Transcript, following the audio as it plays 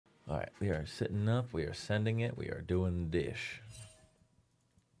Alright, we are sitting up, we are sending it, we are doing dish.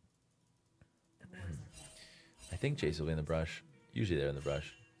 I think Jace will be in the brush. Usually they're in the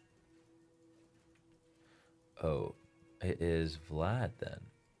brush. Oh, it is Vlad then.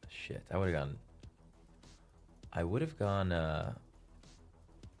 Shit, I would have gone... I would have gone, and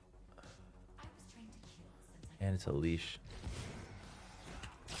it's a leash.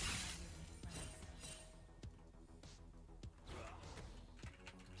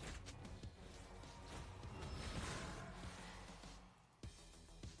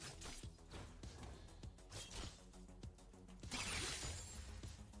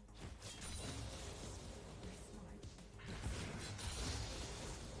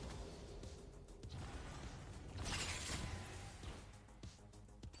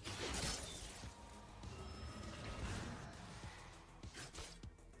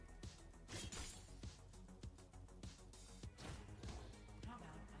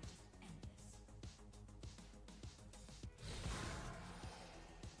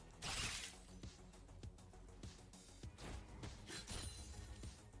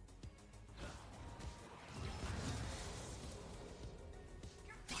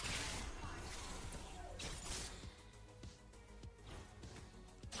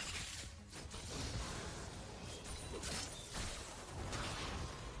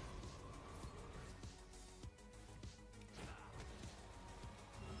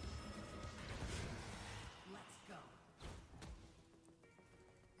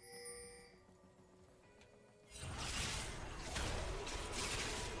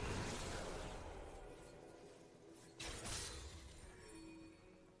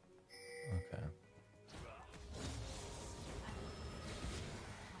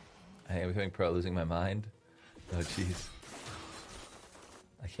 Hey, I'm becoming pro, losing my mind. Oh, jeez.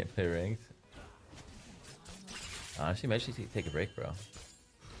 I can't play ranked. Honestly, might actually take a break, bro.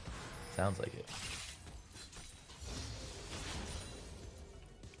 Sounds like it.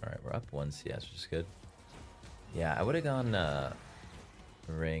 Alright, we're up 1 CS, which is good. Yeah, I would have gone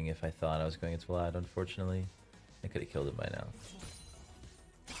ring if I thought I was going into Vlad, unfortunately. I could have killed him by now.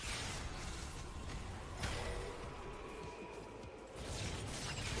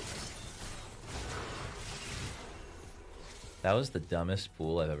 That was the dumbest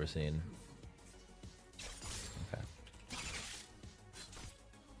pool I've ever seen. Okay.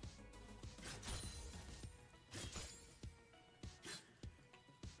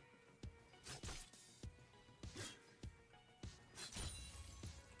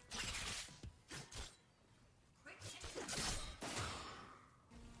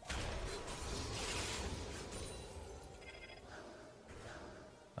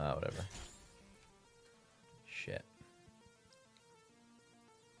 Whatever. Shit.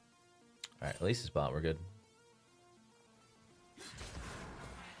 Alright, at least it's bot, we're good.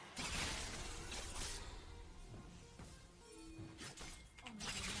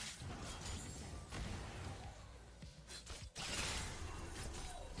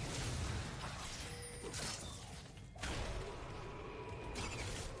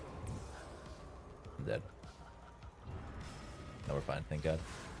 I'm dead. No, we're fine, thank God.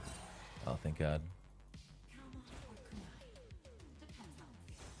 Oh, thank God.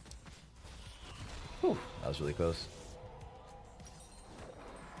 Whew, that was really close.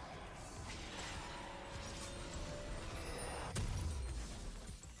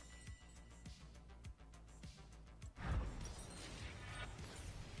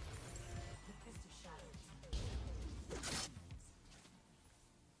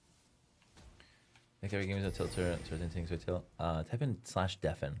 I think every game is a tilter, certain things with tilt. Type in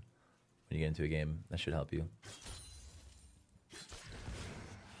 /deafen when you get into a game. That should help you.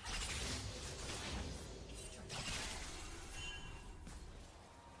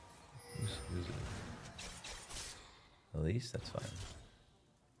 Who's it? At least that's fine.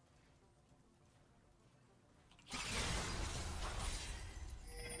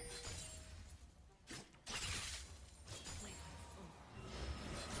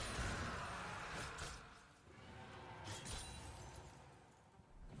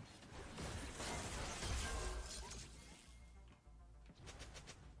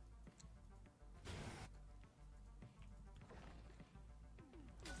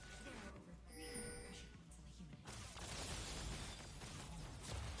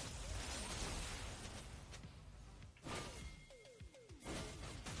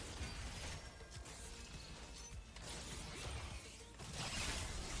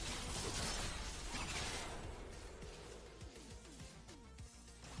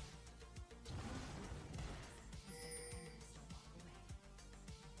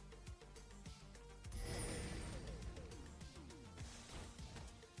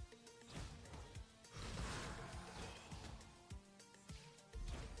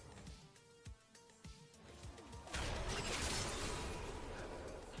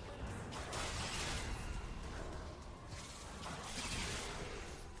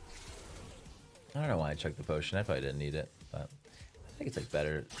 I don't know why I chucked the potion. I probably didn't need it, but I think it's like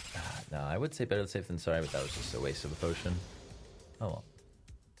better. No, I would say better safe than sorry, but that was just a waste of a potion. Oh well.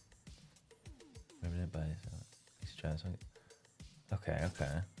 Remnant by okay,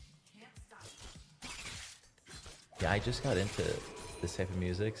 okay. Yeah, I just got into this type of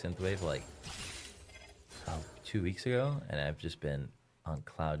music, synthwave, like 2 weeks ago, and I've just been on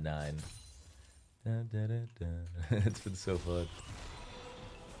cloud 9. It's been so fun.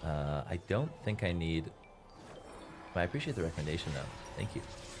 I don't think I need. But I appreciate the recommendation though. Thank you.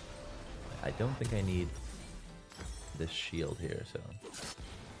 I don't think I need this shield here, so.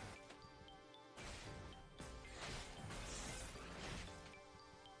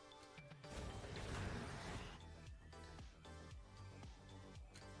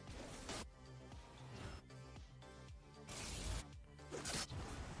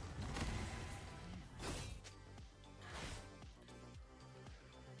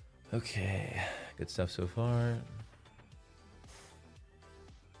 Okay, good stuff so far.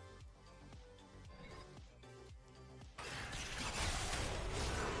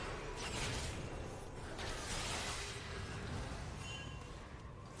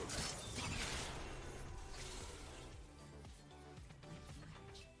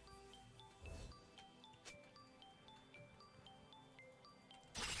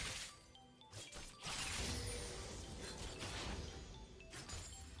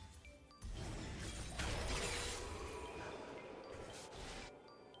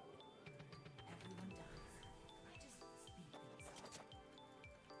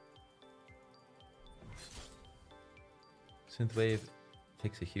 Synthwave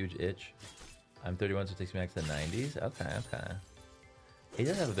takes a huge itch. I'm 31, so it takes me back to the 90s. Okay, okay. It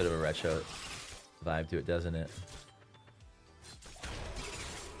does have a bit of a retro vibe to it, doesn't it?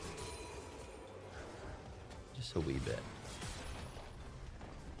 Just a wee bit.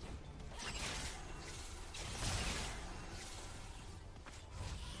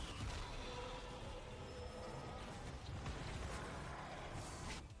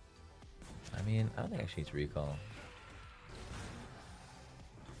 I mean, I don't think I actually need to recall.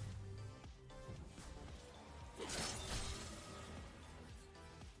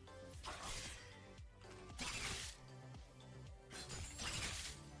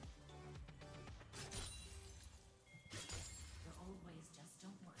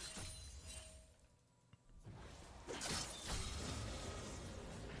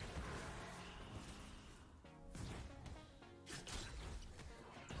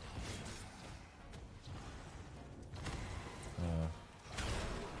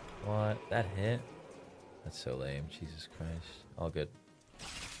 What? That hit? That's so lame. Jesus Christ. All good.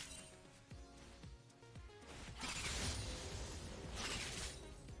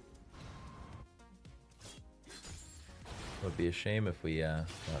 It would be a shame if we got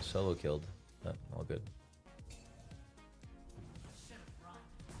solo killed, but all good.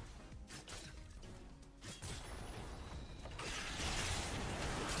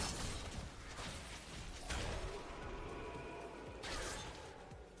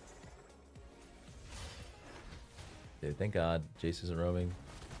 Dude, thank God Jace isn't roaming.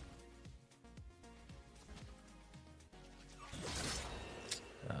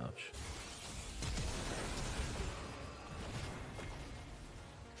 Ouch.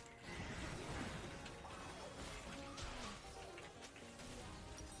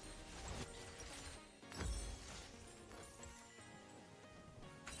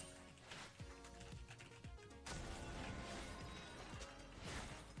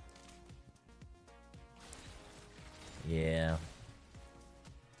 Yeah.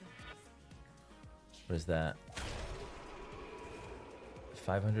 What is that?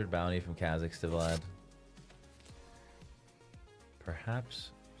 500 bounty from Kha'Zix to Vlad. Perhaps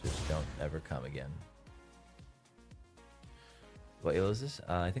just don't ever come again. What elo is this?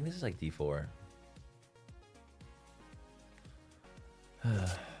 I think this is like D4.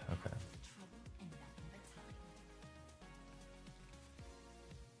 Okay.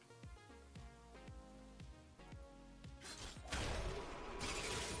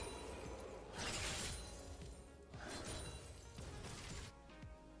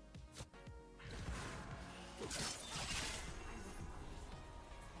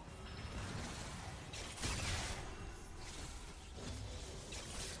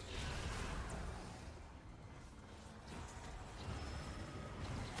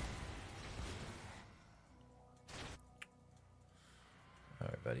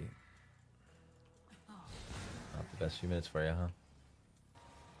 Alright, buddy. Not the best few minutes for you, huh?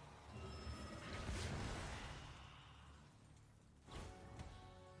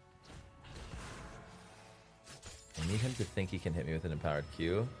 I need him to think he can hit me with an empowered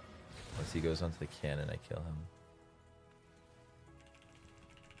Q, Once he goes onto the cannon, I kill him.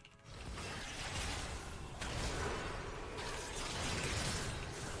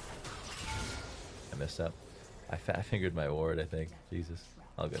 I messed up. I fat fingered my ward, I think. Jesus.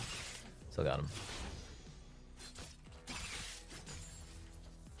 All good. Still got him.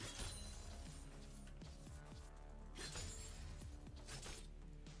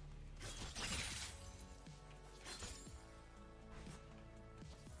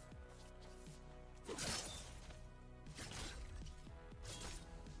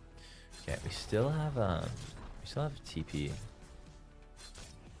 Okay, we still have TP.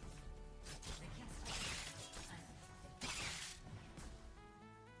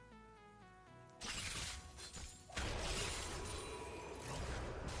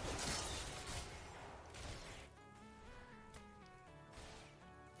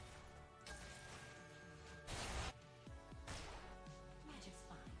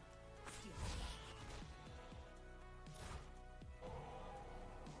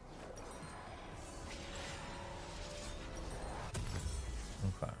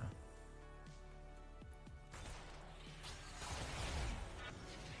 Okay.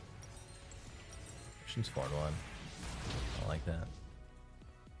 Mission's 4-1. I like that.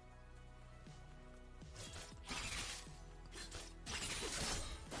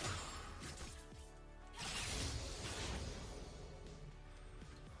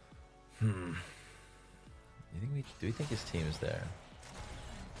 Do we think his team is there?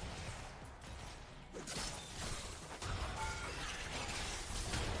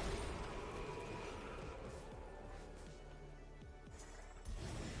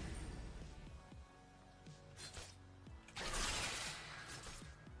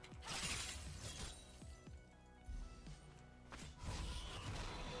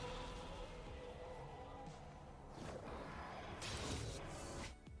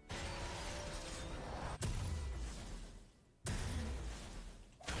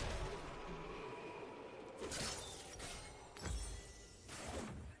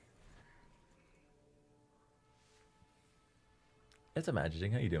 It's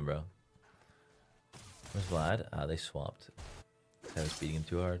imagining. How you doing, bro? Where's Vlad? They swapped. I was beating him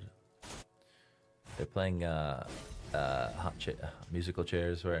too hard. They're playing musical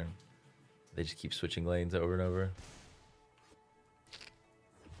chairs where they just keep switching lanes over and over.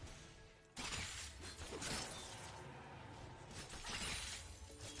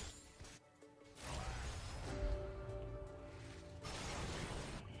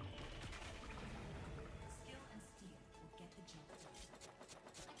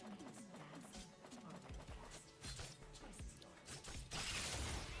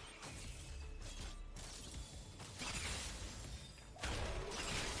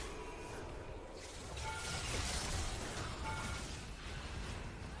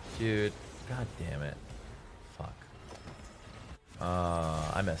 Dude, god damn it. Fuck.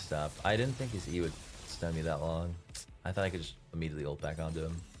 I messed up. I didn't think his E would stun me that long. I thought I could just immediately ult back onto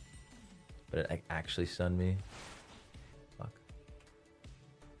him. But it actually stunned me. Fuck.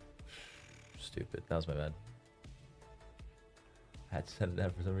 Stupid. That was my bad. I had to send it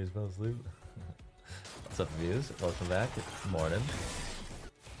out for some reason. I fell asleep. What's up, views? Welcome back. Good morning.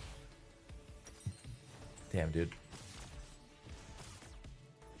 Damn, dude.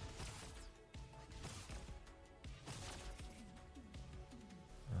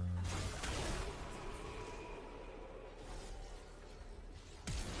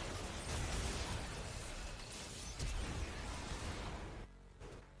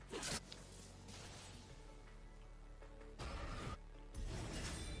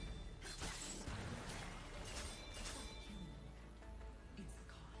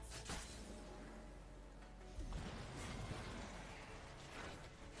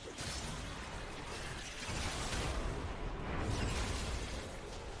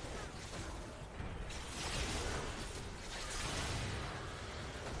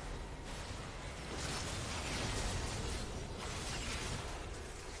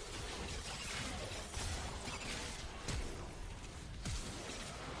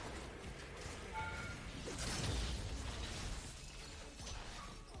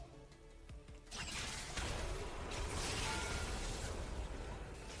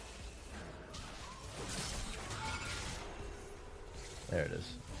 There it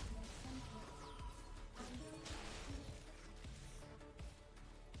is.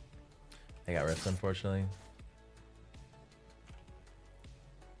 I got ripped, unfortunately.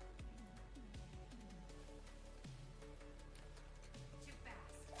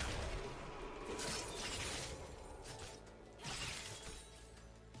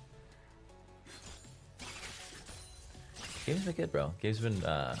 Game's been good, bro. Game's been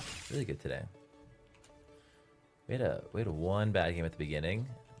really good today. We had one bad game at the beginning,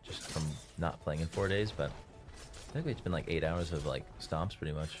 just from not playing in 4 days, but I think it's been like 8 hours of like stomps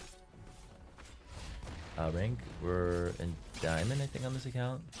pretty much. Rank, we're in Diamond, I think, on this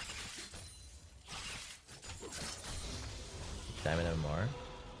account. Diamond MMR.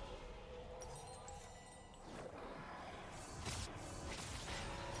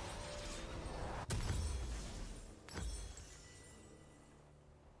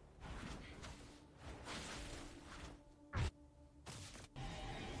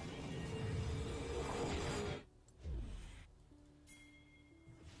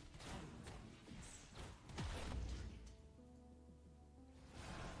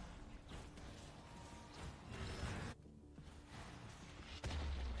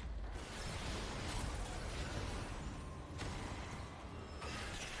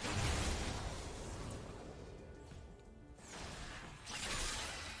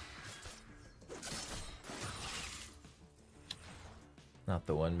 Not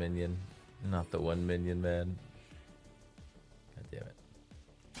the one minion. Not the one minion, man. God damn it.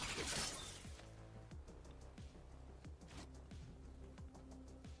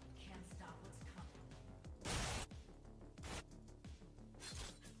 Can't stop what's coming. Restraint's not really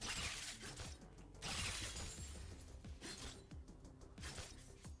my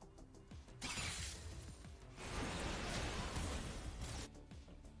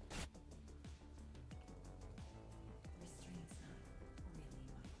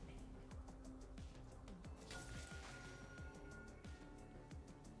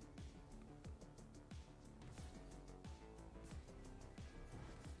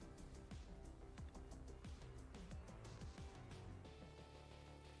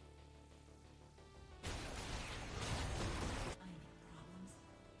thing. I make problems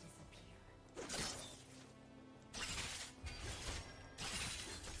disappear.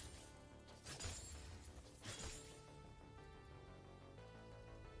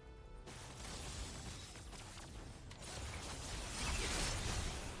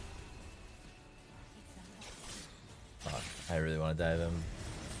 Fuck, I really want to dive him.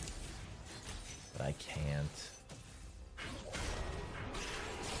 But I can't.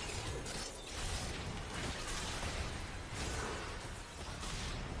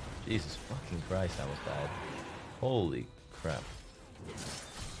 Jesus fucking Christ, I almost died. Holy crap.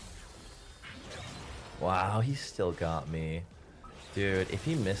 Wow, he still got me. Dude, if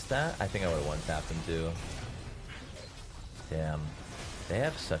he missed that, I think I would have one-tapped him too. Damn. They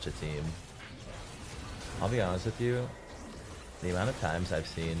have such a team. I'll be honest with you, the amount of times I've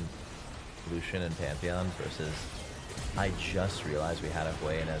seen Lucian and Pantheon versus... I just realized we had a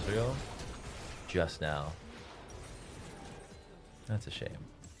Hwei and Ezreal just now. That's a shame.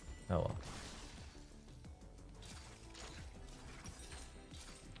 Oh well.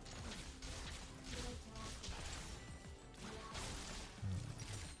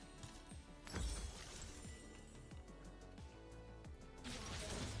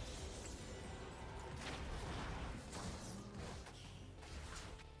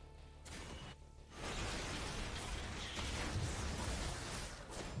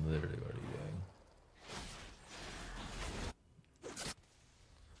 Literally, what are you doing?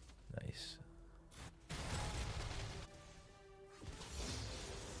 Nice.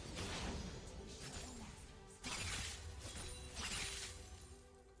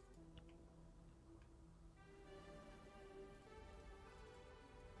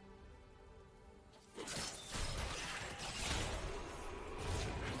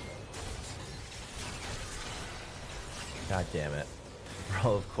 God damn it.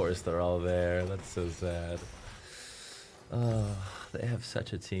 Bro, of course they're all there. That's so sad. Oh, they have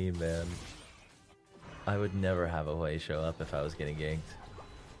such a team, man. I would never have a Hwei show up if I was getting ganked.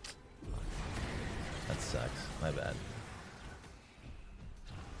 That sucks. My bad.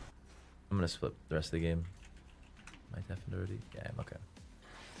 I'm gonna split the rest of the game. Am I deafened already? Yeah, I'm okay.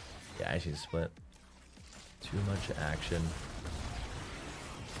 Yeah, I should split. Too much action.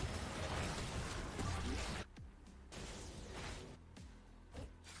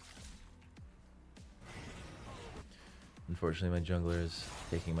 Unfortunately, my jungler is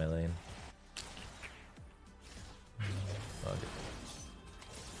taking my lane. Fuck it.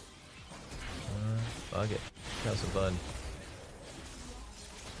 Fuck it. Have some fun.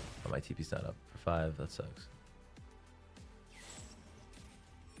 Oh, my TP's not up for 5. That sucks.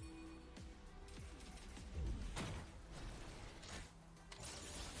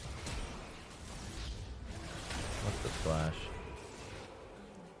 What the flash?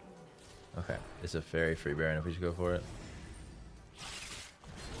 Okay, it's a fairy free Baron if we should go for it.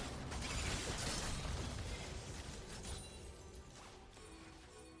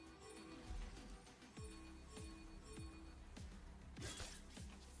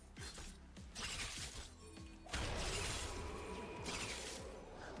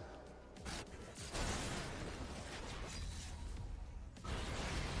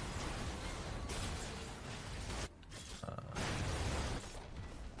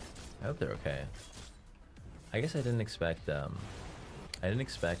 I hope they're okay. I guess I didn't expect my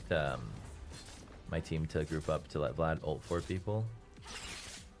team to group up to let Vlad ult 4 people.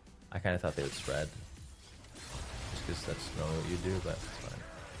 I kind of thought they would spread. Just because that's normally what you do, but it's fine.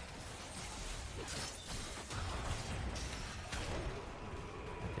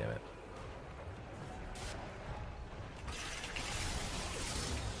 Damn it.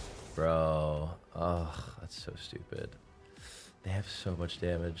 Bro. Oh, that's so stupid. They have so much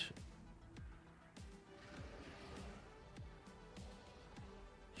damage.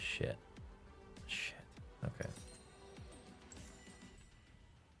 Shit. Shit. Okay.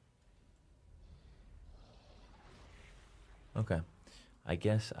 Okay. I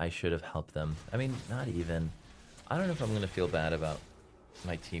guess I should have helped them. I mean, not even. I don't know if I'm going to feel bad about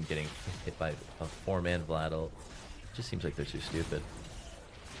my team getting hit by a 4-man Vlad ult. It just seems like they're too stupid.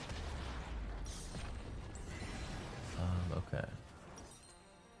 Okay.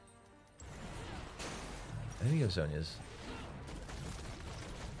 I think it was Zonya's.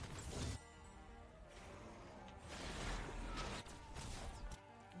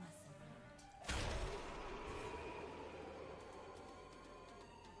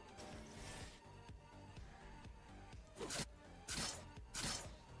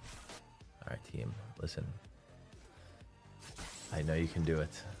 Alright, team, listen. I know you can do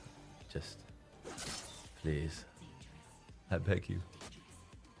it. Just, please. I beg you.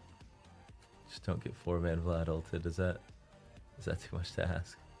 Just don't get 4-man Vlad ulted. Is that too much to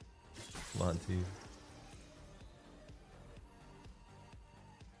ask? Come on, team.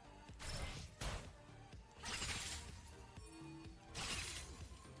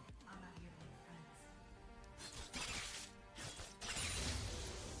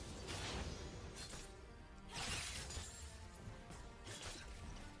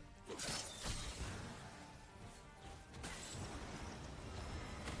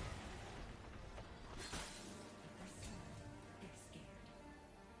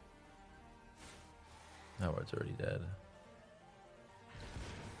 That word's already dead.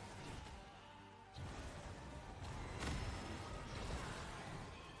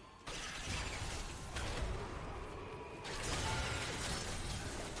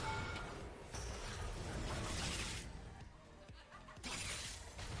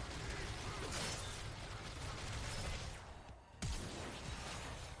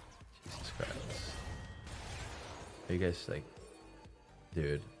 Jesus Christ. Are you guys like,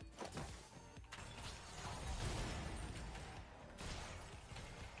 dude?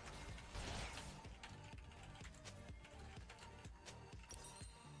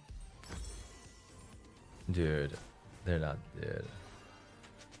 Dude, they're not, dude.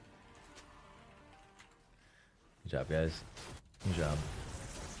 Good job, guys. Good job.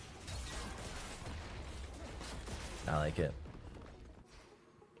 I like it.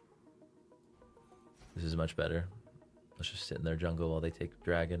 This is much better. Let's just sit in their jungle while they take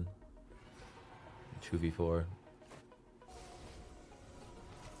dragon. 2v4.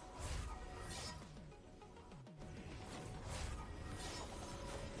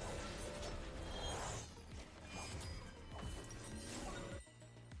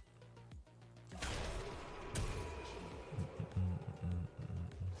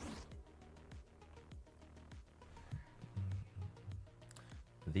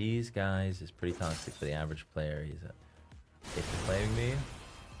 These guys is pretty toxic for the average player. If you're playing me,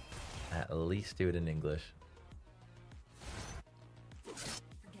 at least do it in English.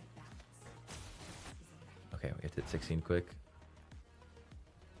 Okay, we have to hit 16 quick.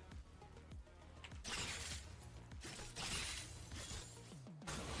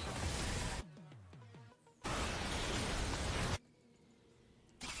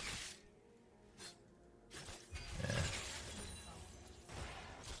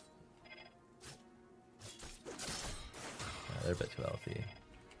 They're a bit too healthy.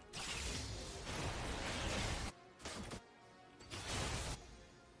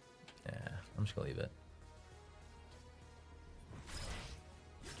 Yeah, I'm just gonna leave it.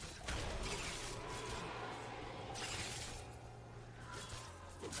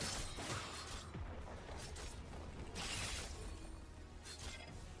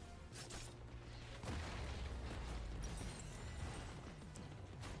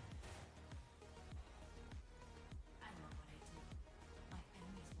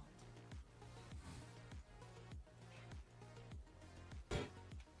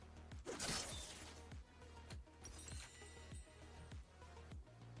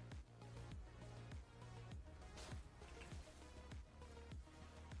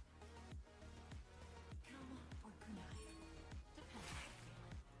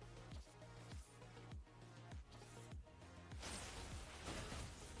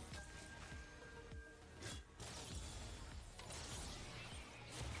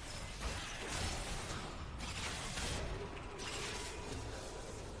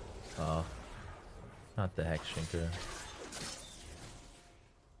 Oh, not the Hex Shinker.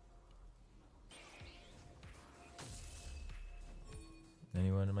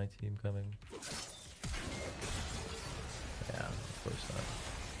 Anyone in my team coming? Yeah, of course not.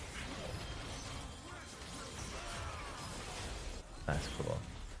 That's cool.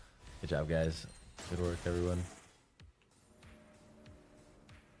 Good job, guys. Good work, everyone.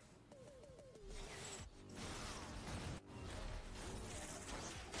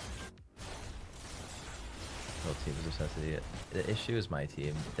 Whole team is necessity. The issue is my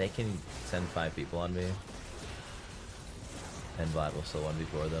team. They can send 5 people on me, and Vlad will still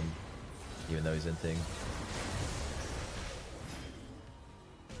 1v4 them, even though he's inting.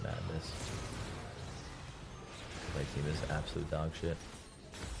 Madness. My team is absolute dog shit.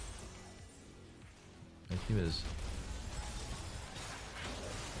 My team is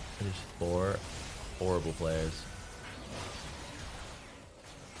there's 4 horrible players.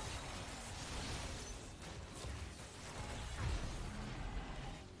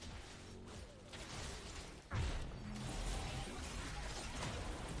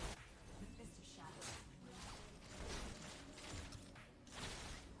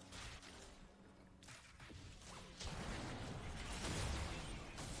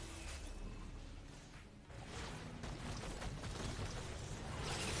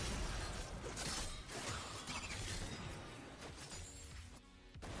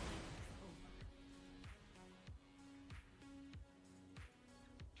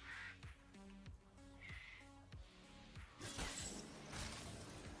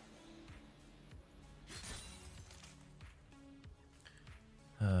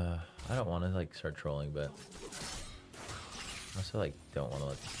 I don't want to like start trolling, but I also like don't want to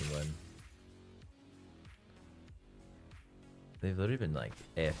let the team win. They've literally been like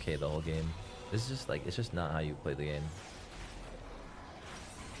AFK the whole game. This is just like, it's just not how you play the game.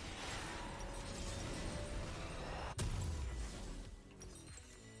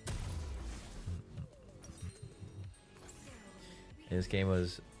 And this game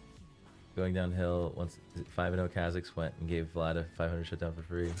was going downhill once 5-0 Kazakhs went and gave Vlad a 500 shutdown for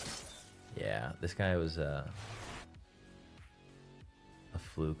free. Yeah, this guy was a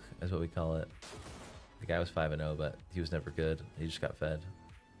fluke, is what we call it. The guy was 5-0, but he was never good. He just got fed.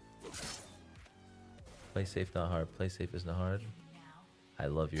 Play safe, not hard. Play safe is not hard. I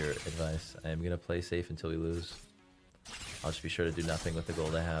love your advice. I am going to play safe until we lose. I'll just be sure to do nothing with the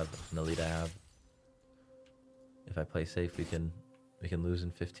gold I have and the lead I have. If I play safe, we can lose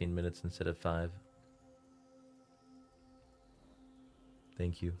in 15 minutes instead of 5.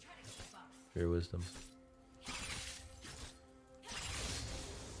 Thank you for your wisdom.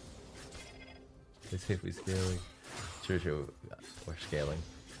 Play safe, we scaling. True, we're scaling.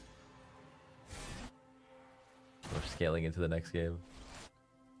 We're scaling into the next game.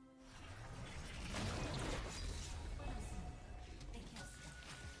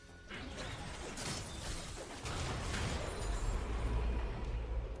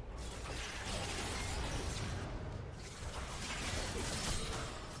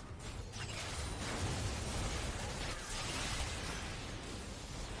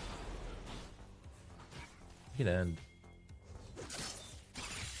 You can end.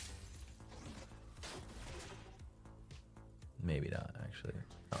 Maybe not, actually.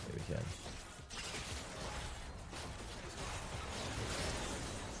 Oh, maybe we can.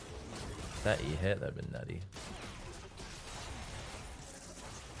 If that E hit, that'd been nutty.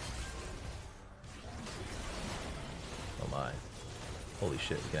 Oh my. Holy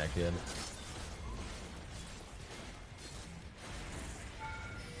shit, we can actually end.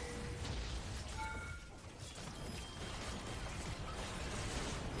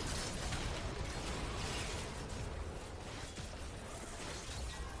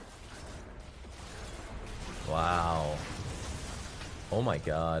 Wow. Oh my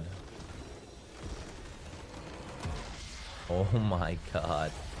god. Oh my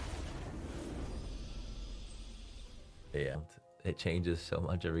god. Yeah, it changes so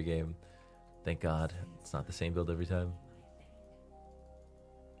much every game. Thank god it's not the same build every time.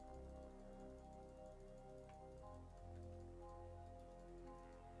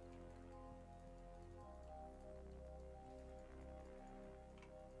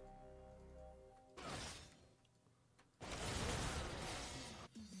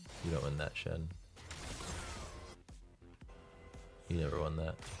 You don't win that, Shen. You never won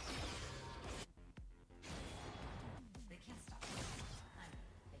that. They can't stop me.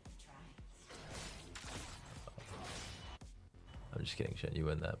 They can try. I'm just kidding, Shen. You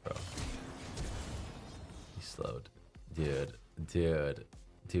win that, bro. He slowed. Dude.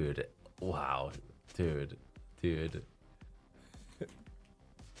 Wow. Dude.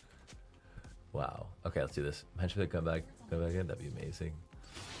 Wow. Okay, let's do this. Mention come back in. That'd be amazing.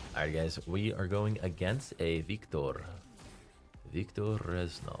 All right, guys. We are going against a Victor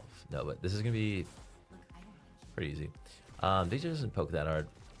Reznov. No, but this is gonna be pretty easy. Victor doesn't poke that hard.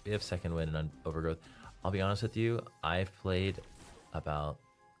 We have second win and overgrowth. I'll be honest with you. I've played about.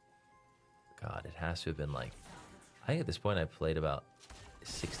 God, it has to have been like. I think at this point I've played about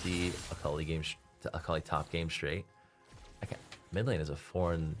 60 Akali games, Akali top games straight. I can't, mid lane is a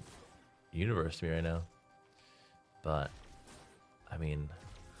foreign universe to me right now. But I mean,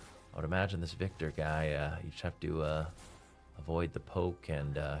 I would imagine this Victor guy. You just have to avoid the poke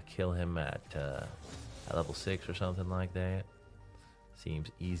and kill him at level 6 or something like that. Seems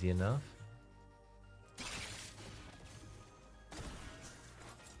easy enough.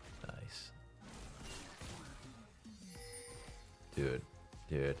 Nice. Dude.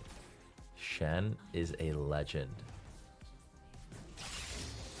 Shen is a legend.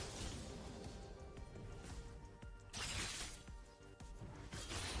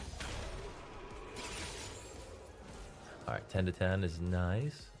 Alright, 10 to 10 is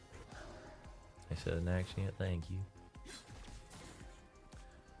nice. I said an action yet, thank you.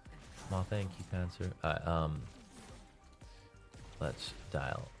 Well, thank you, Cancer. Alright, let's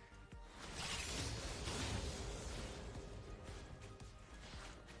dial.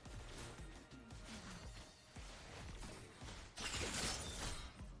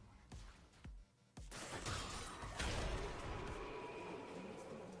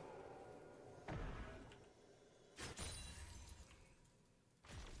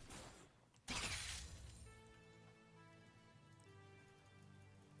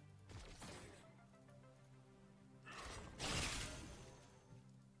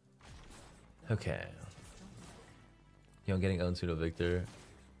 Okay. You know, getting owned Pseudo Victor.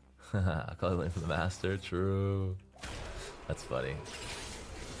 I call it lane for the master. True. That's funny.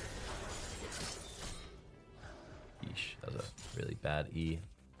 Yeesh. That was a really bad E.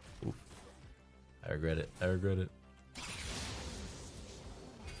 Oof. I regret it. I regret it.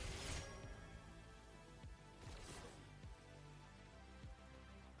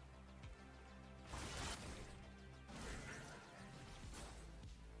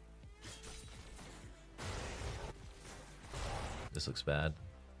 This looks bad.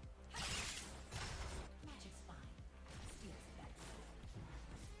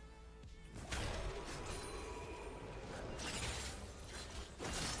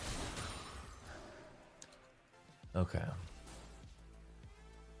 Okay.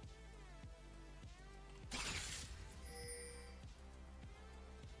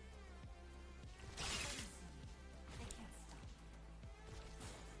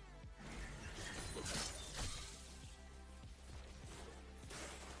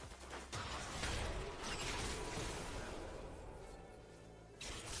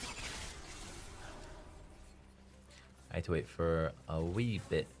 I had to wait for a wee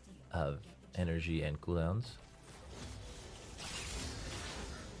bit of energy and cooldowns.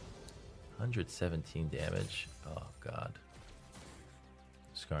 117 damage. Oh god.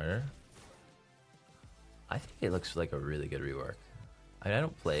 Skarner. I think it looks like a really good rework. I mean, I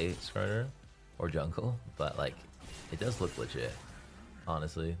don't play Skarner or jungle, but like it does look legit,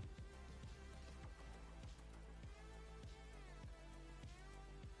 honestly.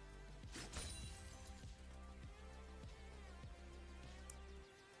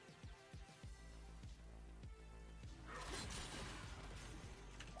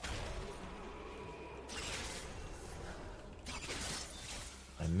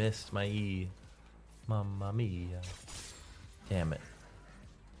 I missed my E. Mamma mia. Damn it.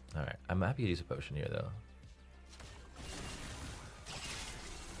 Alright, I'm happy to use a potion here though.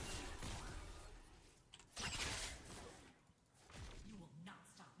 You will not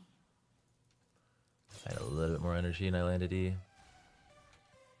stop me. I had a little bit more energy and I landed E.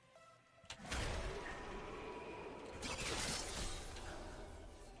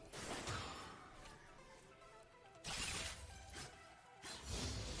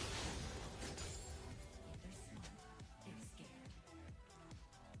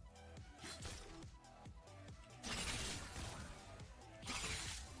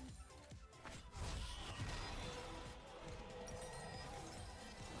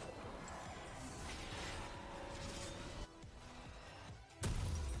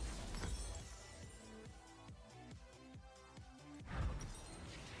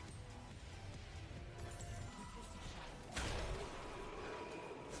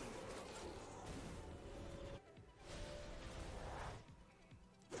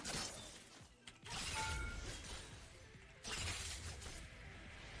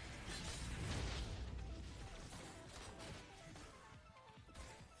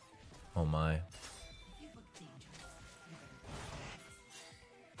 Oh my. You look dangerous.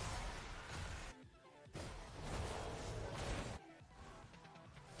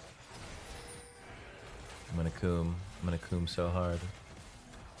 I'm gonna coom so hard.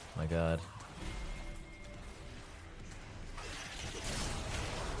 My god.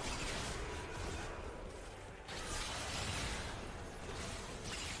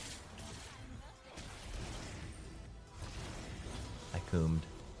 I coomed.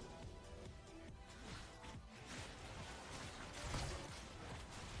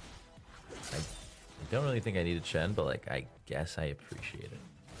 I don't really think I need a Chen, but like I guess I appreciate it.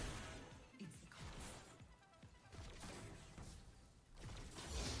 It's the cost.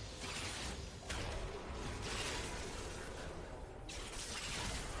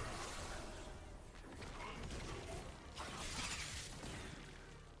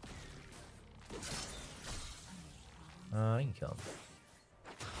 I can kill him.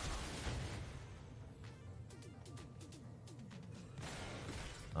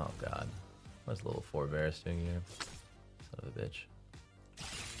 Oh god. What's little Forbearus doing here? Son of a bitch.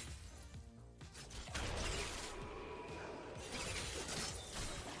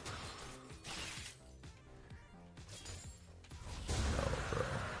 No, bro.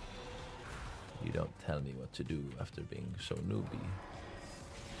 You don't tell me what to do after being so newbie.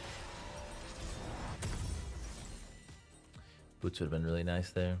 Boots would have been really nice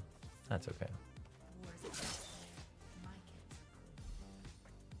there. That's okay.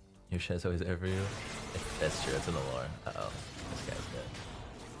 Your shit's always there for you. That's true, it's in the lore. Uh-oh. This guy's dead.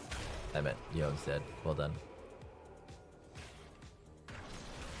 I meant Young's dead. Well done.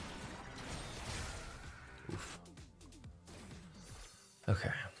 Oof.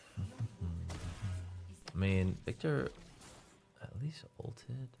 Okay. I mean, Victor at least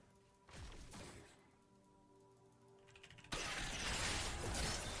ulted.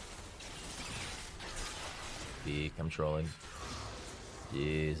 Beak, I'm trolling.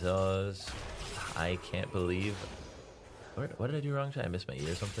 Jesus. I can't believe. What did I do wrong? Did I miss my E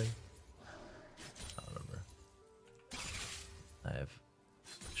or something? I don't remember. I have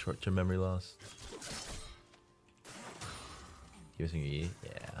short-term memory loss. You missing your E?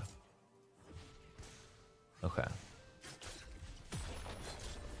 Yeah. Okay.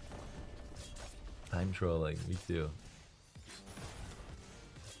 I'm trolling. Me too.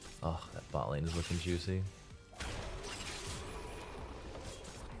 Oh, that bot lane is looking juicy.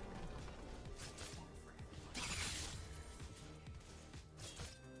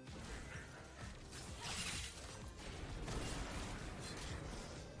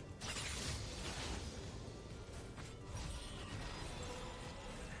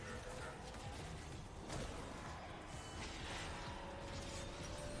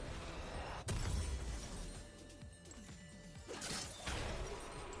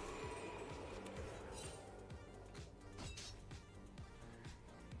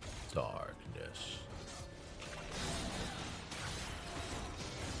 Darkness.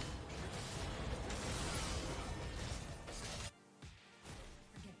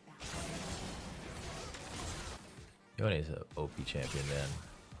 Yone's an OP champion, man.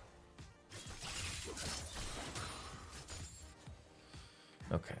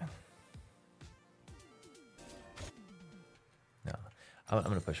 Okay. No. I'm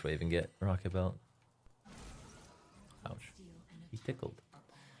gonna push wave and get Rocket Belt. Ouch. He tickled.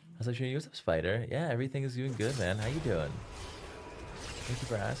 I was like, what's up, Spider? Yeah, everything is doing good, man. How you doing? Thank you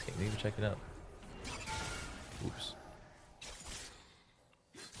for asking. Thank you for checking out. Oops.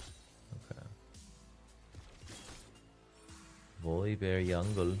 Okay. Volley Bear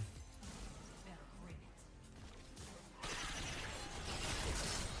Youngle.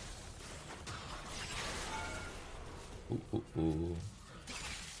 Ooh.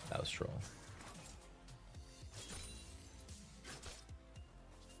 That was troll.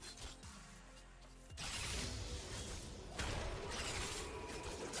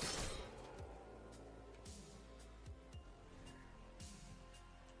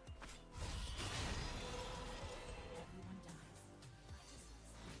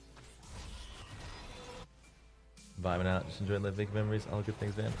 Vibing out, just enjoying the big memories, all good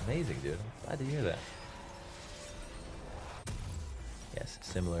things, man. Amazing, dude. I'm glad to hear that. Yes,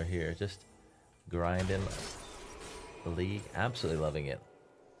 similar here. Just grinding the league, absolutely loving it,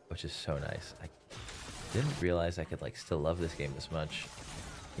 which is so nice. I didn't realize I could like still love this game this much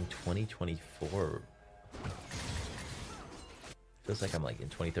in 2024. Feels like I'm like in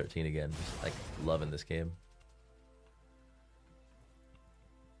 2013 again, just like loving this game.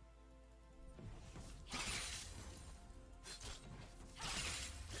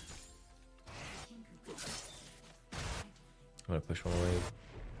 I'm gonna push one wave.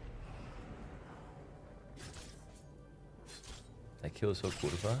 That kill is so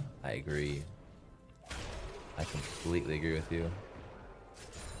curva. I agree. I completely agree with you.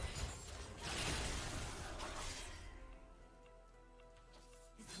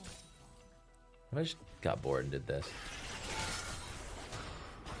 If I just got bored and did this.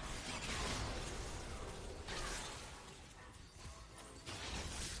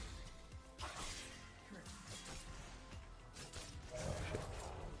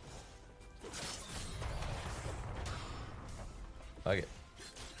 Fuck it.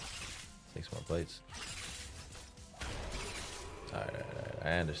 6 more plates. Alright, I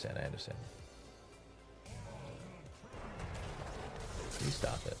understand, I understand. You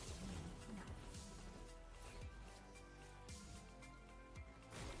stop it.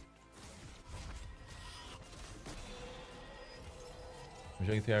 I'm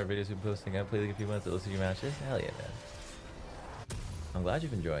showing 3-hour videos you've been posting. I played like a few months to listen to your matches. Hell yeah, man. I'm glad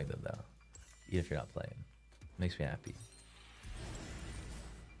you've enjoying them though. Even if you're not playing. Makes me happy.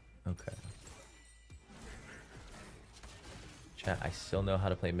 Okay. Chat, I still know how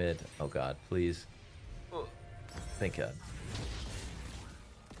to play mid. Oh god, please. Thank god.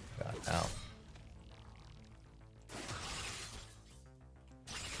 God, ow.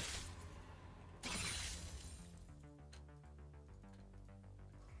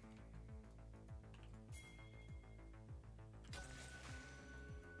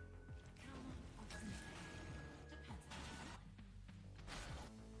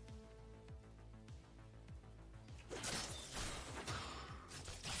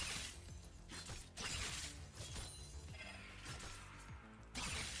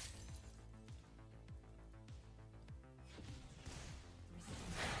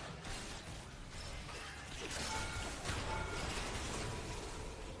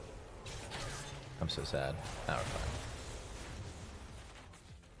 I'm so sad. Now we're fine.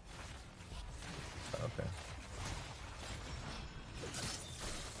 Okay.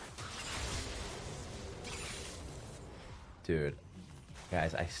 Dude.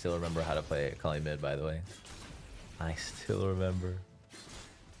 Guys, I still remember how to play Akali mid, by the way. I still remember.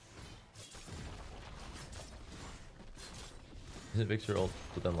 Isn't Victor old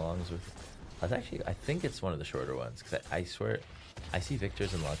with them longs? I think it's one of the shorter ones. Because I swear, I see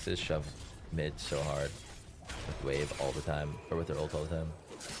Victors and Luxes shove mid so hard with wave all the time, or with their ult all the time.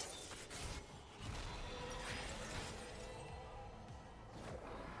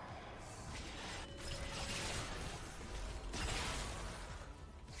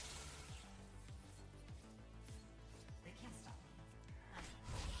 They can't stop me.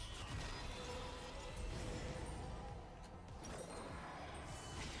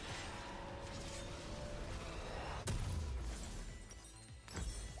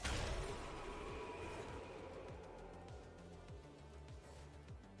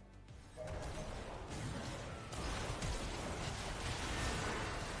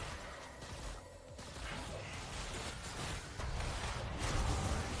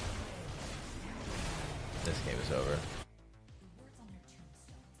 This game is over. The words on their tombstones.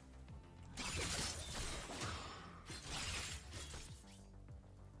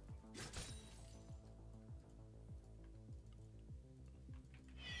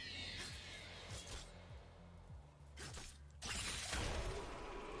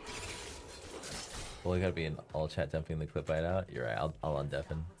 Well, you gotta be in all chat dumping the clip right out. You're right, I'll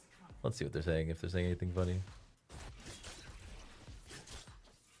undeafen. Let's see what they're saying, if they're saying anything funny.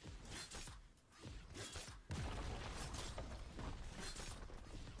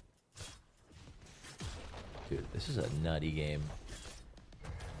 Dude, this is a nutty game.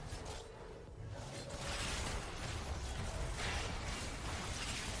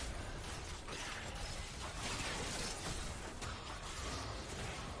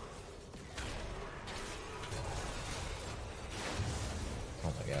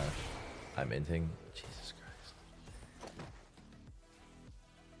 Oh my gosh. I'm inting. Jesus Christ.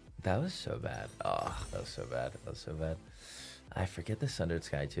 That was so bad. Oh, that was so bad. That was so bad. I forget the Sundered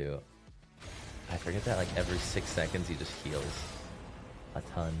Sky too. I forget that like every 6 seconds he just heals a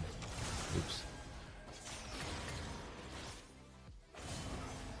ton. Oops.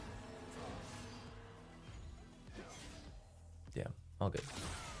 Yeah, all good.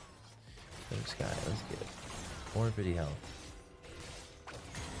 Sundered Sky, let's get it. More video health.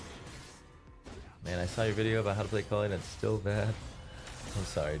 Man, I saw your video about how to play Akali and it's still bad. I'm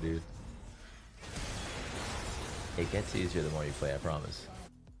sorry, dude. It gets easier the more you play, I promise.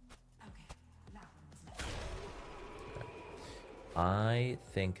 I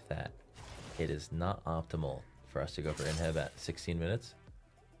think that it is not optimal for us to go for inhib at 16 minutes,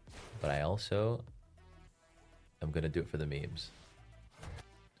 but I also am going to do it for the memes.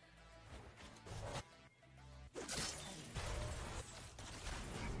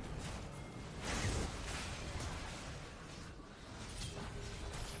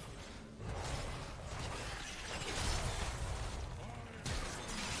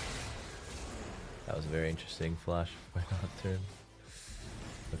 That was a very interesting flash by Nocturne.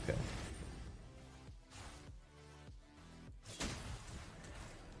 Okay.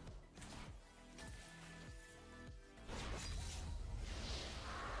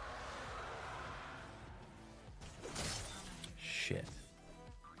 Shit.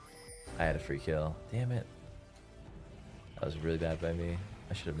 I had a free kill. Damn it. That was really bad by me.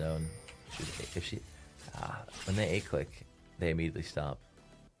 I should have known. If she... when they A-click, they immediately stop.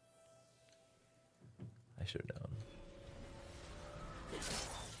 I should have known.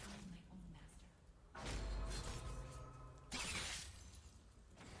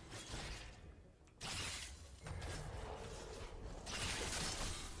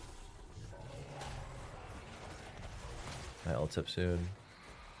 My ult's up soon.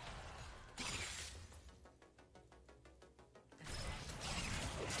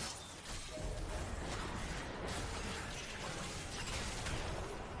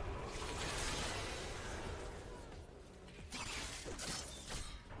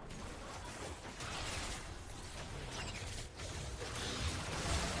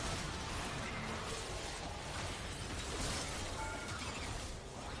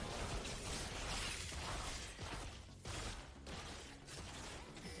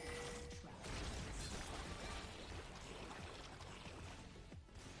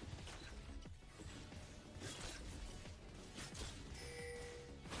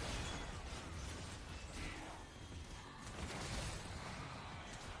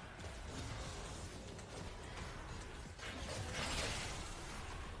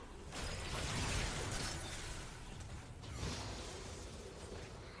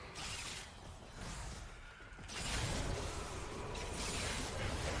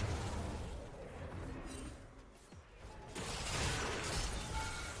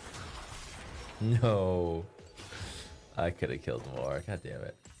 No. I could have killed more. God damn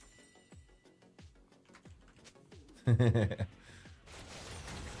it.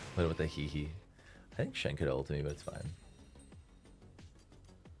 What with the hee-hee? I think Shen could ult me, but it's fine.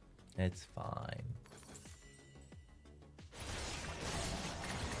 It's fine.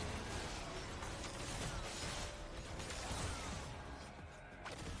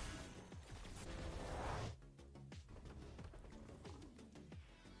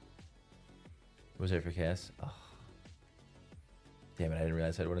 Was there for cast? Oh. Damn it, I didn't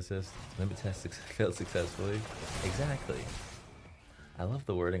realize I had one assist. Limit test failed successfully. Exactly. I love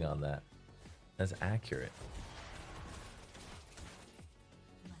the wording on that. That's accurate.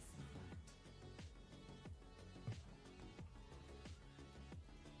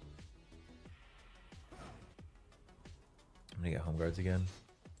 I'm gonna get home guards again.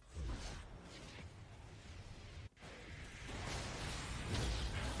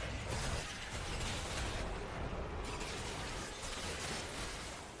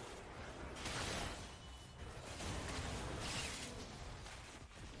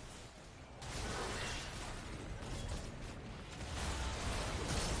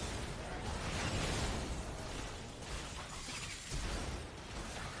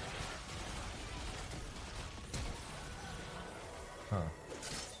 Huh.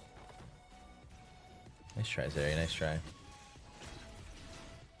 Nice try, Zeri. Nice try.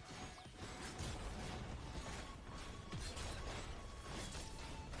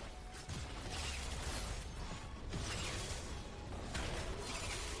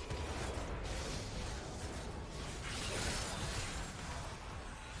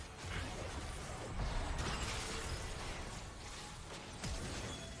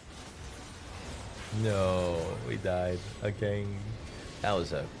 No, we died again. That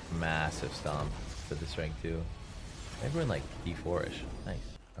was a massive stomp for this rank too. Maybe we're in like D4-ish. Nice.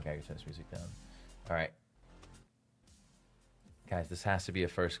 Okay, I can turn this music down. Alright. Guys, this has to be a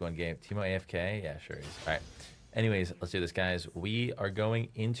first one game. Timo AFK? Yeah, sure is. Alright. Anyways, let's do this, guys. We are going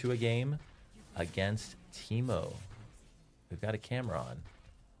into a game against Timo. We've got a camera on.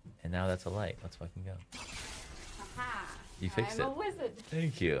 And now that's a light. Let's fucking go. Aha. You fixed it. I'm a wizard.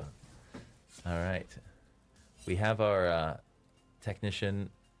 Thank you. Alright. We have our technician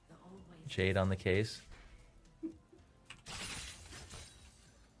Jade on the case.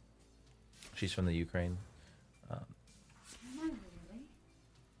 She's from the Ukraine. Am I really?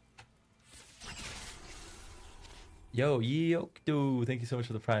 Yo, Yokdu, thank you so much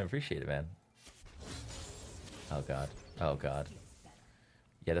for the prime. Appreciate it, man. Oh god. Oh god.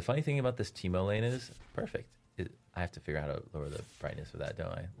 Yeah, the funny thing about this Timo lane is perfect. I have to figure out how to lower the brightness of that,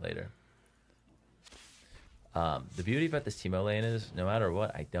 don't I? Later. The beauty about this Timo lane is no matter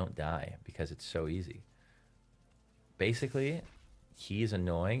what, I don't die because it's so easy. Basically, he's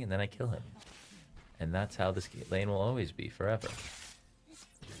annoying and then I kill him. And that's how this lane will always be forever.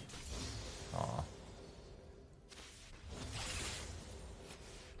 Aw.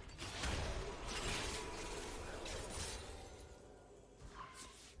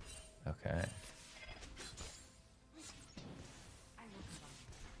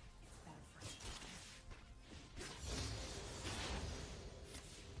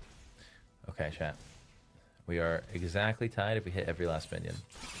 Okay, chat. We are exactly tied if we hit every last minion.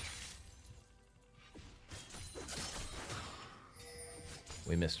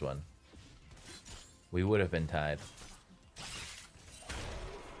 We missed one. We would have been tied.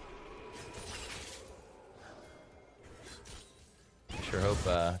 I sure hope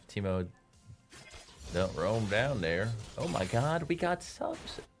Timo don't roam down there. Oh my god, we got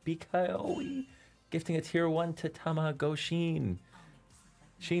subs. BKOE gifting a tier 1 to Tamagoshin.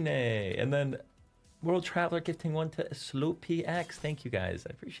 Shine. And then World Traveler gifting one to Slope PX. Thank you guys.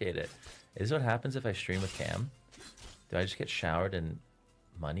 I appreciate it. Is this what happens if I stream with Cam? Do I just get showered in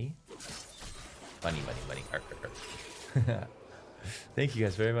money? Money, money, money. Arr, arr, arr. Thank you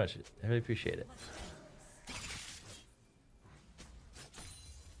guys very much. I really appreciate it.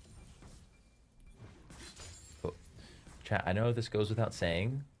 Oh. Chat, I know this goes without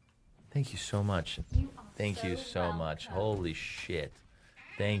saying. Thank you so much. Thank you so much. Holy shit.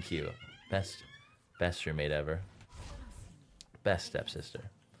 Thank you. Best roommate ever. Best stepsister.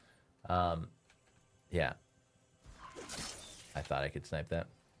 Yeah. I thought I could snipe that.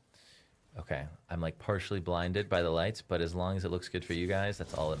 Okay, I'm like partially blinded by the lights, but as long as it looks good for you guys,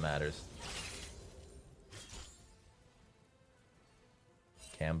 that's all that matters.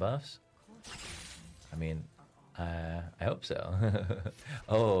 Cam buffs? I mean, I hope so.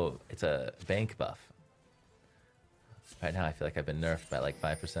 Oh, it's a bank buff. Right now I feel like I've been nerfed by like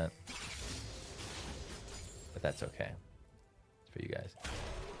 5%. But that's okay. It's for you guys.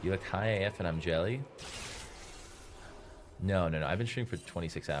 You look high AF and I'm jelly? No. I've been streaming for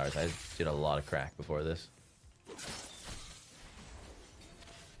 26 hours. I did a lot of crack before this.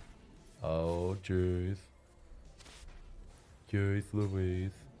 Oh, jeez. Jeez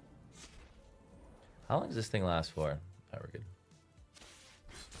Louise. How long does this thing last for? Oh, we're good.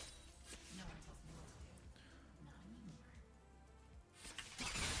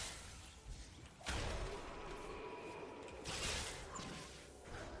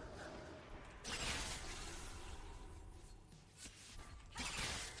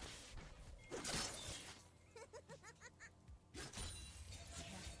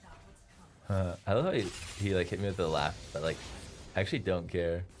 I love how he like hit me with the laugh, but like I actually don't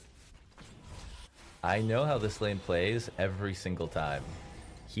care. I know how this lane plays every single time.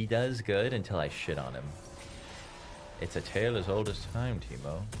 He does good until I shit on him. It's a tale as old as time,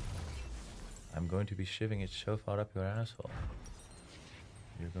 Timo. I'm going to be shoving it so far up your asshole.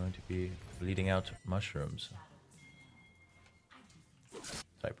 You're going to be bleeding out mushrooms.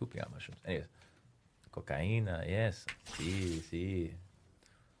 Sorry, pooping out mushrooms. Anyways. Cocaina, yes. See.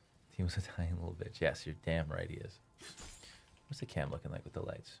 Timo's a tiny little bitch. Yes, you're damn right he is. What's the cam looking like with the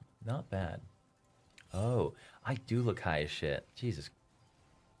lights? Not bad. Oh, I do look high as shit. Jesus.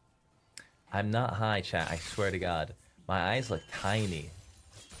 I'm not high, chat. I swear to God. My eyes look tiny.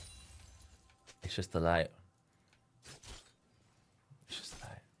 It's just the light. It's just the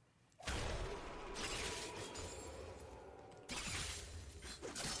light.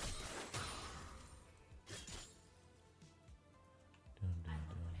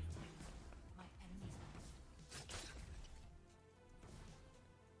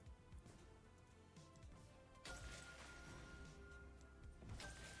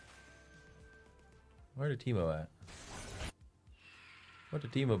 Where did Timo at? What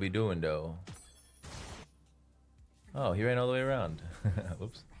did Timo be doing, though? Oh, he ran all the way around.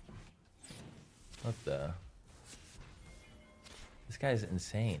 Whoops. What the? This guy's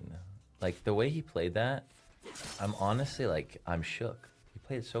insane. Like, the way he played that, I'm honestly, like, I'm shook. He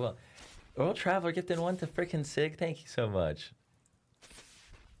played it so well. World Traveler gifted one to frickin' Sig. Thank you so much.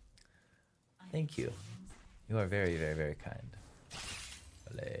 Thank you. You are very, very, very kind.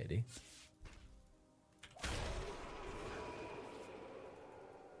 Lady.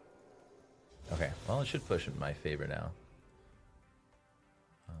 Okay, well, it should push in my favor now.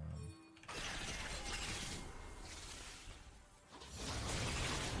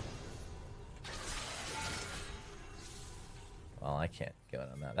 Well, I can't go in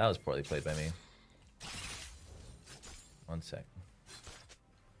on that. That was poorly played by me. One sec.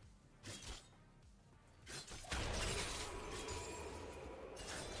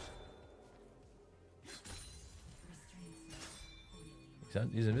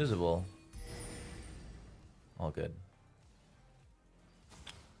 He's invisible. All good.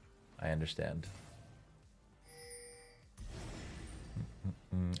 I understand.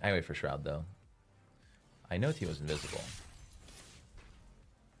 I wait for Shroud, though. I know Timo's invisible.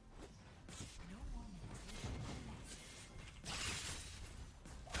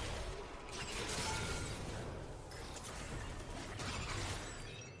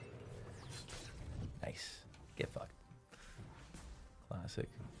 Nice. Get fucked. Classic.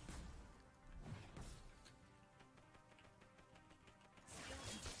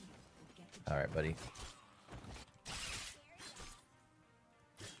 Alright, buddy.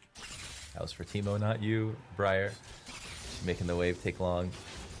 That was for Teemo, not you, Briar. Making the wave take long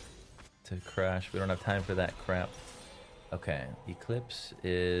to crash. We don't have time for that crap. Okay, Eclipse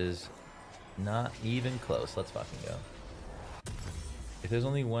is not even close. Let's fucking go. If there's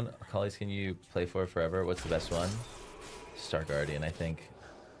only one Akali skin you play for forever, what's the best one? Star Guardian, I think.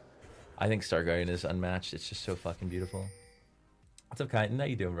 I think Star Guardian is unmatched. It's just so fucking beautiful. What's up, Kyton? How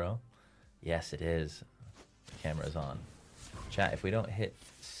you doing, bro? Yes, it is. The camera's on. Chat, if we don't hit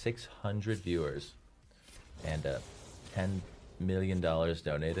 600 viewers and $10 million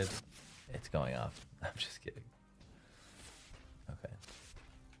donated, it's going off. I'm just kidding. Okay.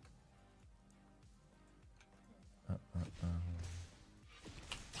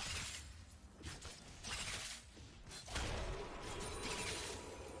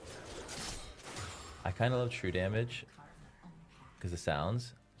 I kind of love true damage because the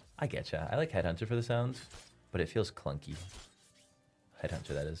sounds. I get ya. I like Headhunter for the sounds, but it feels clunky. Headhunter,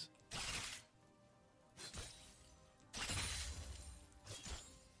 that is.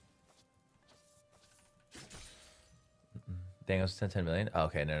 Dang, it was 10 million? Oh,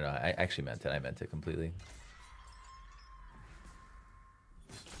 okay, no, I actually meant it. I meant it completely.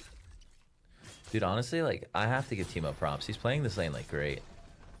 Dude, honestly, like, I have to give Teemo props. He's playing this lane, like, great.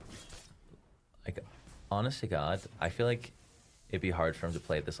 Like, honest to God, I feel like it'd be hard for him to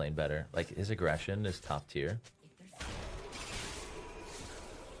play this lane better. Like, his aggression is top tier.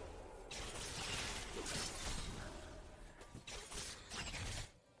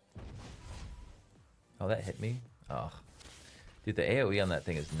 Oh, that hit me? Oh. Dude, the AoE on that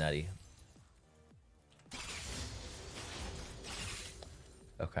thing is nutty.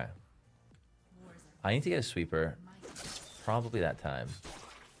 Okay. I need to get a sweeper. Probably that time.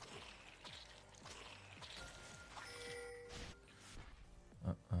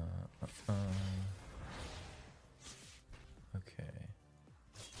 Okay.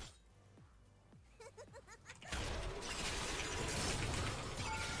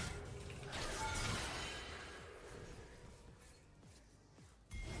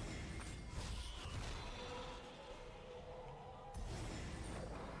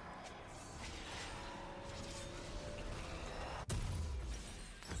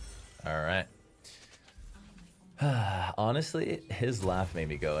 All right. Honestly, his laugh made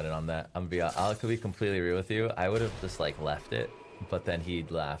me go in on that. I could be completely real with you. I would have just like left it, but then he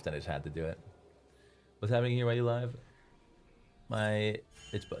laughed and I just had to do it. What's happening here? Why you live?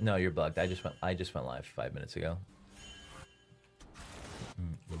 No, you're bugged. I just went live 5 minutes ago. Do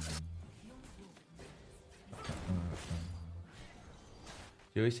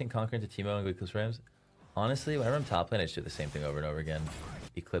you always think Conquer into Teemo and go Eclipse Rams? Honestly, whenever I'm top lane, I just do the same thing over and over again.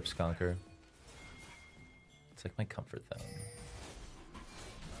 Eclipse Conquer. It's like my comfort zone.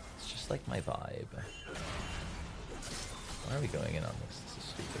 It's just like my vibe. Why are we going in on this? This is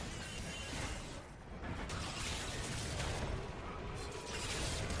stupid.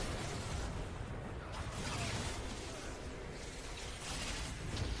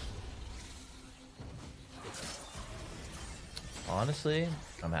 Honestly,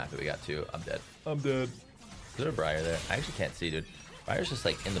 I'm happy we got two. I'm dead. I'm dead. Is there a Briar there? I actually can't see, dude. Briar's just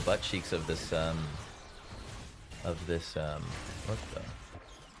like in the butt cheeks of this, what the?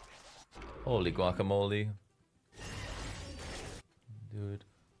 Holy guacamole. Dude.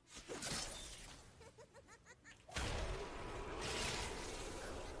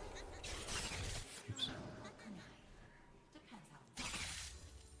 Oops.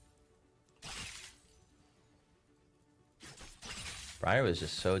 Briar was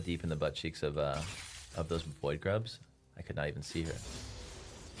just so deep in the butt cheeks of those void grubs. I could not even see her.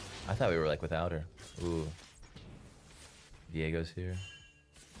 I thought we were like without her. Ooh. Diego's here.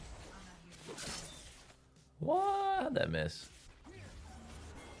 What? How'd that miss?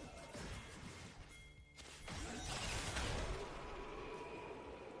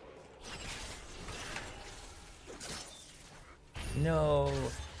 No.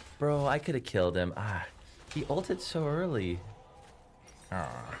 Bro, I could have killed him. Ah, he ulted so early.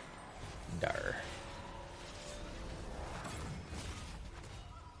 Ah, dar.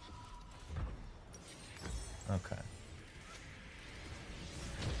 Okay.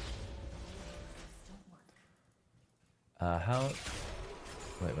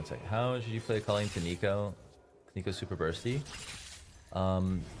 Wait 1 second. How should you play calling to Nico? Nico super bursty?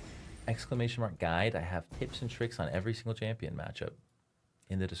 Exclamation mark guide. I have tips and tricks on every single champion matchup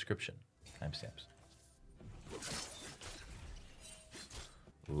in the description. Timestamps.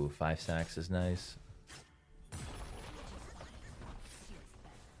 Ooh, 5 stacks is nice.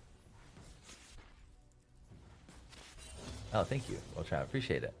 Oh, thank you. Well, Trav,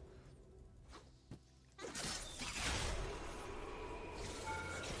 appreciate it.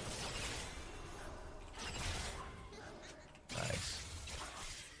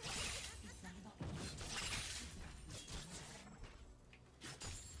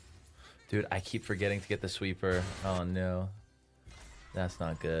 Dude, I keep forgetting to get the sweeper. Oh no. That's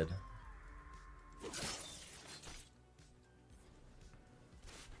not good. So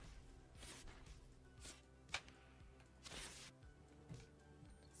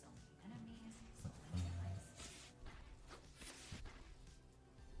many enemies, so many risks. I will come up.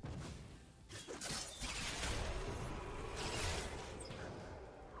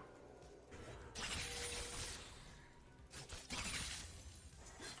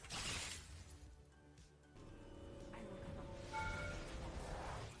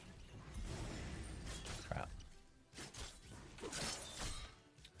 Crap.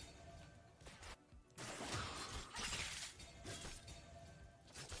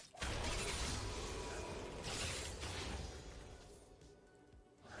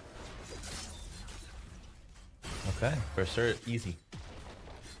 Okay, for sure, easy.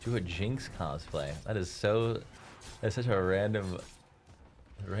 Do a Jinx cosplay. That is so. That's such a random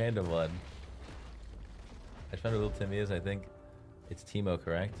one. I found who Little Timmy is. I think it's Timo,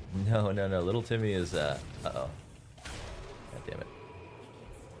 correct? No. Little Timmy is. Uh oh. God damn it.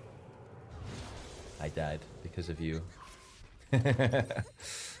 I died because of you.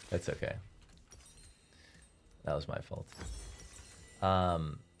 That's okay. That was my fault.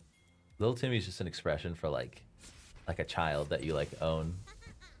 Little Timmy is just an expression for like a child that you like own.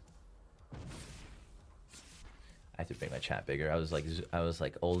 I have to make my chat bigger. I was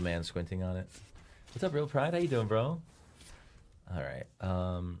like old man squinting on it. What's up, Real Pride? How you doing, bro? All right.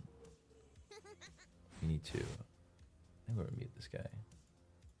 We need to. I'm gonna mute this guy.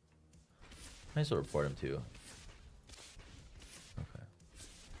 Might as well report him too. Okay.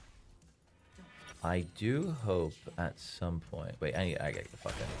 I do hope at some point. Wait, I gotta get the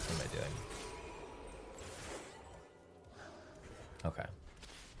fuck out. What am I doing? Okay.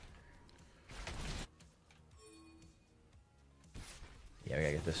 Yeah, we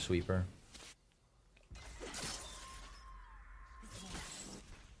gotta get the sweeper.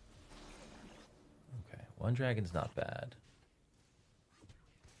 Okay, one dragon's not bad.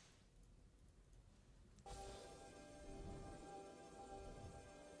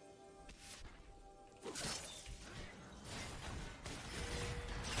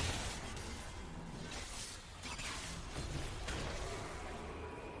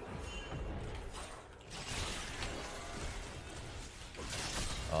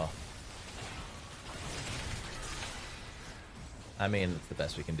 Oh. I mean, it's the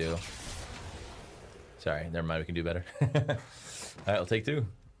best we can do. Sorry, never mind, we can do better. Alright, I'll take two.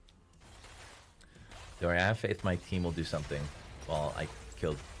 Don't worry, I have faith my team will do something while I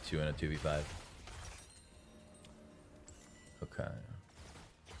killed two in a 2v5. Okay.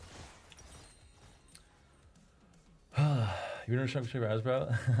 You been on 2 hours, bro?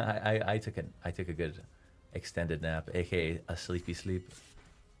 I took a good extended nap, aka a sleepy sleep.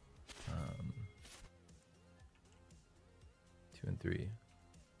 2 and 3.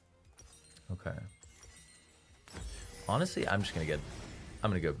 Okay. Honestly, I'm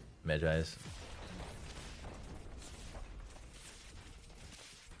gonna go Magi's.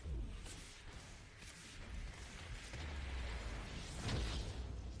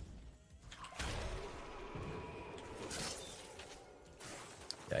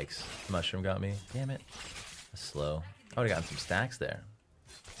 Yikes. Mushroom got me. Damn it. That's slow. I would've gotten some stacks there.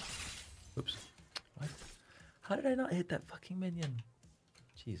 Oops. What? How did I not hit that fucking minion?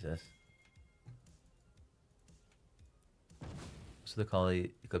 Jesus. So the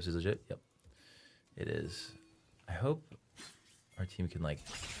Akali Eclipse is legit? Yep. It is. I hope our team can like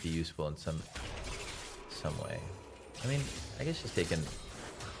be useful in some way. I mean, I guess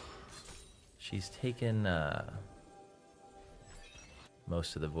she's taken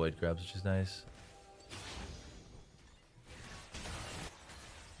most of the void grubs, which is nice.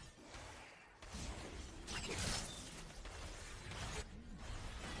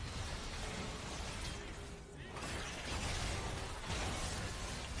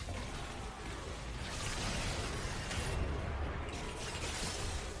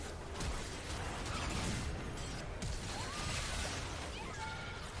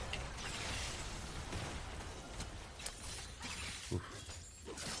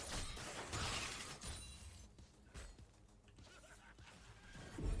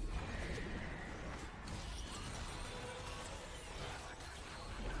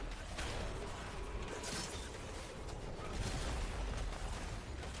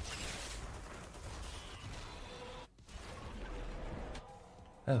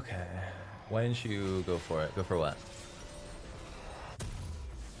 Okay. Why didn't you go for it? Go for what?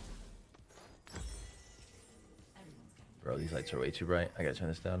 Bro, these lights are way too bright. I gotta turn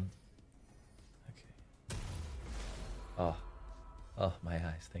this down. Okay. Oh. Oh, my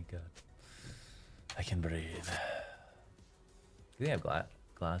eyes. Thank God. I can breathe. I think I have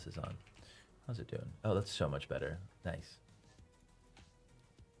glasses on. How's it doing? Oh, that's so much better. Nice.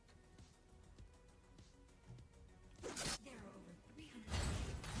 There are over 300.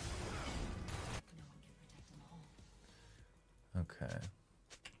 No one can protect them all. Okay.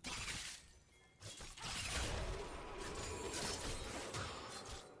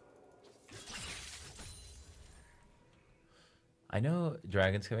 I know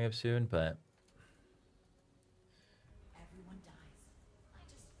Dragon's coming up soon, but Everyone dies.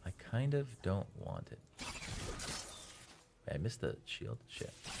 I kind of don't want it. Wait, I missed the shield.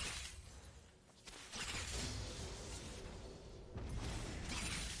 Shit.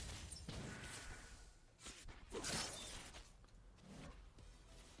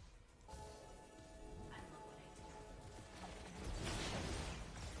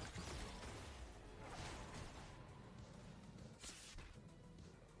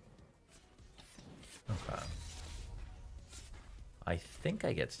 Okay. I think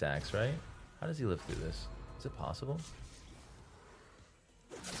I get stacks, right? How does he live through this? Is it possible?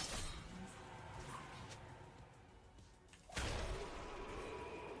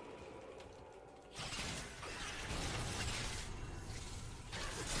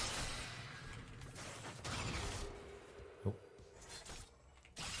 Oh.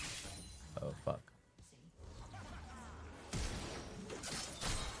 Oh, fuck.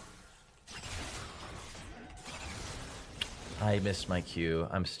 I missed my cue.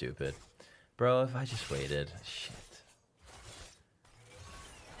 I'm stupid. Bro, if I just waited. Shit.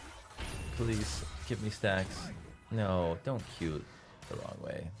 Please, give me stacks. No, don't cue the wrong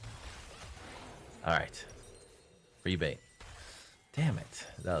way. Alright. Rebate. Damn it.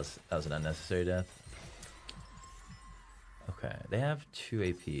 That was an unnecessary death. Okay, they have 2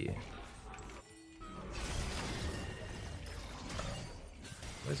 AP.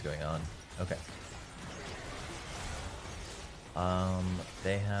 What is going on? Okay.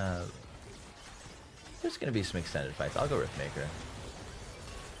 They have... There's gonna be some extended fights. I'll go Riftmaker.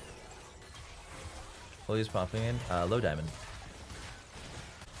 Fully is popping in. Low diamond.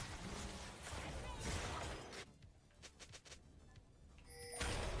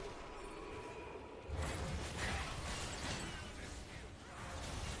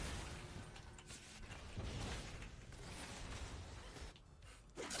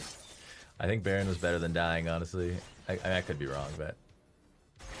 I think Baron was better than dying, honestly. I could be wrong, but...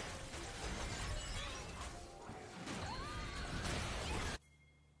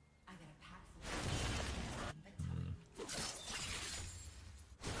 I got a pack full of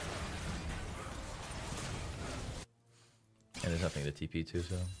And there's nothing to TP to,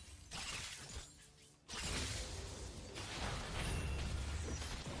 so...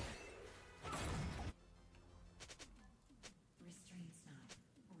 restraint's not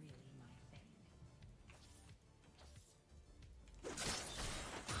really my thing.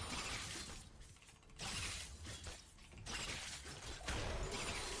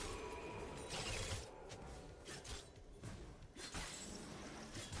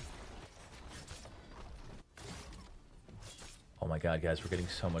 Oh my god, guys, we're getting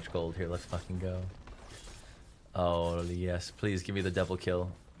so much gold here. Let's fucking go. Oh, yes. Please give me the double kill.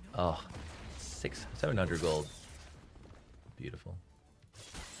 Oh, 700 gold. Beautiful.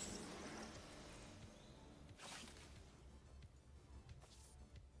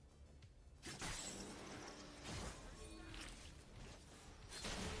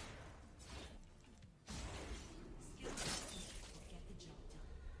 Skill will get the job done.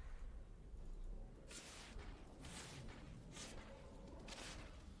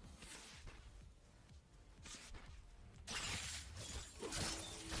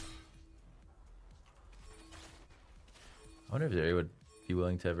 I wonder if Zeri would be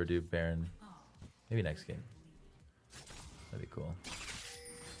willing to ever do Baron. Maybe next game. That'd be cool.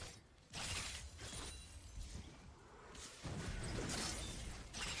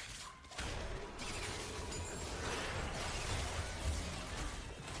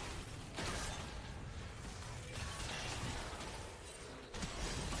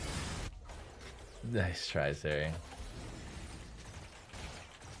 Nice try, Zeri.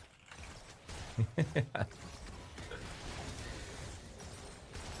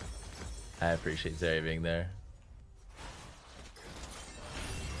 I appreciate Zeri being there.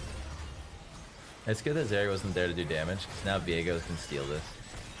 It's good that Zeri wasn't there to do damage, because now Viego can steal this.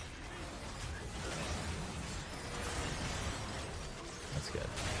 That's good.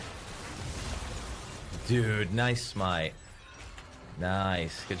 Dude, nice smite.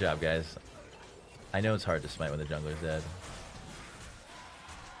 Nice. Good job, guys. I know it's hard to smite when the jungler's dead.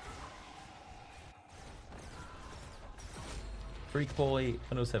 Freak Boy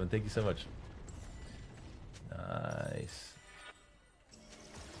 107, thank you so much.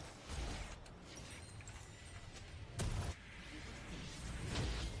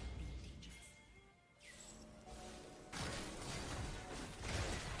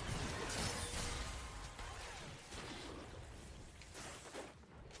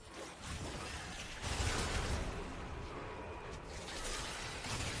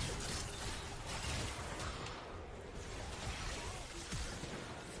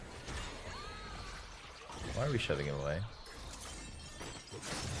 are we shoving him away?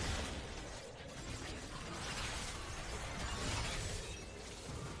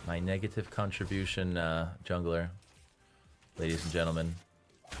 My negative contribution, jungler. Ladies and gentlemen.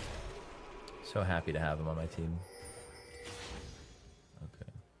 So happy to have him on my team.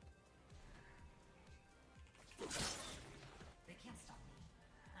 Okay. They can't stop me.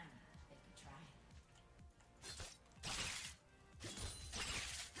 I mean, they could try.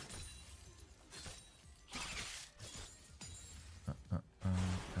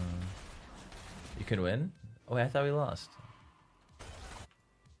 You can win? Oh, I thought we lost.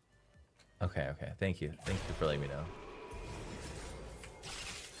 Okay, okay. Thank you. Thank you for letting me know.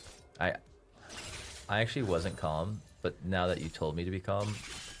 I actually wasn't calm, but now that you told me to be calm,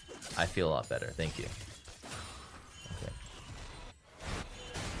 I feel a lot better. Thank you. Okay.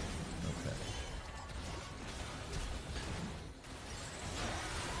 Okay.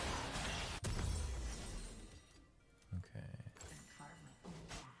 Okay. Carve my own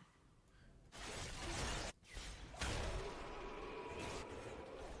path.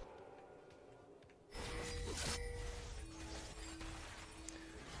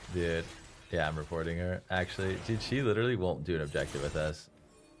 Dude. Yeah, I'm reporting her. Actually, dude, she literally won't do an objective with us.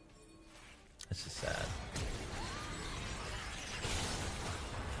 It's just sad.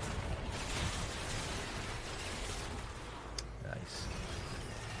 Nice.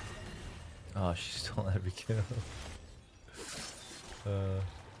 Oh, she stole every kill.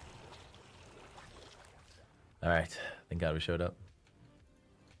 Alright. Thank God we showed up.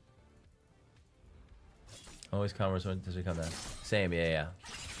 Always commerce when does it come down? Same, yeah, yeah.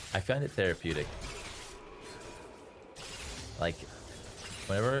 I find it therapeutic. Like,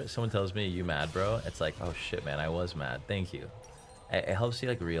 whenever someone tells me you mad, bro, it's like, oh shit, man, I was mad. Thank you. It helps you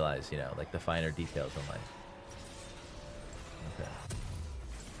like realize, you know, like the finer details in life.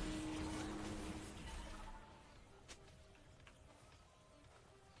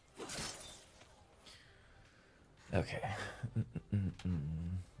 Okay. Okay.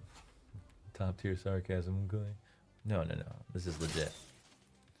 Top tier sarcasm, okay. No. This is legit.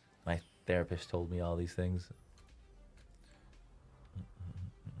 My therapist told me all these things.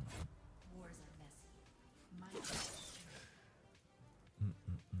 Wars are messy. My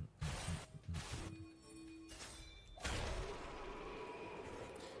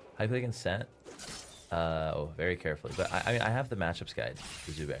How do you play against Set? Oh, very carefully. But I mean, I have the matchups guide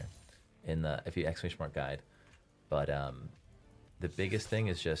for Zubair in the if you exclamation mark guide. But the biggest thing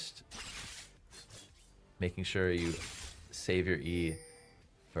is just making sure you save your E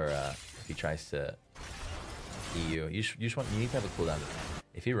for if he tries to E you. You need to have a cooldown.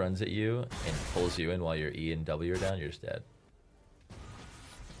 If he runs at you and pulls you in while your E and W are down, you're just dead.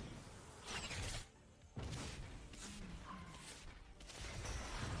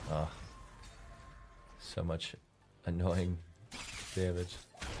 Oh, so much annoying damage.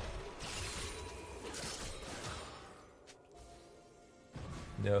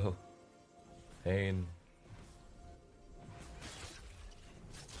 No. Pain.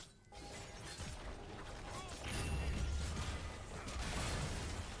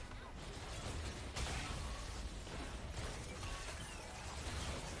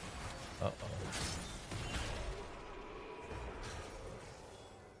 Uh-oh.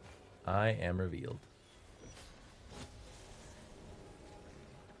 I am revealed.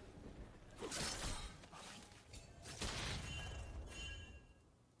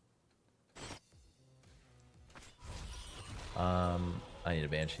 I need a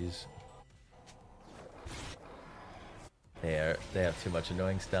Banshees. They have too much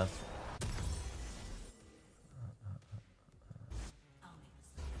annoying stuff.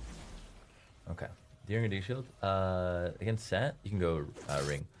 Okay. During a D shield, against Set, you can go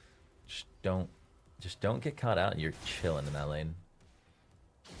ring. Just don't get caught out and you're chilling in that lane.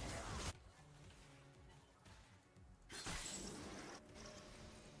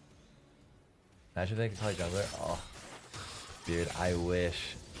 Imagine if they could play jungler. Oh, dude, I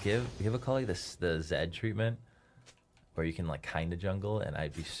wish. Give Akali the Zed treatment, where you can like kinda jungle, and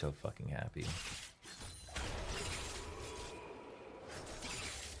I'd be so fucking happy.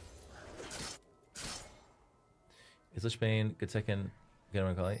 Is Lich Bane good second? Get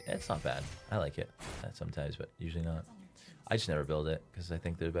on Akali? It's not bad. I like it sometimes, but usually not. I just never build it because I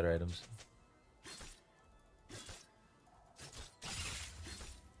think they're better items.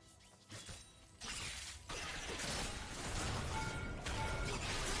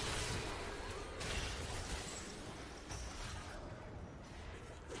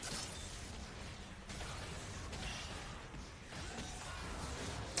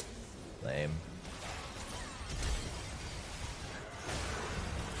 Lame.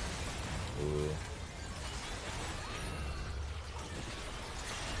 Ooh.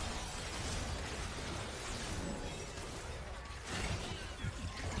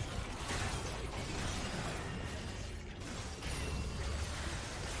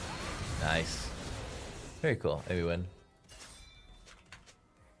 Very cool. And we win.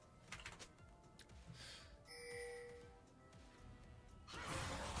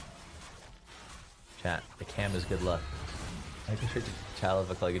 Chat, the cam is good luck. I can try to Chala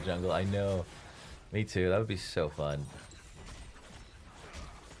look like a jungle. I know. Me too. That would be so fun.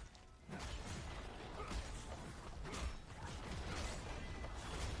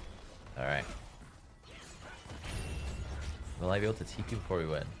 Alright. Will I be able to TP before we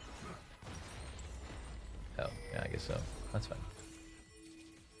win? Oh, yeah, I guess so. That's fine.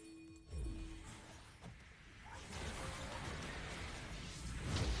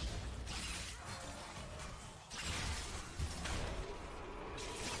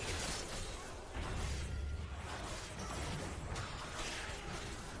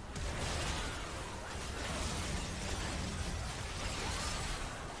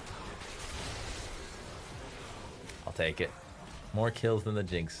 I'll take it. More kills than the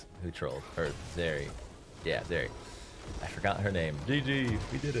Jinx who trolled. Or Zeri. Yeah, Zeri. I forgot her name. GG,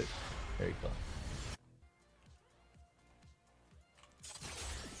 we did it. Very cool.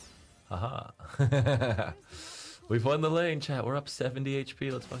 Haha. We've won the lane, chat. We're up 70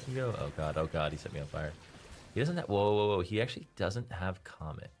 HP. Let's fucking go. Oh god, he set me on fire. He doesn't have, whoa. He actually doesn't have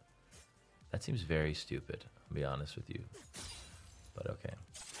Comet. That seems very stupid, I'll be honest with you. But okay.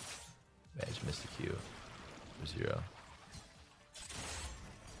 Man, I just missed the Q. For 0.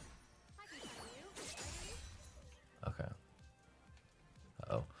 Okay.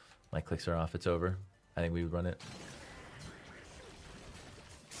 Uh-oh. My clicks are off. It's over. I think we would run it.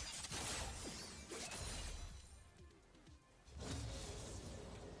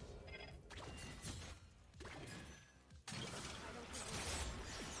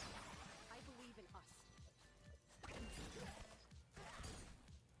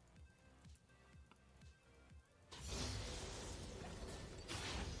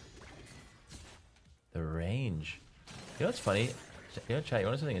 The range. You know what's funny? You know, chat, you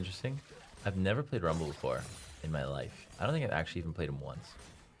want something interesting? I've never played Rumble before in my life. I don't think I've actually even played him once.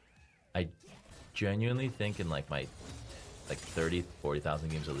 I genuinely think in like my 30, 40,000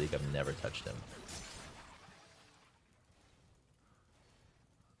 games of League, I've never touched him.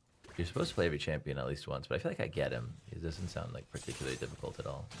 You're supposed to play every champion at least once, but I feel like I get him. It doesn't sound like particularly difficult at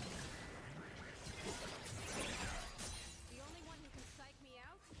all.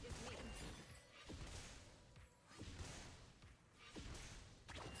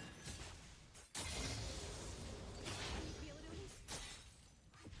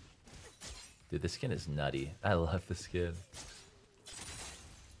 Dude, this skin is nutty. I love the skin.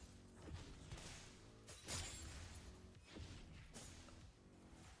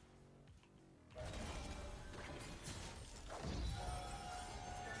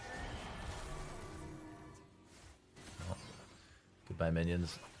 Oh. Goodbye,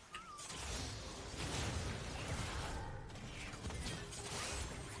 minions.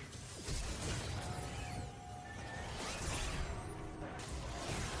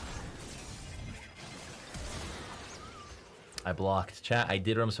 I blocked. Chat, I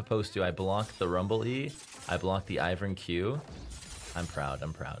did what I'm supposed to. I blocked the Rumble E. I blocked the Ivern Q. I'm proud.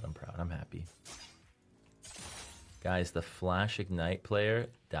 I'm happy. Guys, the Flash Ignite player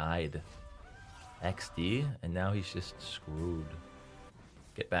died. XD, and now he's just screwed.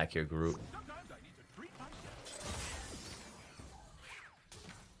 Get back here, Groot.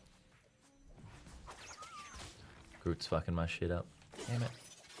 Groot's fucking my shit up. Damn it.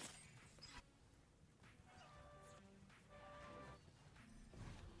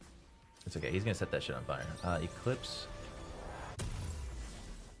 It's okay, he's gonna set that shit on fire. Eclipse.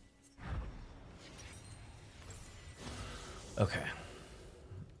 Okay.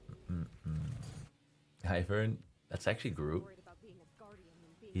 Ivern, that's actually Groot.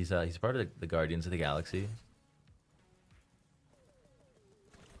 He's part of the Guardians of the Galaxy.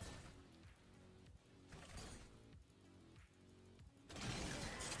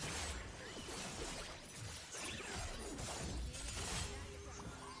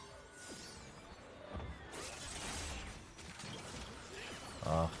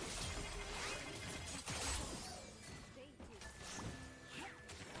 Oh.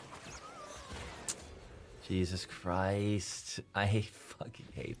 Jesus Christ. I fucking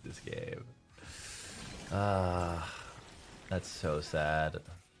hate this game. That's so sad.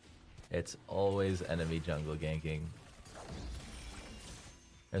 It's always enemy jungle ganking.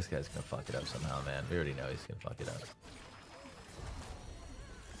 This guy's gonna fuck it up somehow, man. We already know he's gonna fuck it up.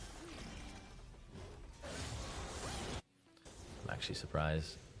 I'm actually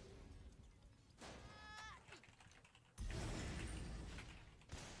surprised.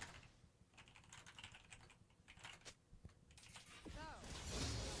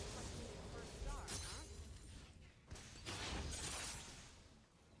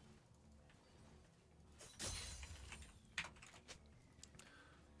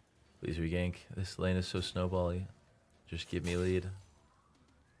 Please regank. This lane is so snowbally. Just give me lead.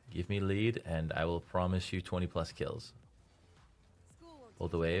 Give me lead, and I will promise you 20 plus kills.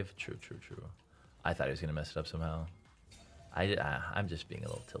 Hold the wave. True, true, true. I thought he was gonna mess it up somehow. I'm just being a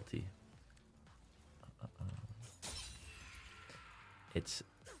little tilty. It's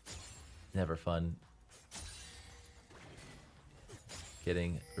never fun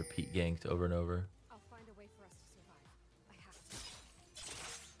getting repeat ganked over and over. I'll find a way for us to survive. I have to.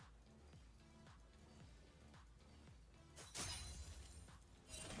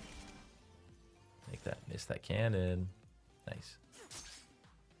 Make that miss that cannon. Nice.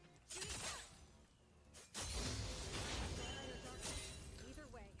 Either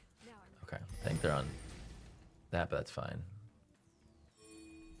way, now I'm Okay, I think they're on that, but that's fine.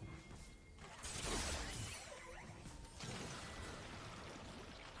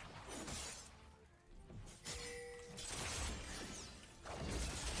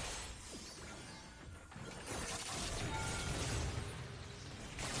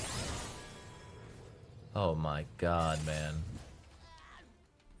 Oh my god, man.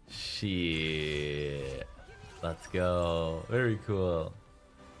 Shit. Let's go. Very cool.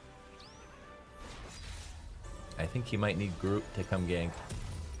 I think he might need Groot to come gank.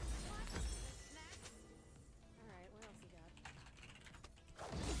 Alright, what else you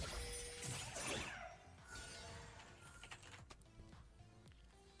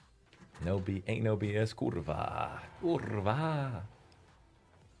got? No B, ain't no BS. Kurva. Kurva.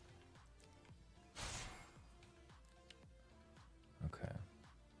 Okay.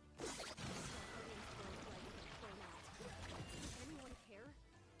 Anyone care?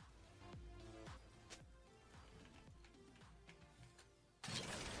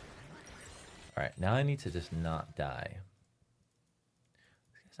 Alright, now I need to just not die.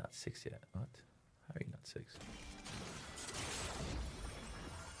 This guy's not 6 yet. What? How are you not 6? Stay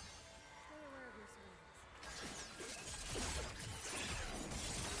aware of your surroundings.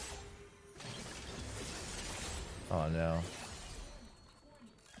 Oh no.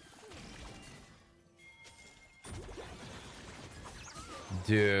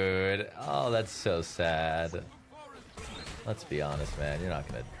 Dude, oh, that's so sad. Let's be honest, man. You're not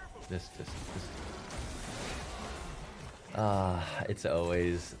gonna. This. It's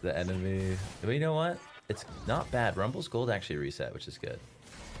always the enemy. But you know what? It's not bad. Rumble's gold actually reset, which is good.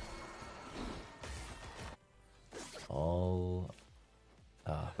 Oh.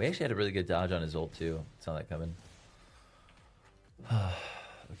 We actually had a really good dodge on his ult too. Saw that coming.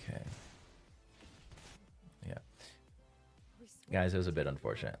 Okay. Yeah. Guys, it was a bit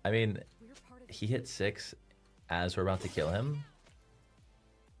unfortunate. I mean, We're part of he hit 6 as we're about to kill him.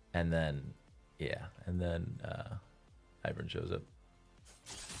 And then, yeah. And then Ivern shows up.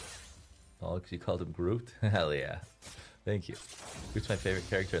 Oh, because you called him Groot? Hell yeah. Thank you. Groot's my favorite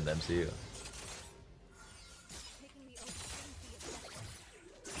character in the MCU. taking the oath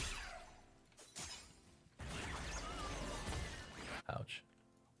shouldn't be a Ouch.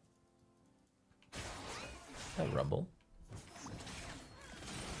 Is that Rumble?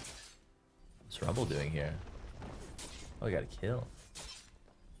 What's Rumble doing here? Oh, I got a kill.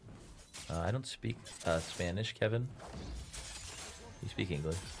 I don't speak Spanish, Kevin. You speak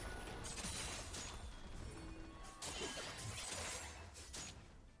English.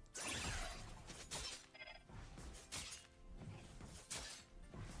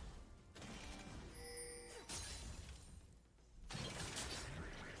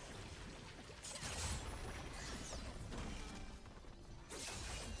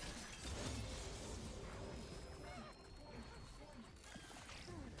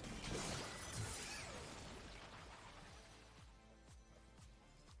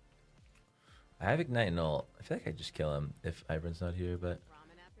 I have Ignite and ult. I feel like I just kill him if Ivern's not here, but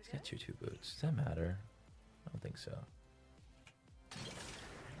ramen after he's got this. 2/2 boots. Does that matter? I don't think so.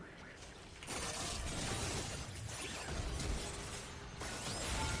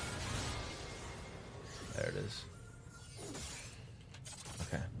 There it is.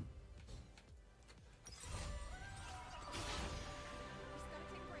 Okay. Just gotta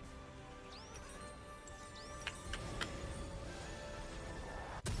take a break.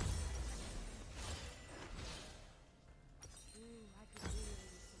 I could really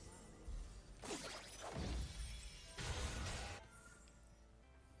use some ramen.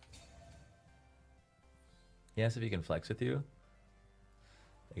 He asks if he can flex with you.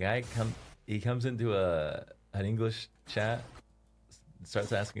 The guy comes into an English chat,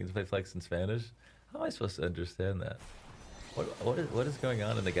 starts asking to play flex in Spanish. How am I supposed to understand that? What is going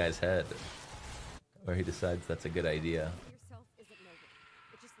on in the guy's head where he decides that's a good idea? Yourself isn't noble.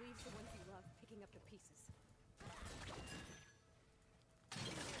 It just leaves the ones you love picking up the pieces.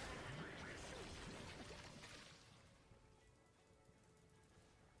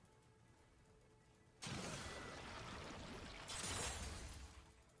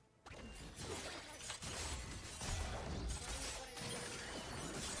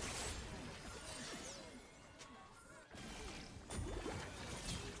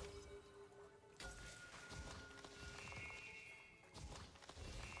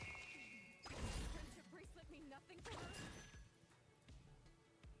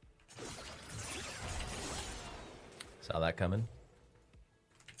 Saw that coming.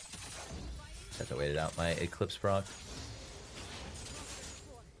 Just have to wait it out. My Eclipse proc.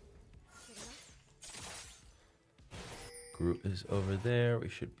 Group is over there. We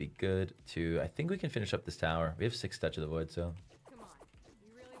should be good to... I think we can finish up this tower. We have 6 Touch of the Void, so... Come on.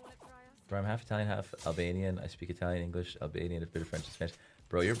 You really want to try us? Bro, I'm half Italian, half Albanian. I speak Italian, English, Albanian, a bit of French and Spanish.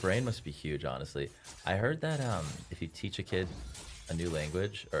 Bro, your brain must be huge, honestly. I heard that if you teach a kid a new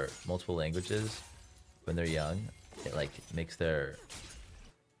language, or multiple languages, when they're young, it, like, makes their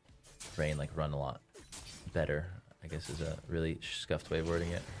brain, like, run a lot better, I guess is a really scuffed way of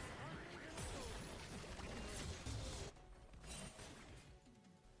wording it.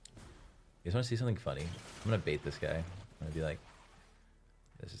 You guys want to see something funny? I'm gonna bait this guy. I'm gonna be like,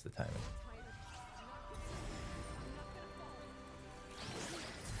 this is the timing.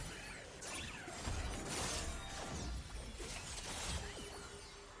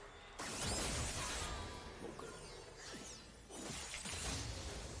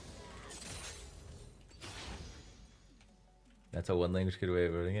 That's a one language good way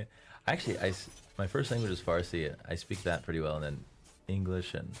of wording it. Actually, my first language is Farsi. I speak that pretty well, and then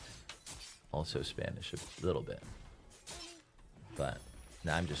English and also Spanish a little bit. But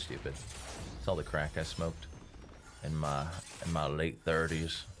nah, I'm just stupid. It's all the crack I smoked in my late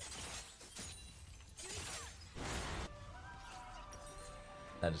 30s.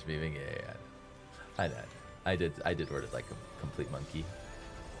 That is being yeah. I did word it like a complete monkey.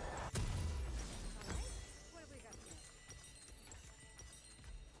 What have we got here?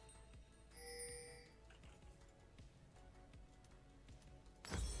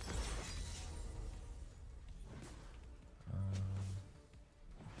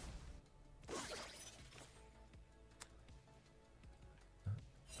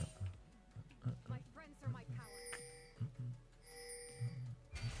 My friends are my power.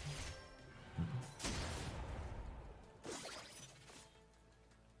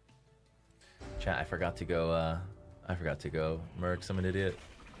 Chat, I forgot to go Mercs, I'm an idiot.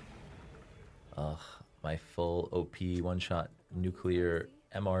 Ugh, my full OP one-shot nuclear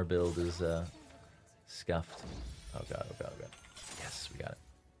MR build is scuffed. Oh god, oh god, oh god. Yes, we got it.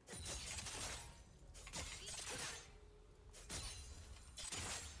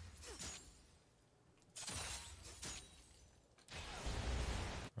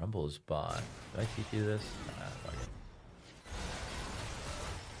 Rumble is bot. Did I TP this? Nah, fuck it.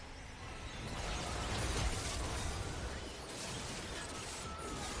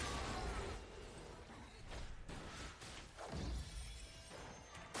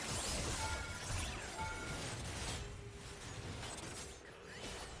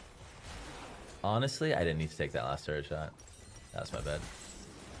 Honestly, I didn't need to take that last turret shot. That's my bad.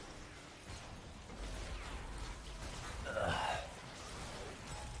 Ugh.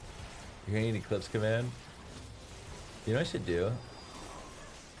 You're gonna need Eclipse command? You know what I should do?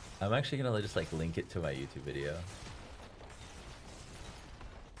 I'm actually gonna just like link it to my YouTube video.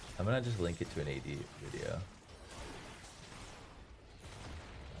 I'm gonna just link it to an AD video.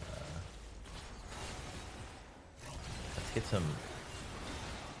 Let's get some...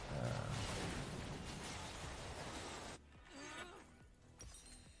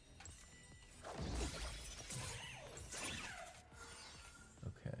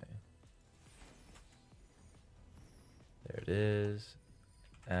 There it is.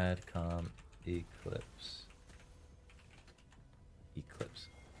 Adcom Eclipse. Eclipse.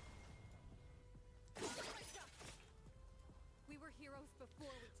 We were heroes before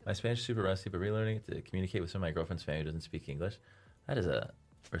we took My Spanish is super rusty, but relearning it to communicate with some of my girlfriend's family who doesn't speak English. That is a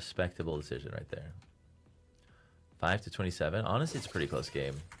respectable decision right there. 5 to 27. Honestly, it's a pretty close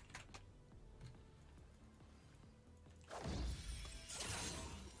game.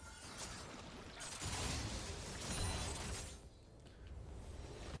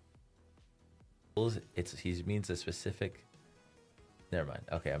 He means a specific... Never mind.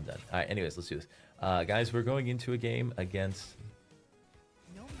 Okay, I'm done. Alright, anyways, let's do this. Guys, we're going into a game against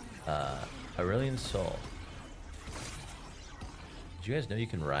Aurelian Soul. Did you guys know you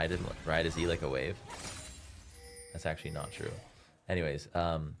can ride a Z like a wave? That's actually not true. Anyways,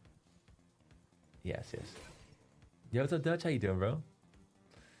 yes. Yo, what's up, Dutch? How you doing, bro?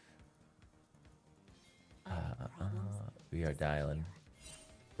 We are dialing.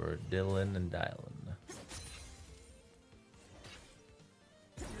 We're diddling and dialing.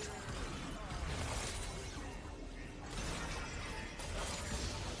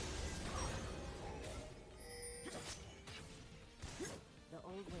 The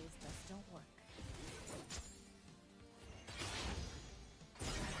old ways just don't work.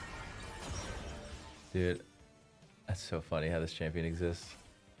 Dude, that's so funny how this champion exists.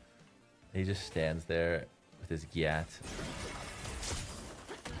 He just stands there with his Gyat.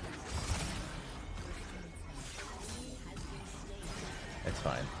 It's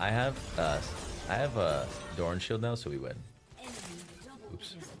fine. I have a Dorn shield now, so we win.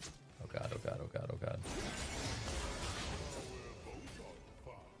 Oops. Oh god, oh god, oh god, oh god.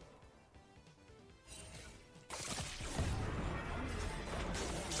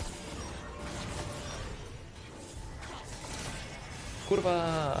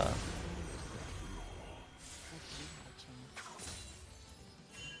 Kurva!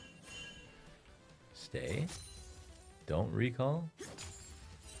 Stay. Don't recall.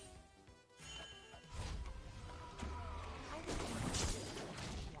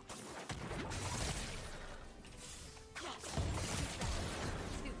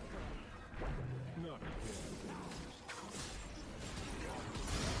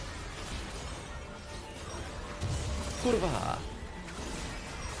 Kurva!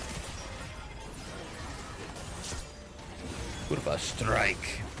 Kurva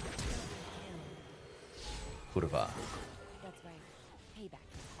strike! Kurva. That's right. Payback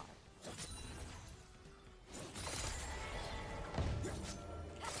is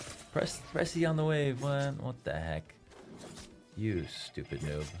hard. Press E on the wave, what the heck? You stupid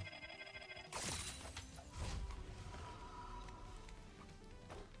noob.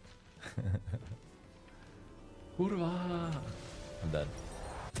 Kurva! I'm done.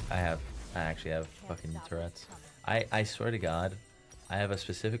 I actually have fucking Tourette's. I swear to God, I have a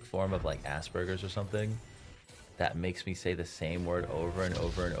specific form of like Asperger's or something that makes me say the same word over and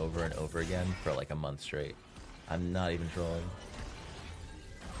over and over and over again for like a month straight. I'm not even trolling.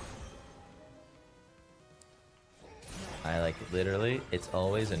 I like literally, it's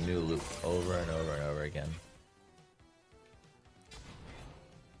always a new loop over and over and over again.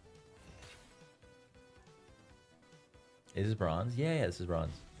 Is this bronze? Yeah, this is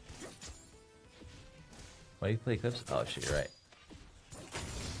bronze. Why do you play Eclipse? Oh shit, you're right.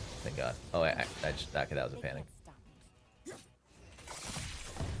 Thank God. Oh, that was a panic.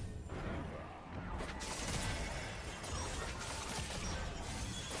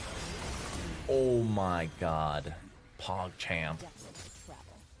 Oh my God. Pog champ.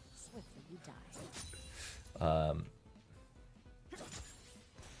 Why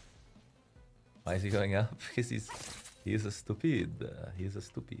is he going up? Because he's a stupid. He's a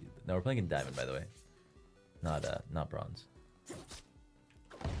stupid. No, we're playing in diamond, by the way. Not bronze.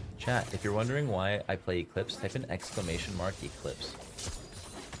 Chat, if you're wondering why I play Eclipse, type in exclamation mark Eclipse.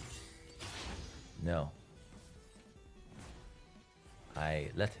 No. I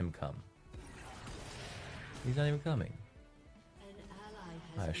let him come. He's not even coming.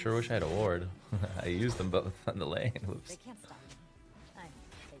 I sure wish I had a ward. I used them both on the lane. Whoops. They can't stop me.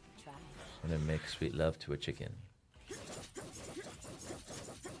 They can try. I'm gonna make sweet love to a chicken.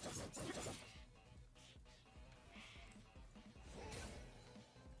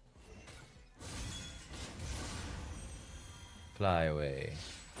 Fly away.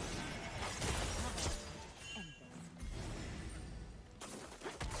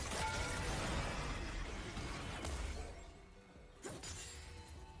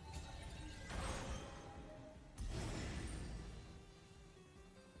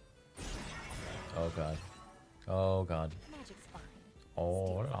 Oh God. Oh God. Magic's fine.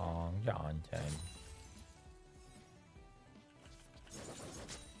 Oh long Johnson.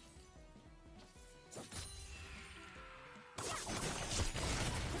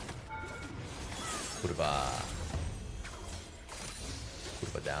 Kurva.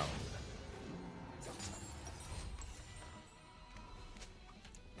 Kurva down.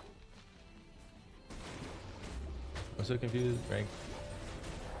 I'm so confused, Frank.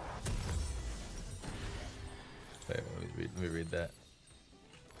 Wait, let me read that.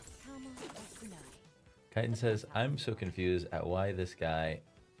 Chitin says, I'm so confused at why this guy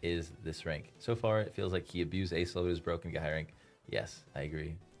is this rank. So far, it feels like he abused ace level, is broken, get high rank. Yes, I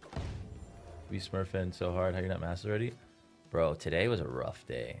agree. We smurfing so hard, how you're not master already? Bro, today was a rough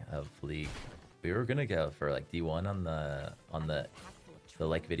day of League. We were gonna go for like D1 on the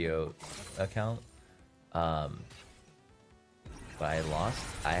like video account. But I lost.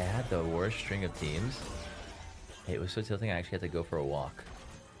 I had the worst string of teams. It was so tilting I actually had to go for a walk.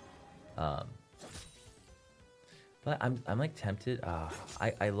 But I'm like tempted.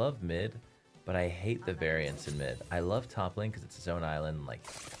 I love mid, but I hate the variance in mid. I love top lane because it's its own island. Like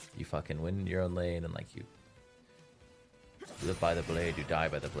you fucking win your own lane and like you live by the blade, you die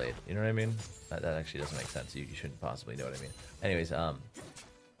by the blade. You know what I mean? That actually doesn't make sense. You shouldn't possibly know what I mean. Anyways,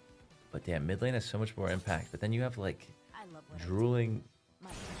 but damn, mid lane has so much more impact. But then you have like drooling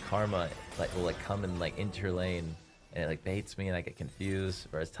karma like will like come and like into your lane and it like baits me and I get confused.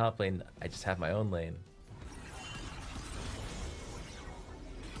 Whereas top lane, I just have my own lane.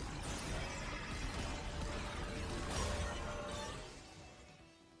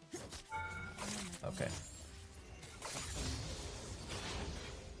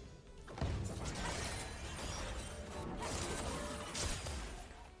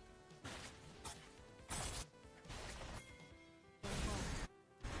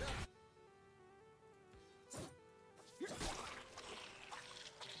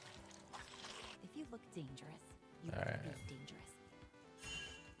 dangerous. You All have to right. be dangerous.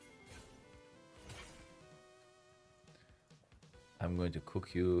 I'm going to cook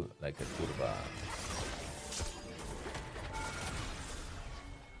you like a turba.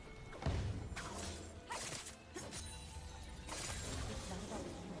 It's not about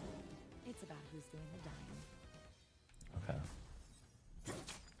you. It's about who's doing the dying. Okay.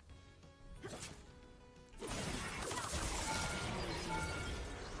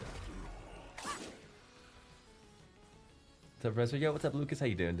 What's up, Professor? Yo, what's up, Lucas? How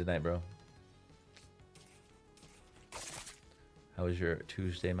you doing tonight, bro? How was your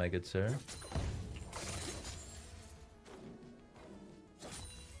Tuesday, my good sir?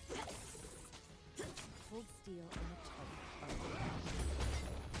 Hold steel in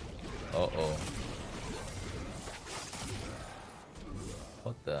a Uh-oh.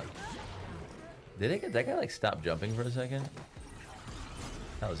 What the? Did that guy like stop jumping for a second?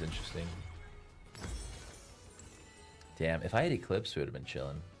 That was interesting. Damn, if I had Eclipse, we would have been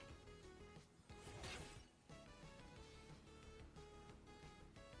chilling.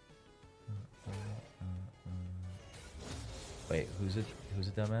 Wait, who's it? Who's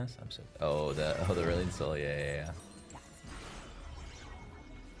a dumbass? I'm so. Oh, the Rillian Soul. Yeah.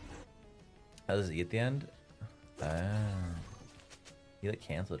 How does he at the end? Ah, he like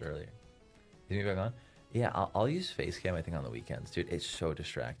canceled earlier. Is he back on? Yeah, I'll use face cam. I think on the weekends, dude. It's so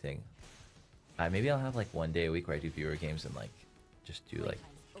distracting. Maybe I'll have like one day a week where I do viewer games and like just do like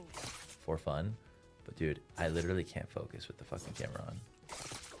for fun. But dude, I literally can't focus with the fucking camera on.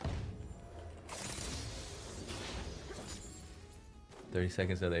 "30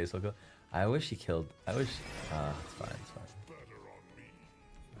 seconds of the ace will go." I wish he killed. I wish. It's fine. It's fine.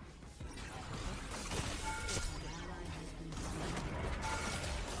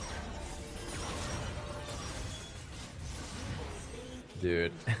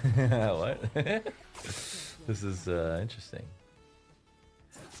 Dude, what? This is interesting.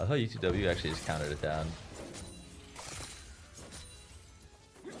 I thought U2W actually just counted it down.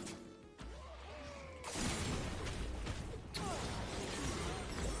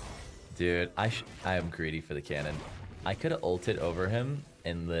 Dude, I am greedy for the cannon. I could have ulted over him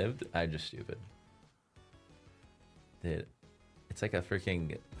and lived. I'm just stupid. Dude, it's like a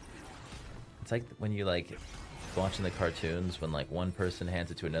freaking... It's like when you like watching the cartoons when like one person hands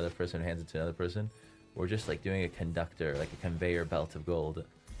it to another person, hands it to another person. We're just like doing a conductor, like a conveyor belt of gold.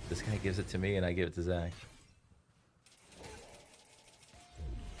 This guy gives it to me and I give it to Zach.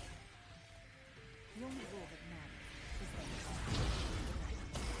 The only rule that matters is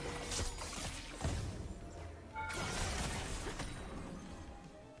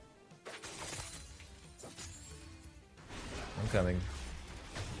I'm coming.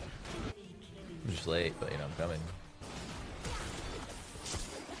 I'm just late, but you know, I'm coming.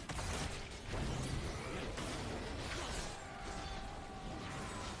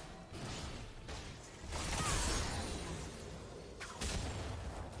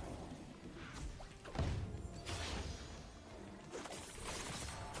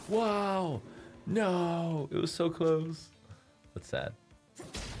 Wow! No! It was so close. That's sad. That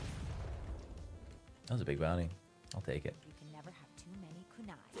was a big bounty. I'll take it. you can never have too many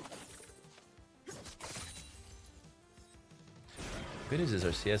kunai. Good news is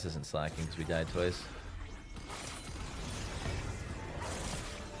our CS isn't slacking because we died twice.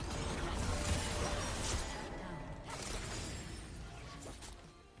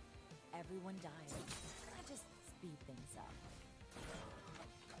 Everyone dies. I just speed things up.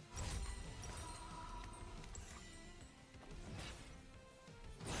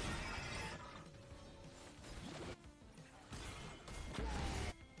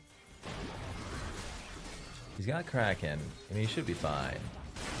 He's got Kraken. I mean, he should be fine.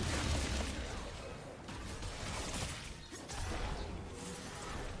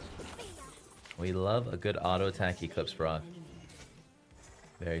 We love a good auto attack Eclipse proc.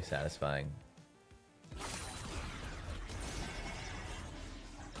 Very satisfying. The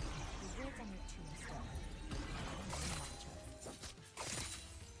words on your tombstone.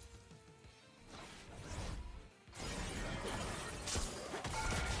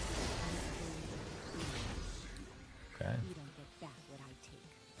 Okay. You don't get back what I take.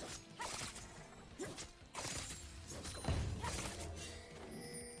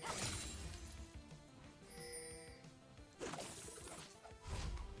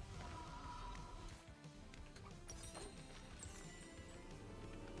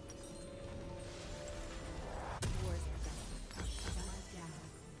 Wars are done.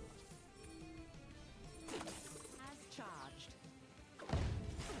 As charged.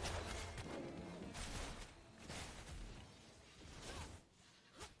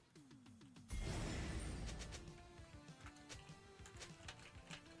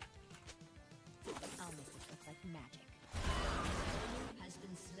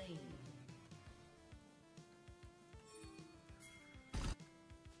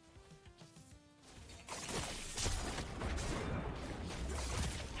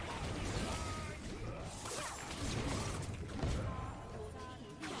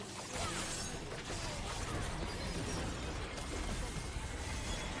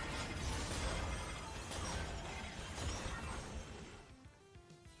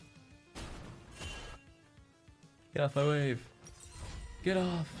 Get off my wave. Get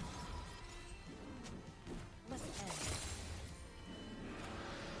off. Let's end.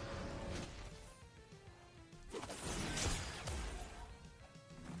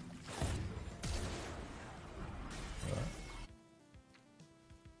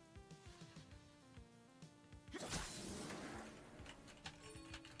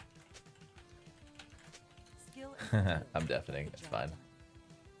 Skill and I'm deafening. It's fine.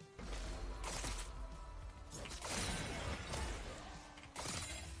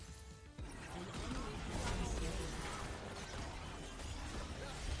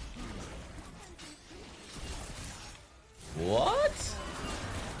 What?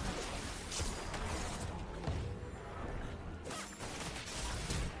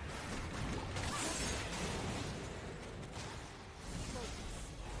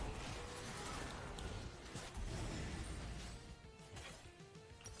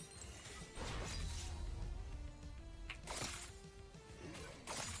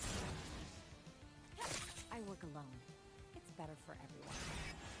 I work alone. It's better for everyone.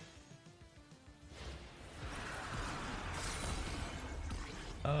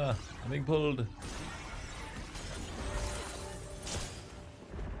 I'm being pulled.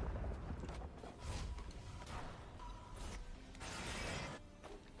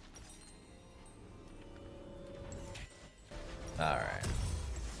 All right.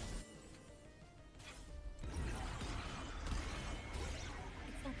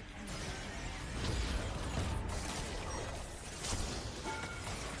 It's not the kind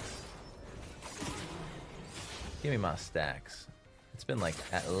Give me my stacks. It's been like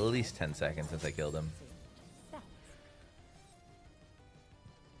at least 10 seconds since I killed him.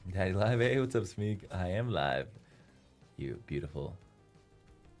 of Daddy live. Hey, what's up, Smeek? I am live. You beautiful,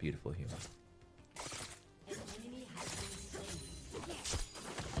 beautiful human.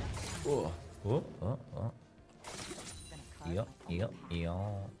 Oh, oh, oh, oh. Yep, yep, yep.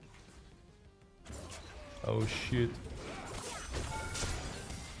 Oh shit.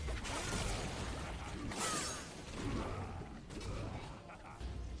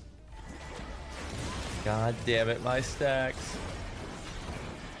 God damn it, my stacks.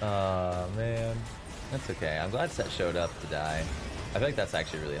 Oh man. That's okay. I'm glad Set showed up to die. I feel like that's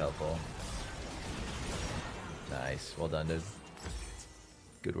actually really helpful. Nice. Well done, dude.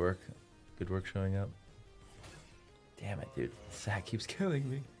 Good work. Good work showing up. Damn it, dude. Sack keeps killing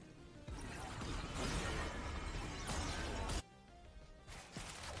me.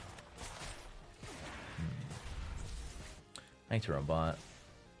 Thanks for a bot.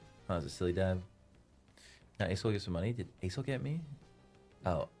 Oh, that was a silly dive. Now Ace will get some money. Did Ace get me?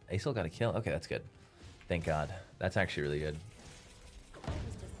 Oh, Ace got a kill. Okay, that's good. Thank God. That's actually really good.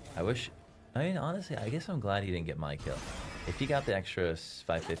 I wish. I mean, honestly, I guess I'm glad he didn't get my kill. If he got the extra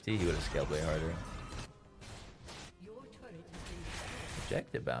 550, he would have scaled way harder.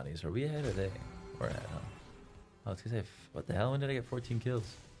 Objective bounties. Are we ahead or are they? We're ahead, huh? Oh, I was gonna say, what the hell? When did I get 14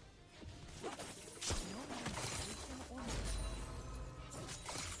 kills?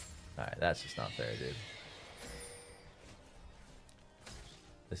 Alright, that's just not fair, dude.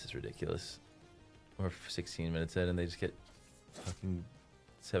 This is ridiculous. We're 16 minutes in and they just get fucking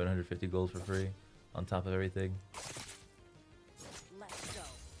 750 gold for free on top of everything. Let's go.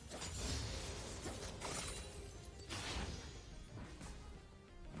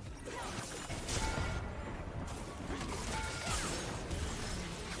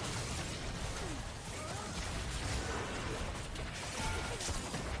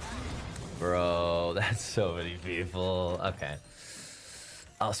 Bro, that's so many people. Okay.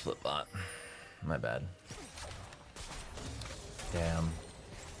 I'll split bot. My bad. Damn.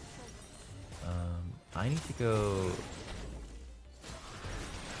 I need to go...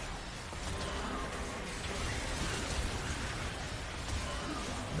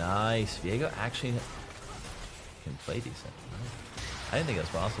 Nice. Viego actually can play decent. I didn't think it was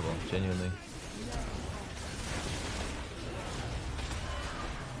possible, genuinely.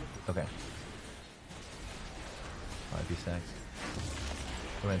 Okay. 5 stacks.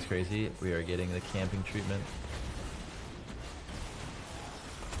 Everyone's crazy. We are getting the camping treatment.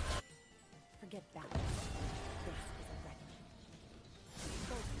 Forget that. This is a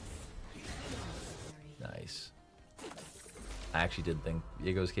reckoning. Nice. I actually did think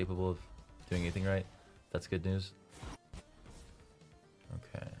Viego's capable of doing anything right. That's good news.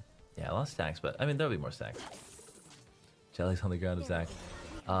 Okay. Yeah, I lost stacks, but I mean, there'll be more stacks. Jelly's on the ground of Zach.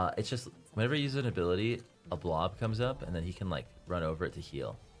 It's just, whenever you use an ability, a blob comes up, and then he can, like, run over it to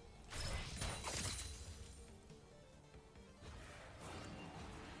heal.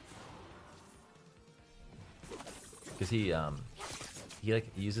 Because he like,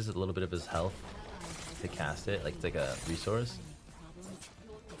 uses a little bit of his health to cast it. Like it's like a resource.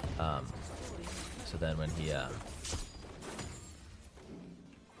 So then when he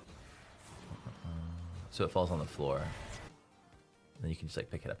so it falls on the floor. And then you can just like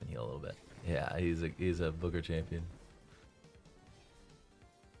pick it up and heal a little bit. Yeah, he's a booger champion.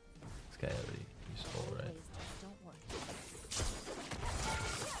 This guy already useful, right? Don't worry.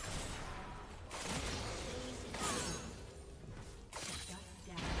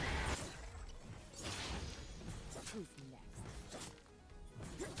 Who's next?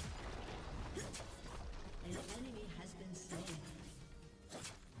 An enemy has been slain.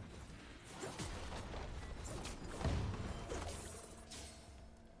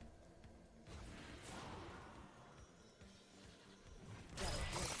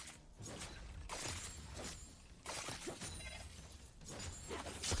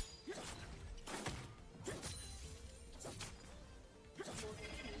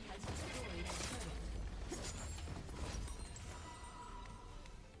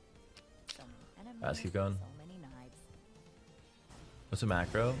 Let's keep going. So many knives. What's a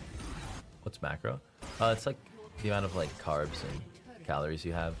macro? What's macro? It's like the amount of like carbs and calories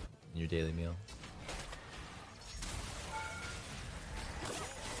you have in your daily meal.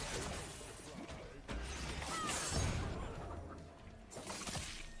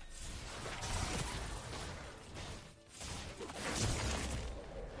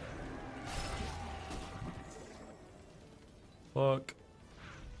 Fuck.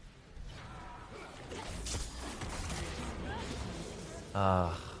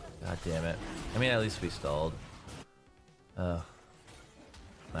 Ah, god damn it. I mean, at least we stalled.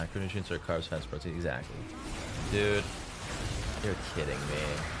 Macronutrients are carbs, fats, protein. Exactly. Dude, you're kidding me.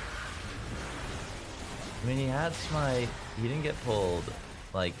 I mean, he had smite. He didn't get pulled.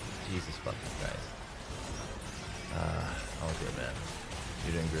 Like, Jesus fucking Christ. All good, man.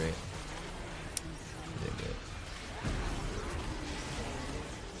 You're doing great. You're doing good.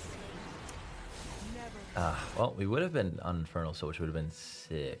 Well, we would have been on Infernal Soul, which would have been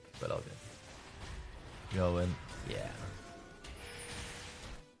sick, but all good. Going, yeah.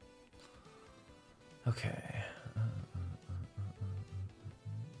 Okay.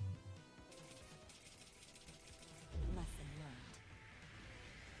 Lesson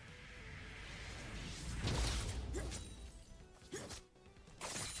learned.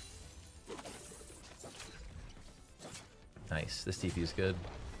 Nice. This TP is good.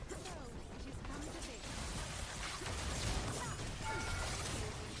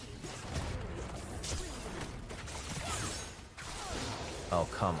 Oh,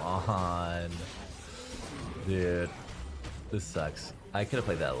 come on. Dude. This sucks. I could have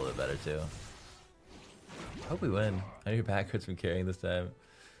played that a little bit better, too. Hope we win. I know your back hurts from carrying this time.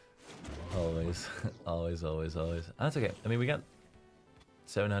 Always. Always, always, always. That's okay. I mean, we got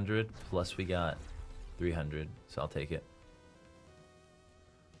 700, plus we got 300, so I'll take it.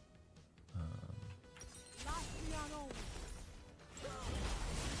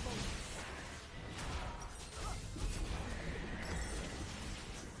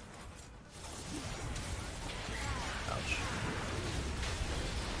 Ouch.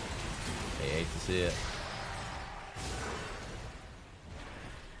 I hate to see it.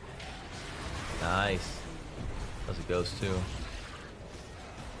 Nice. That was a ghost too.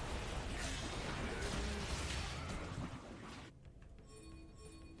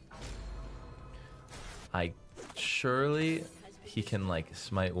 Surely he can like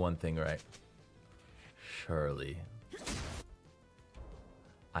smite one thing right. Surely.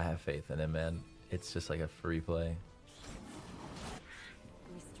 I have faith in him, man. It's just like a free play.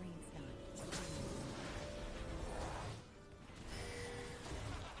 Restraint's done.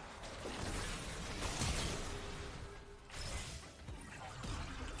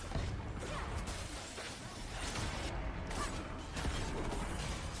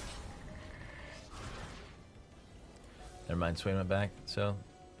 Never mind, Swain went back, so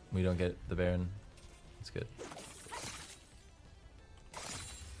we don't get the Baron. It's good.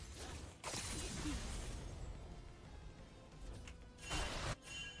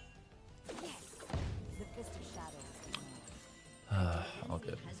 The fist of shadows. All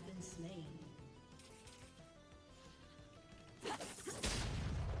good. Has been slain.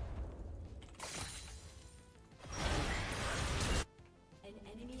 An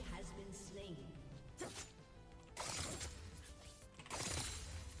enemy has been slain.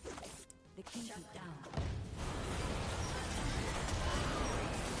 The king Shut down.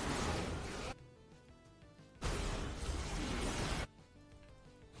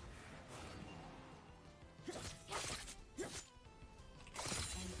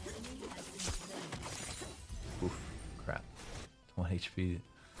 An enemy has been slain. Oof, crap. 1 HP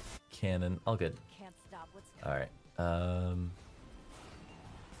cannon. All good. can't stop All right.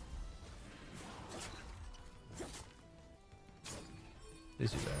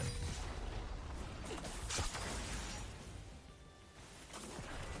 Please do better.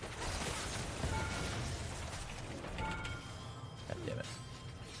 God damn it.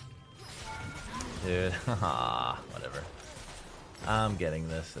 Dude, haha, whatever. I'm getting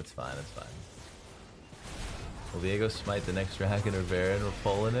this. It's fine, it's fine. Will Viego smite the next dragon or Baron? We're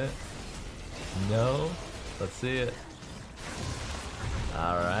pulling it. No? Let's see it.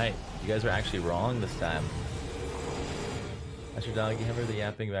 Alright. You guys are actually wrong this time. That's your dog. You have her the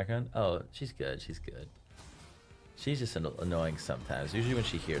yapping background? Oh, she's good. She's good. She's just annoying sometimes. Usually when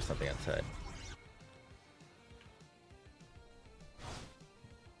she hears something outside.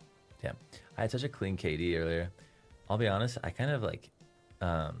 Damn. I had such a clean KD earlier. I'll be honest, I kind of like,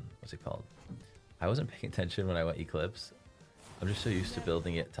 what's it called? I wasn't paying attention when I went Eclipse. I'm just so used to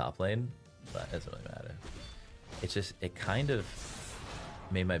building it top lane, but it doesn't really matter. It's just, it kind of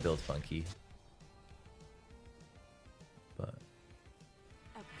made my build funky. But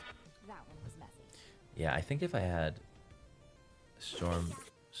Okay, that one was messy. yeah, I think if I had Storm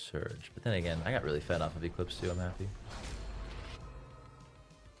Surge, but then again, I got really fed off of Eclipse too, I'm happy.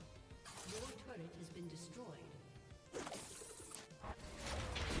 Your turret has been destroyed.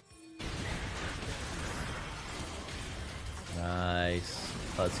 Nice.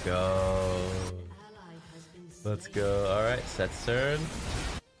 Let's go. Let's go. Alright, Set's turn.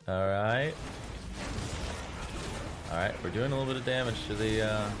 Alright. Alright, we're doing a little bit of damage to the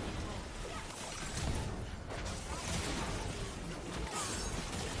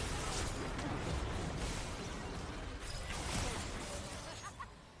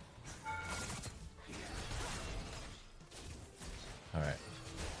Alright.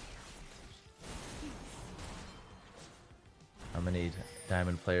 How many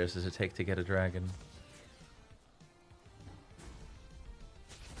diamond players does it take to get a dragon?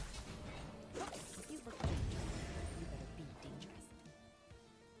 You look dangerous. You better be dangerous.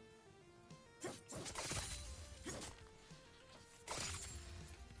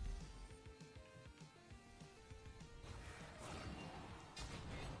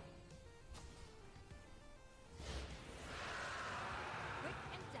 Quick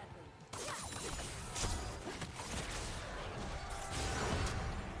and deadly.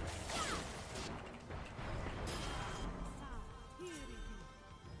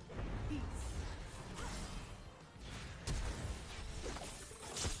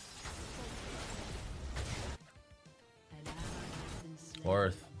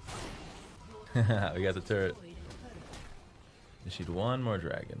 Worth. We got the turret. Just need one more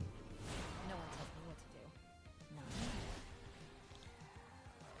dragon. No one tells me what to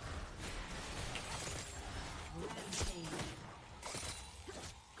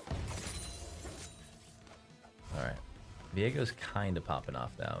do. No. Alright. Viego's kind of popping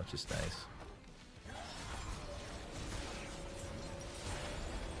off now, which is nice.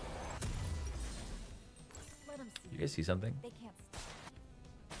 Let them see. You guys see something? They can't stop.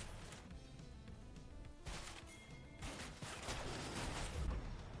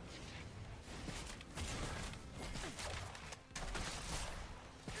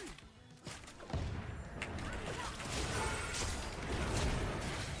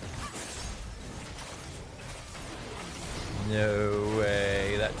 No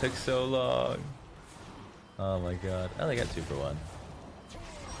way. That took so long. Oh my god. I only got 2 for 1.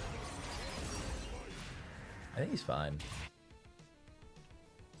 I think he's fine.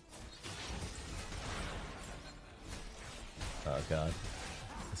 Oh god.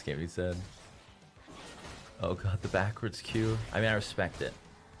 This can't be said. Oh god, the backwards Q. I mean, I respect it.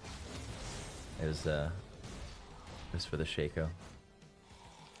 It was for the Shaco.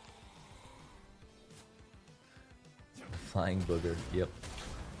 Flying booger. Yep.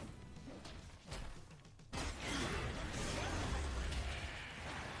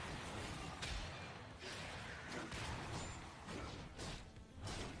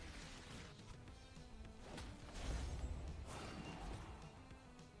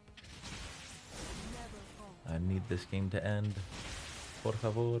 I need this game to end. Por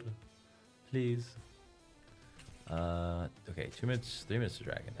favor. Please. Okay, 2 minutes, 3 minutes to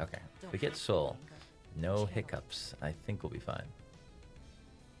dragon. Okay. We get soul. No hiccups. I think we'll be fine.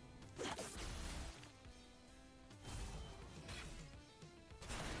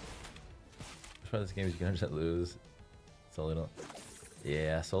 Which part of this game is you 100% lose? It's a little...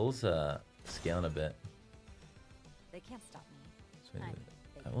 Yeah, soul's scaling a bit. They can't stop me. So maybe,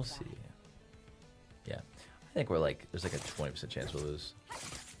 I'm we'll see. Yeah. I think we're like, there's like a 20% chance we'll lose.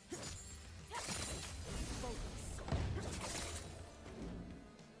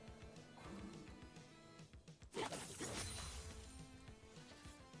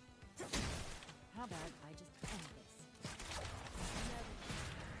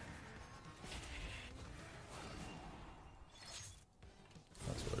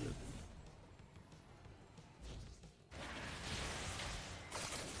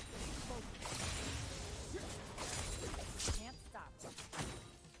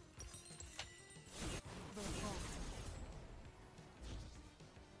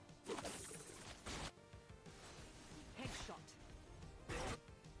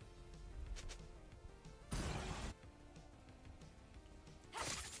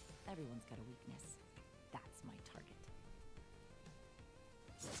 Everyone's got a weakness. That's my target.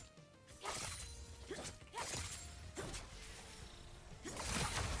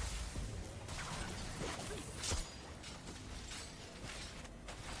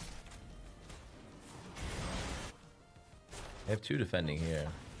 I have 2 defending here.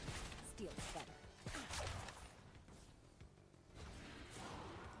 Steel's better.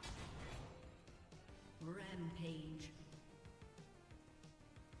 Rampage.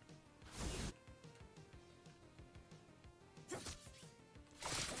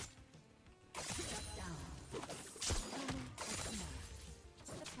 Shut down.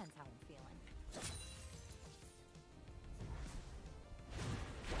 Depends how I'm feeling.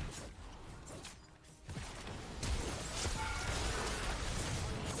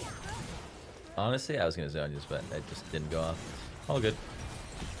 Honestly, I was gonna zone just, but it just didn't go off. All good.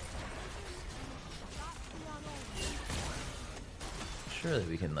 Surely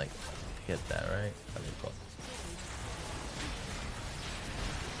we can like get that right. Okay, cool.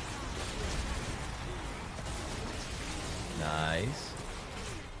 Nice.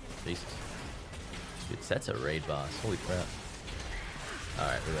 Jesus. Dude, that's a raid boss. Holy crap.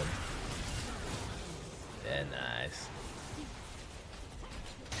 Alright, we're good. Yeah, nice.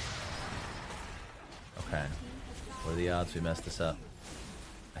 Okay. What are the odds we mess this up?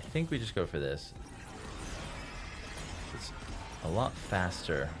 I think we just go for this. It's a lot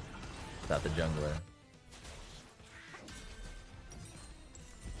faster without the jungler.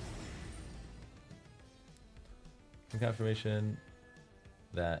 Confirmation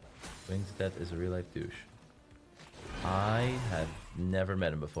that Wings of Death is a real life douche. I have never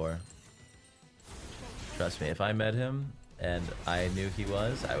met him before. Trust me, if I met him and I knew he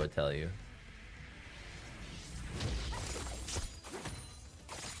was, I would tell you.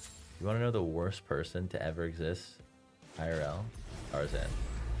 You want to know the worst person to ever exist? IRL? Tarzan.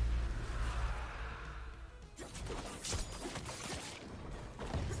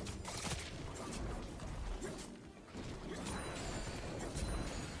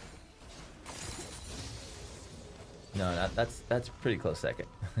 No, that's pretty close second.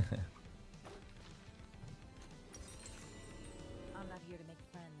 I'm not here to make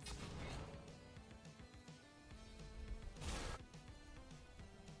friends.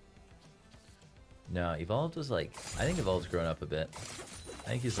 No, Evolved was like, I think Evolved's grown up a bit. I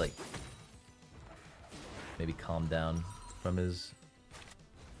think he's like, maybe calmed down from his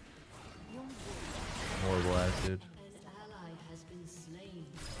horrible attitude. An ally has been slain.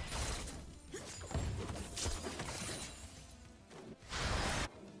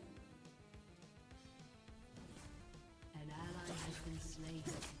 An ally has been slain.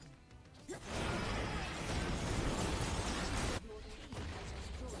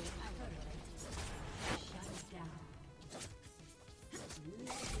 Shut down.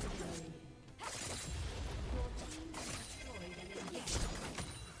 Legendary. Your team has destroyed an inhibitor.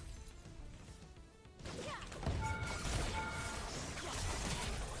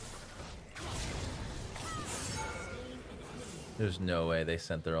 There's no way they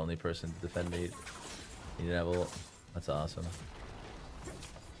sent their only person to defend me. He didn't have ult. That's awesome.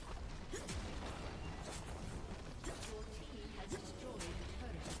 Your team has destroyed a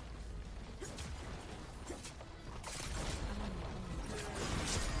turret.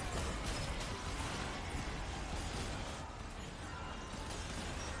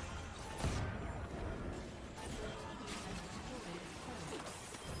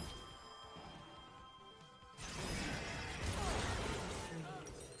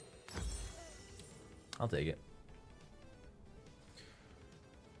 I'll take it.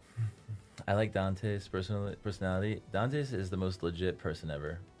 I like Dante's personality. Dante's is the most legit person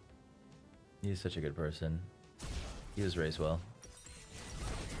ever. He's such a good person. He was raised well.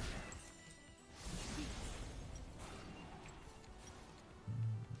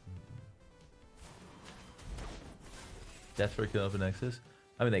 Death for kill up in Nexus.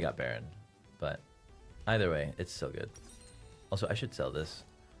 I mean, they got Baron, but either way, it's still good. Also, I should sell this.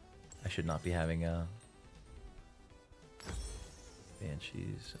 I should not be having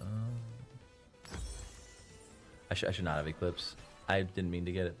Banshees. I should not have Eclipse. I didn't mean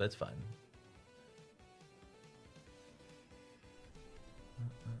to get it, but it's fine.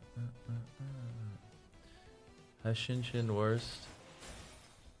 Has Shinshin worst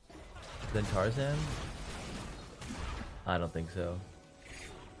than Tarzan? I don't think so.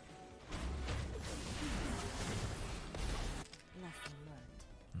 Lesson learned.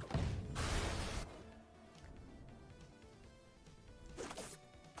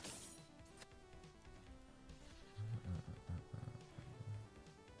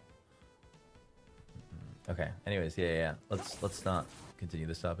 Okay. Anyways, yeah. Let's not continue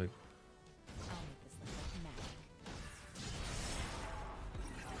this topic. I'll make this look like magic.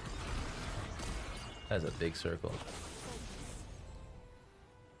 That is a big circle.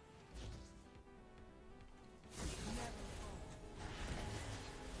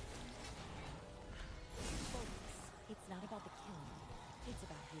 It's not about the killing. It's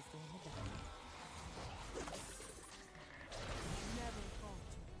about who's doing the dying. Never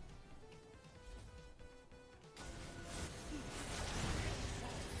falter.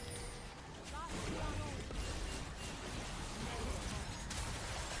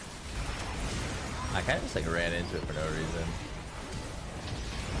 I kind of just like ran into it for no reason.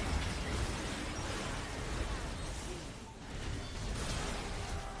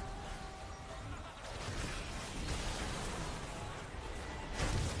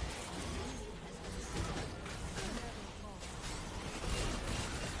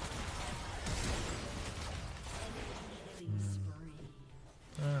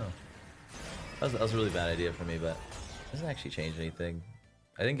 Oh. That was a really bad idea for me, but it doesn't actually change anything.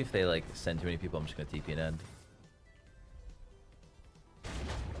 I think if they like send too many people, I'm just gonna TP and end.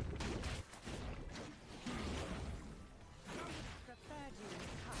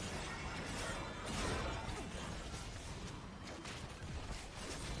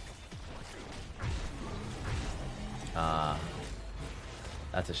 Ah,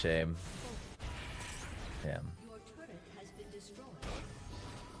 that's a shame. Damn. Your turret has been destroyed.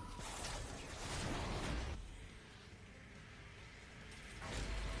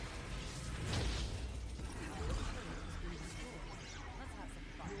 Let's have some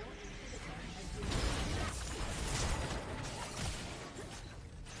fun.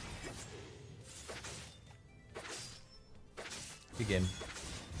 Good game.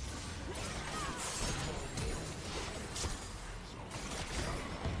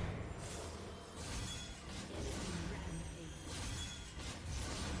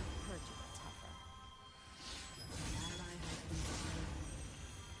 Heard you were tougher. Ally has been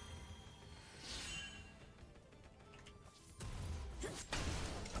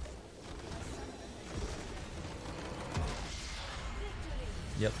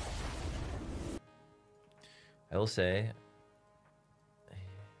slain. Yep. I will say.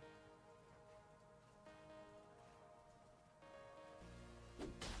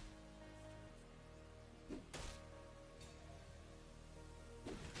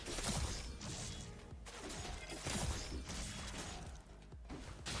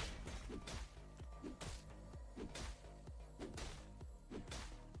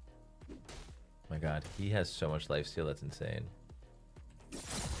 My god, he has so much lifesteal, that's insane.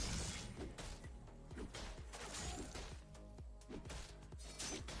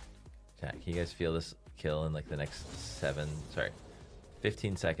 Chat, can you guys feel this kill in like the next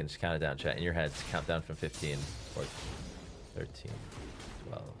 15 seconds? Count it down, chat. In your heads, count down from 15, 14, 13,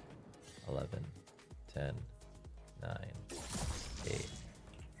 12, 11, 10, 9, 8,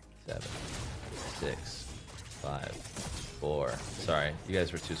 7, 6, 5, 4. Sorry, you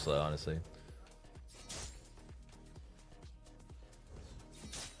guys were too slow, honestly.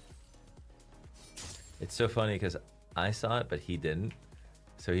 It's so funny because I saw it, but he didn't.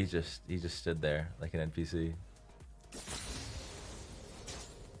 So he just stood there like an NPC.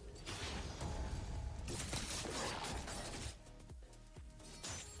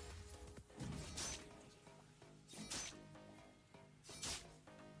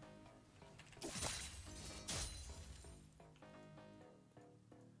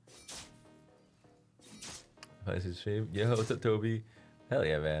 Nice stream. Yo, what's up, Toby? Hell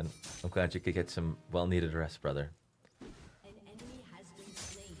yeah, man. I'm glad you could get some well-needed rest, brother. An enemy has been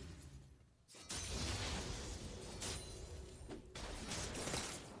slain.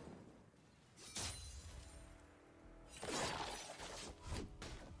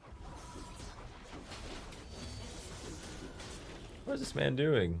 What is this man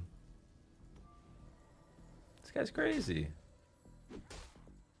doing? This guy's crazy.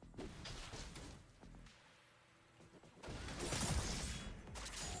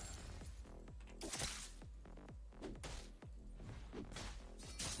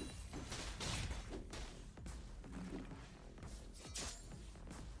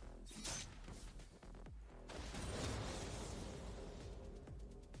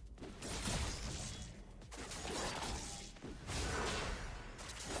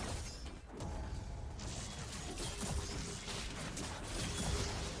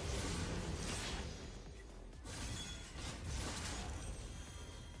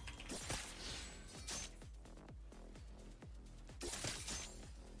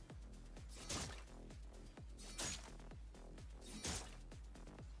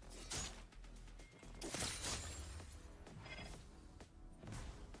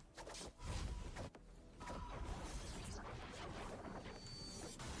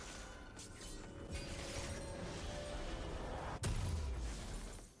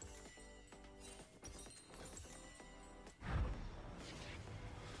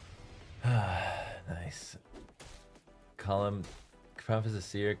 call him Professor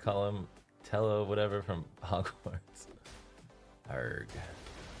Seer, call him Tello, whatever from Hogwarts. Arg.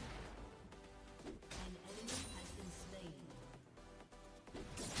 An enemy has been slain.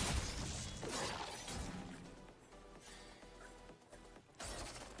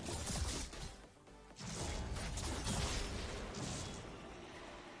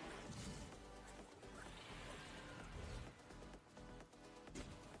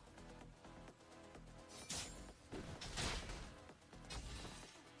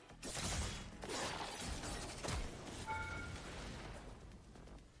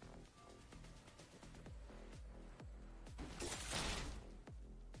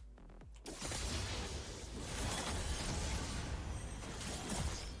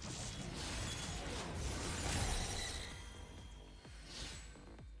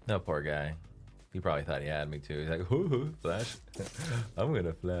 No, poor guy. He probably thought he had me too. He's like, "Hoo, flash! I'm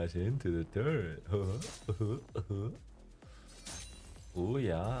gonna flash into the turret." Oh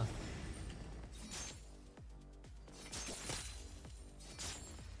yeah.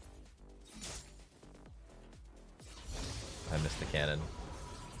 I missed the cannon.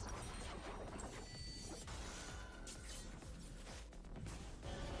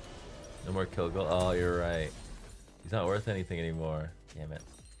 No more kill goal. Oh, you're right. He's not worth anything anymore. Damn it.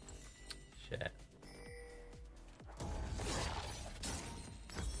 Shit.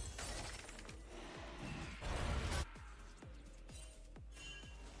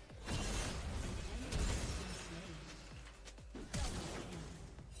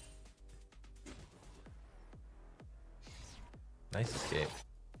 Nice escape.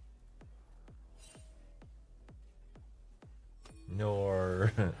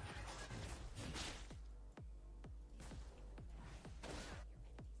 Nor.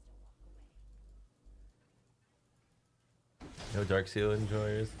 No Dark Seal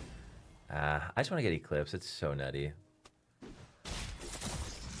enjoyers. I just want to get Eclipse. It's so nutty.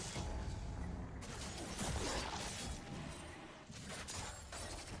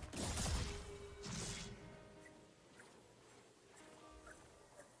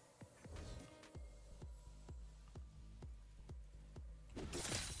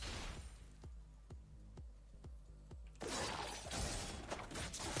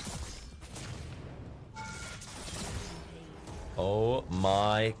 Oh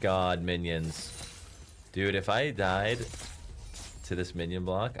my god, minions. Dude, if I died to this minion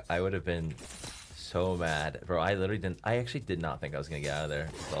block, I would have been so mad. Bro, I literally didn't... I actually did not think I was going to get out of there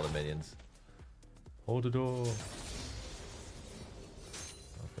with all the minions. Hold the door.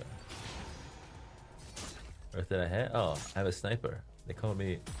 Okay. Earth did I hit? Oh, I have a sniper. They call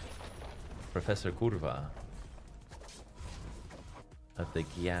me Professor Curva of the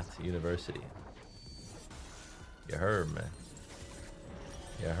Giat University. You heard me.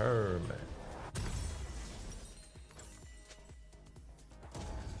 You heard me.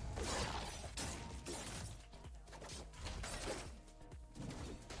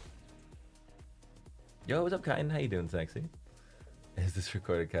 Yo, what's up, Kind? How you doing, sexy? Is this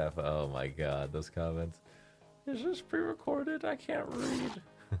recorded, Kappa? Oh my god, those comments. Is this pre-recorded? I can't read.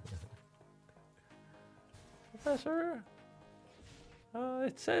 Professor?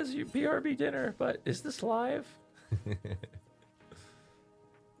 It says you BRB dinner, but is this live?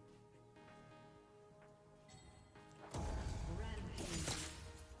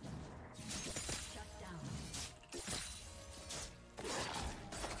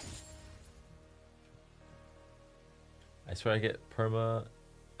 I swear I get perma.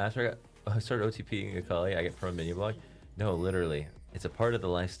 After I started OTPing Akali, I get perma minion block. No, literally, it's a part of the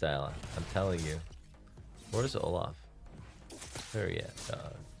lifestyle. I'm telling you. Where's Olaf? Where are you at,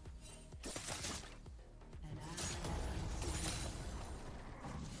 dog?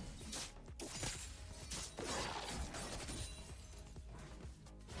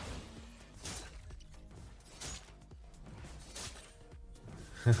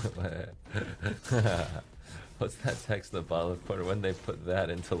 What's that text in the bottom of the corner? When they put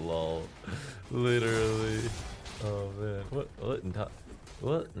that into LOL. Literally. Oh man.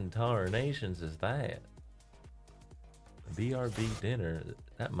 What in tarnations is that? BRB dinner.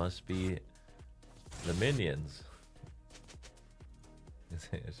 That must be the minions.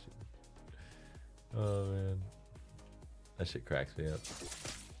 Oh man. That shit cracks me up.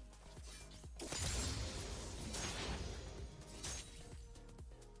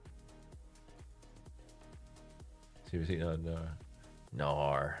 Seriously, no, no.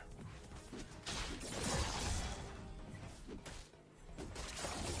 Nar.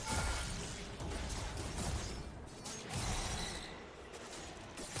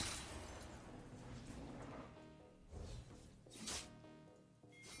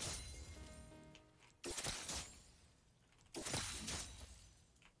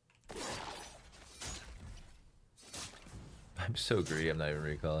 I'm so greedy, I'm not even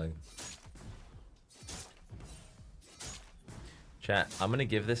recalling. Chat, I'm gonna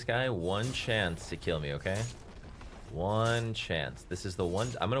give this guy one chance to kill me, okay? One chance. This is the one.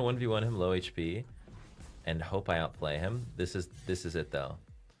 I'm gonna 1v1 him low HP and hope I outplay him. This is it though.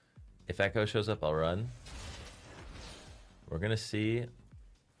 If Echo shows up, I'll run. We're gonna see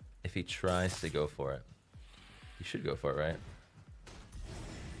if he tries to go for it. He should go for it, right?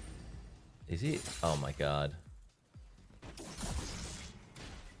 Is he? Oh my god.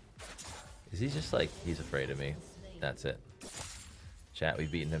 Is he just like, he's afraid of me? That's it. Chat, we've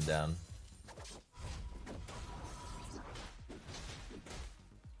beaten him down.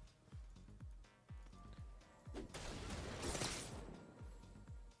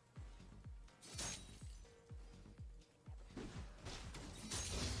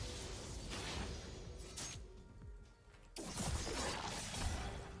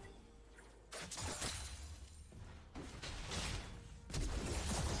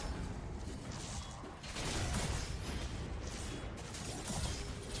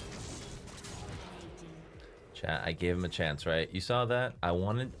 Chat, I gave him a chance, right? You saw that? I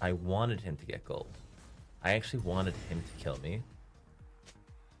wanted him to get gold. I actually wanted him to kill me.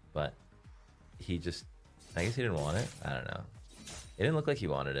 But he just, I guess he didn't want it. I don't know. It didn't look like he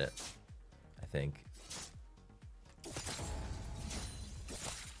wanted it, I think.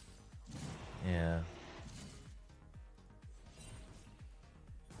 Yeah.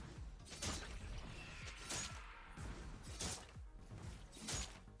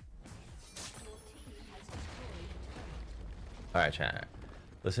 Alright, chat.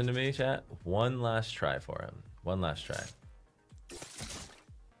 Listen to me, chat. One last try for him. One last try.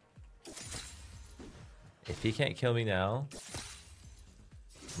 If he can't kill me now,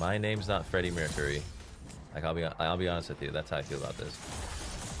 my name's not Freddie Mercury. Like, I'll be honest with you. That's how I feel about this.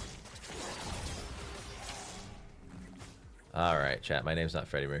 Alright, chat. My name's not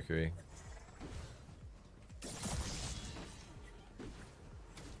Freddie Mercury.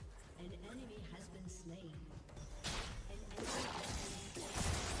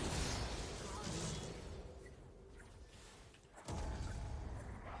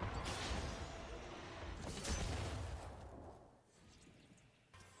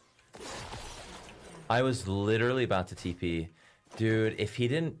 I was literally about to TP. Dude, if he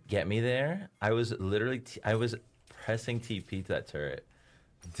didn't get me there, I was literally... I was pressing TP to that turret.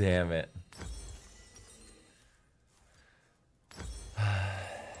 Damn it.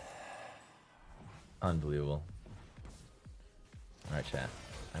 Unbelievable. Alright, chat.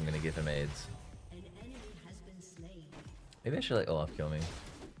 I'm gonna give him AIDS. An enemy has been slain. Maybe I should let Olaf kill me.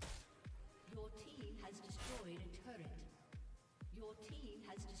 Your team has destroyed a turret. Your team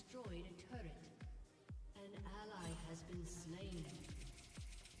has destroyed a turret. An ally has been slain.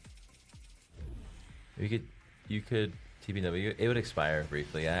 You could TPW. It would expire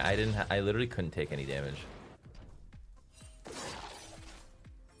briefly. I didn't. I literally couldn't take any damage.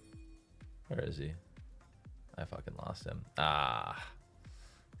 Where is he? I fucking lost him. Ah,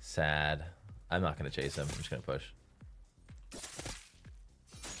 sad. I'm not gonna chase him. I'm just gonna push.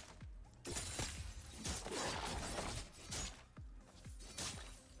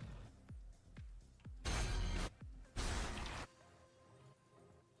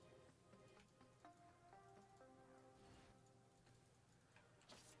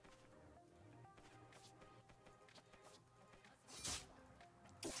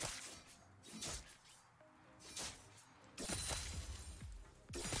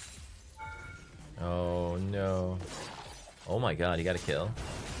 Oh no. Oh my god, he got a kill.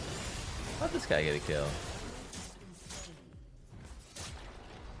 How'd this guy get a kill?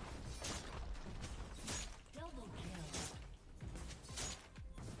 Double kill.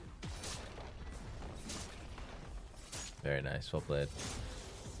 Very nice, well played.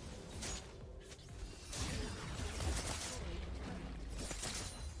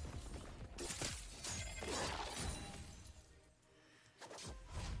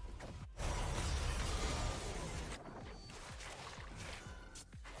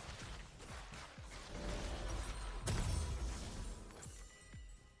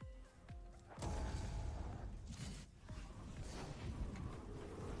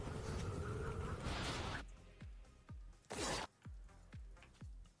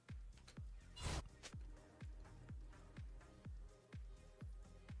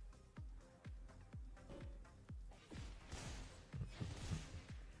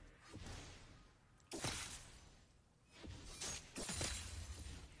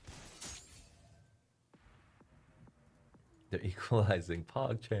 They're equalizing.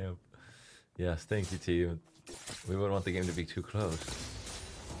 PogChamp. Yes, thank you, team. We wouldn't want the game to be too close.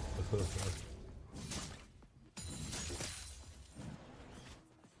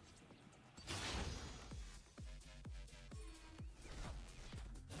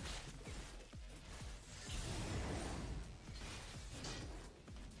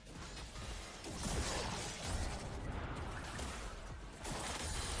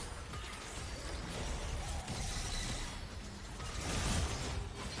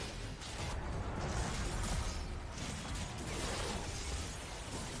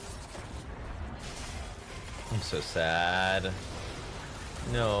 so sad.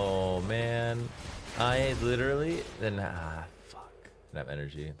 No, man. I literally fuck. Didn't have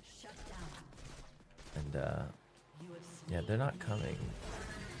energy. Shut down. And You have yeah, they're not coming.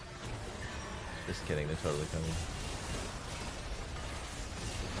 Just kidding, they're totally coming.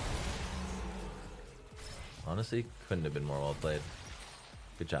 Honestly, couldn't have been more well played.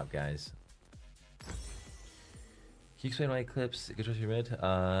 Good job, guys. Can you explain why Eclipse good choice you made?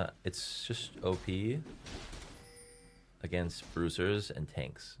 It's just OP against bruisers and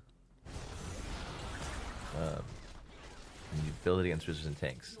tanks. And you build it against bruisers and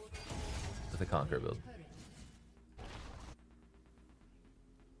tanks with a Conqueror build.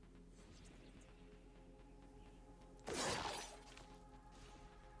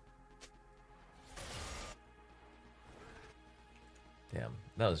 Damn,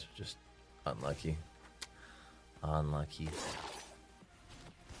 that was just unlucky. Unlucky.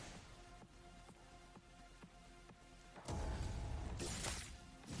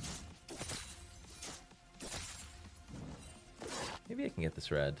 Maybe I can get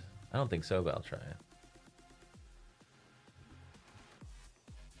this red. I don't think so, but I'll try it.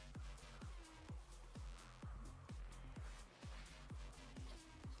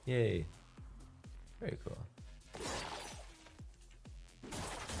 Yay. Very cool.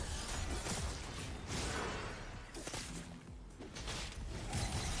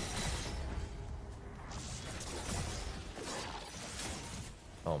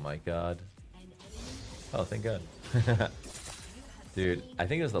 Oh my god. Oh, thank god. Dude, I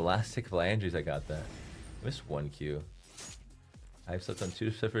think it was the last tick of Landry's I got that. I missed one Q. I've slept on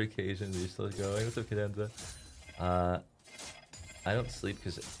 2 separate occasions. You're still going? What's up, Cadenza? I don't sleep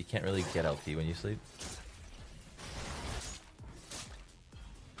because you can't really get LP when you sleep.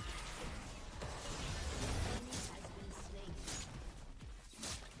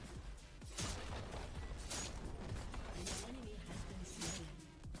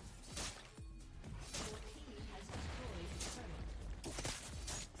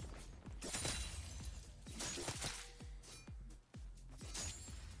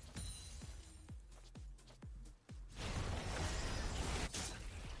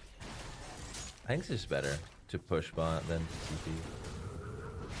 I think it's just better to push bot than TP.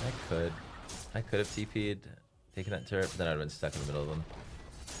 I could have TP'd, taken that turret, but then I'd have been stuck in the middle of them.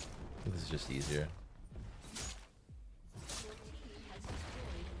 I think this is just easier.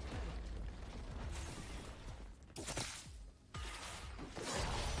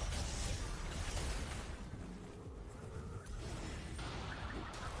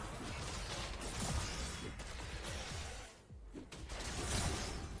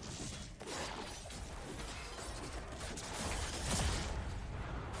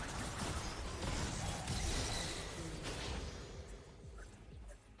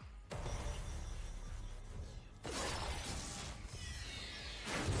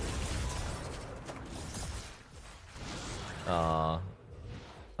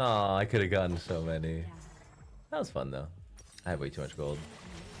 Aw, I could have gotten so many. That was fun though. I have way too much gold.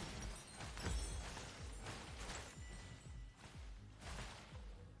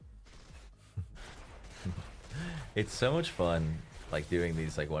 It's so much fun, like doing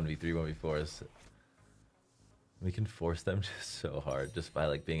these like 1v3, 1v4s. We can force them just so hard, just by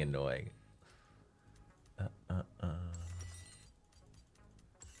like being annoying.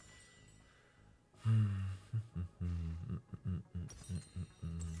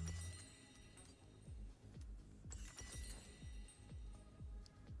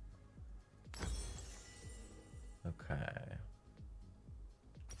 Okay.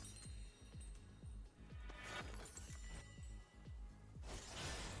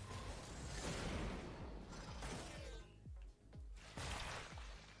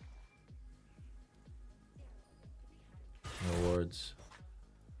 No wards.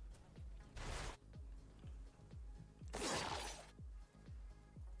 Your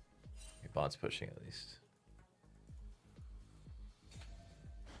bot's pushing at least.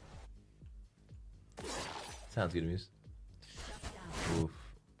 Sounds good to me. Oof.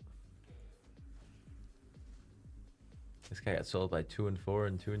 This guy got sold by 2 and 4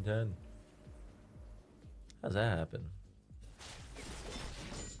 and 2 and 10. How's that happen?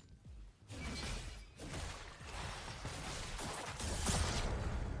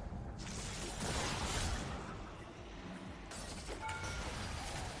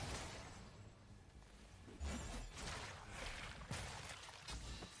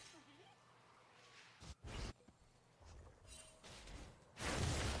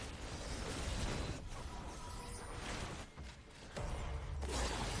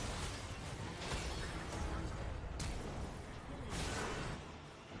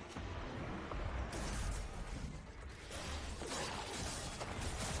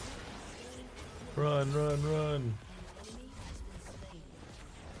 Run, run, run.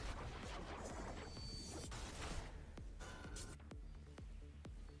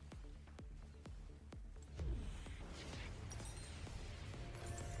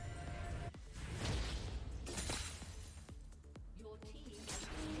 Your team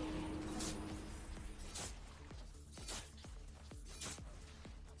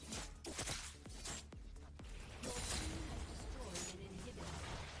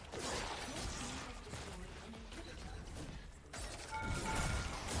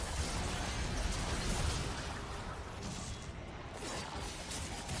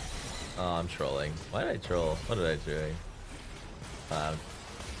Oh, I'm trolling. Why did I troll? What did I do?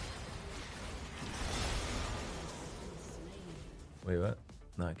 Wait, what?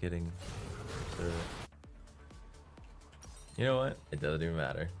 Not getting. You know what? It doesn't even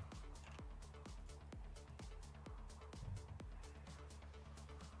matter.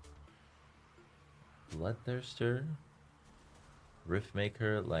 Bloodthirster,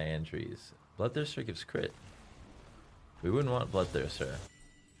 Riftmaker, Liandry's. Bloodthirster gives crit. We wouldn't want Bloodthirster.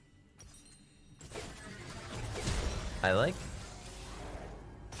 I like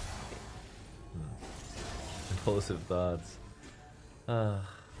impulsive thoughts. God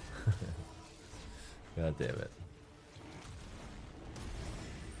damn it.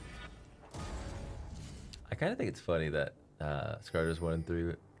 I kind of think it's funny that Scarter's 1 and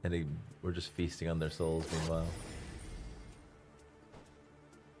 3 and we're just feasting on their souls meanwhile.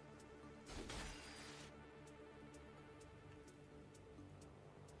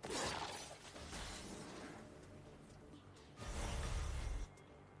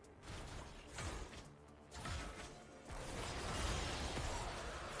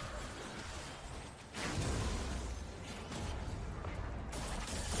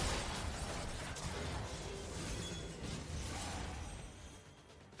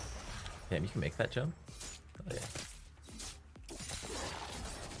 Damn, you can make that jump? Oh yeah.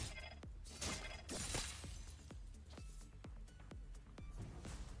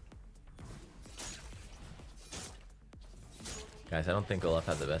 Guys, I don't think Olaf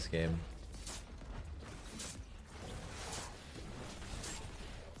had the best game.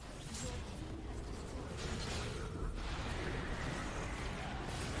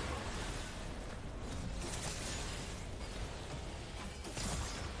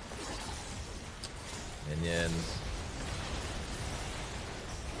 Minions.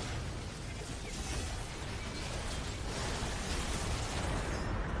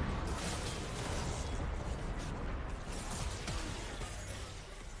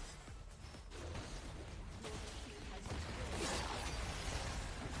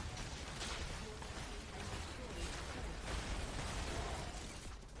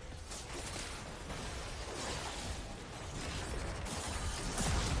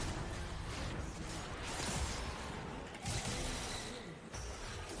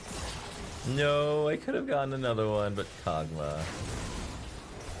 No, I could have gotten another one, but Kog'Maw.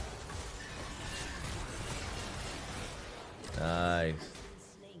 Nice.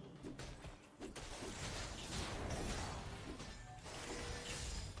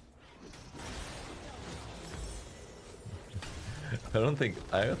 don't think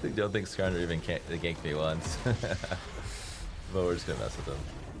Skarner even ganked me once. But we're just gonna mess with him.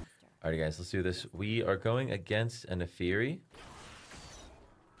 Alright guys, let's do this. We are going against an Aphiri.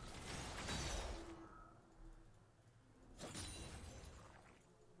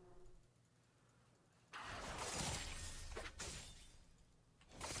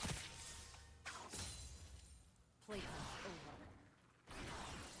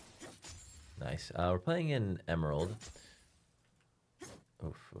 Nice. We're playing in Emerald.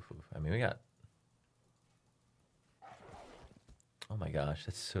 Oof, oof, oof. I mean, we got... Oh my gosh,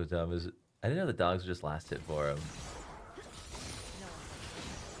 that's so dumb. I didn't know the dogs would just last hit for him.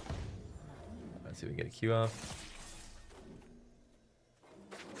 Let's see if we get a Q off.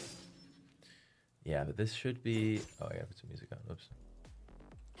 Yeah, but this should be... Oh, I gotta put some music on. Oops.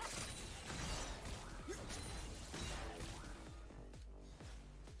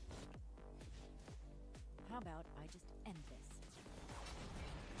 How about I just end this?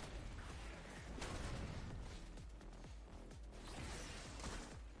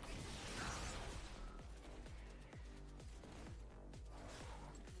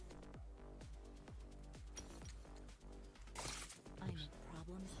 I make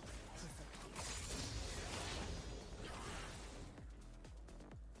problems disappear.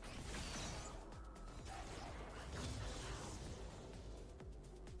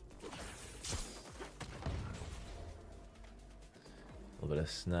 A little bit of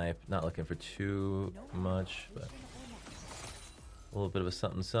snipe. Not looking for too much, but a little bit of a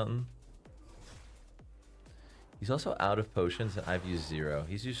something something. He's also out of potions, and I've used 0.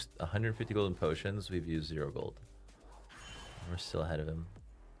 He's used 150 golden potions. We've used 0 gold. We're still ahead of him.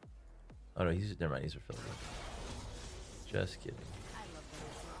 Oh no, he's never mind. He's refilling. Just kidding.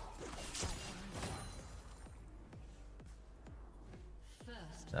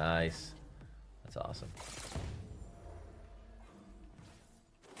 Nice. That's awesome.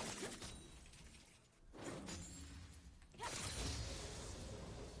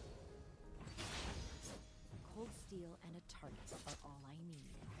 Cold steel and a target are all I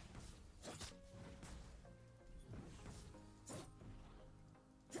need.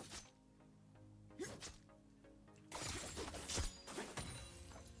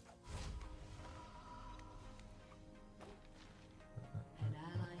 An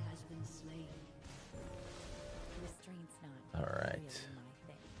ally has been slain. Restraint's not All right. really my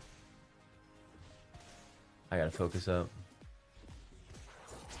thing. I gotta focus up.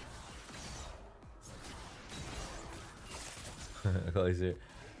 Akali's here.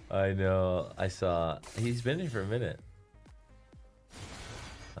 I know. I saw. He's been here for a minute.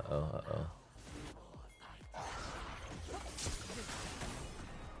 Uh-oh, uh-oh.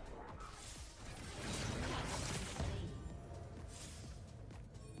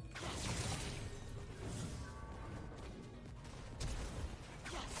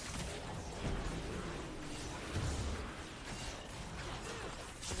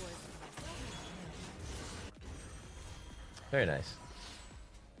 Very nice.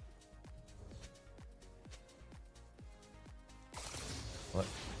 What?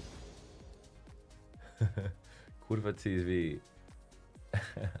 Kurva TV.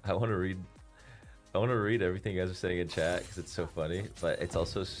 I want to read. I want to read everything you guys are saying in chat because it's so funny, but it's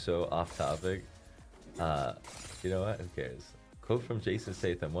also so off topic. You know what? Who cares? Quote from Jason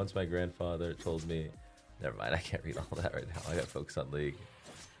Statham. Once my grandfather told me. Never mind. I can't read all that right now. I got to focus on League.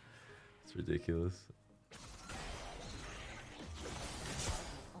 It's ridiculous.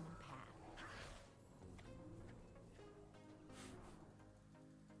 Own path.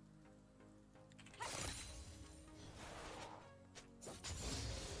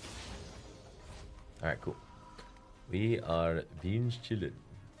 Alright, cool. We are binge chillin'.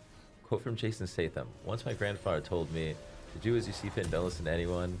 Quote from Jason Statham. Once my grandfather told me to do as you see fit and don't listen to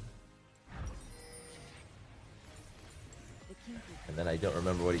anyone. The king And then I don't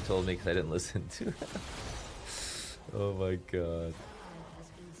remember what he told me because I didn't listen to it. Oh my god. Has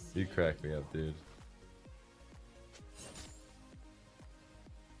been You slain. cracked me up, dude.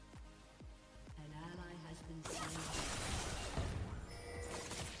 An ally has been slain.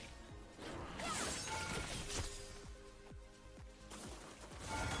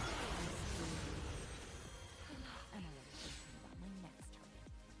 I'm already thinking about my next target.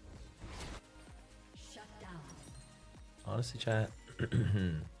 Shut down. Honestly, chat.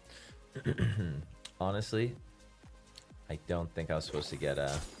 Honestly, I don't think I was supposed to get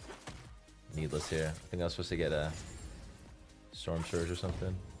a needless here. I think I was supposed to get a storm surge or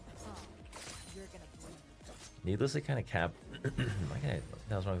something. Oh, you're gonna bleed. Needlessly kind of cap. My guy,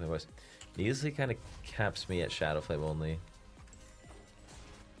 that was wrong with my voice. Needlessly kind of caps me at Shadow Flame only.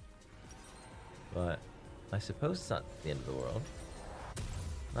 But I suppose it's not the end of the world.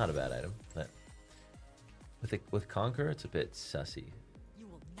 Not a bad item, but with Conquer, it's a bit sussy. You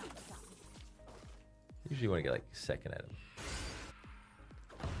will not stop me. Usually you want to get like second item.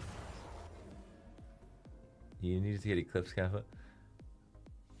 You needed to get Eclipse Kappa?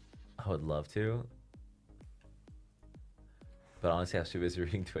 I would love to. But honestly, I was too busy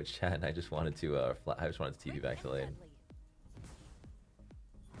reading Twitch chat, and I just wanted to. I just wanted to TP back to lane. Friendly.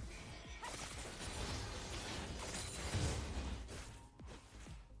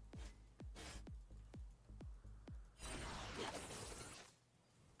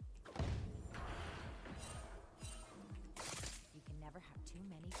 You can never have too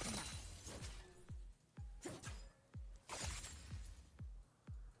many tonight.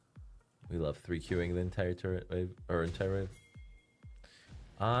 We love 3Qing the entire turret wave or entire wave.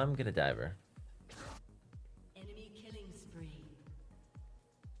 I'm gonna diver. Enemy killing spree.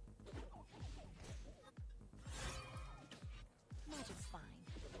 Magic's fine.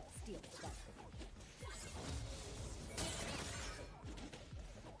 Steel is better.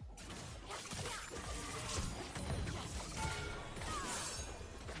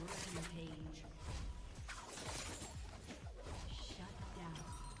 Rampage. Shut down.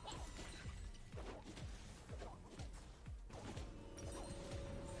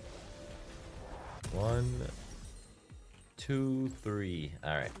 1, 2, 3.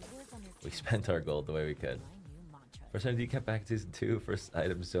 All right, The wars on your we camp spent our gold the way we could. my new mantra. First time decap back in season 2. First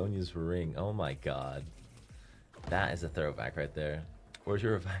item Zonia's ring. Oh my god, that is a throwback right there. Where's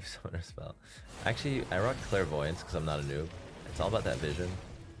your revive summoner spell? Actually, I rock clairvoyance because I'm not a noob. It's all about that vision.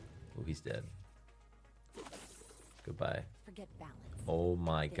 Oh, he's dead. Goodbye. Forget balance. Oh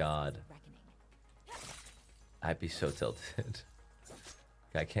my This god. is a reckoning. I'd be so tilted.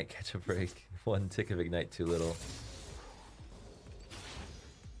 I can't catch a break. One tick of ignite too little.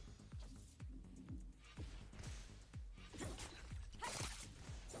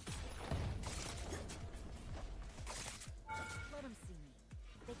 Let them see me.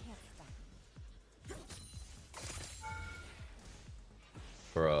 They can't stop me.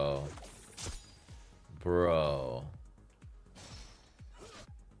 Bro. Bro.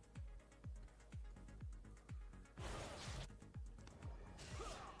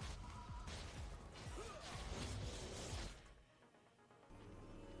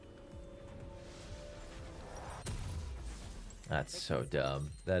 That's so dumb.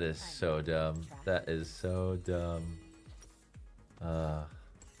 That is so dumb. That is so dumb.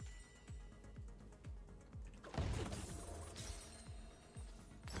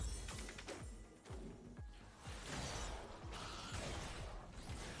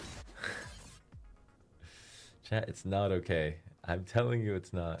 Chat, it's not okay. I'm telling you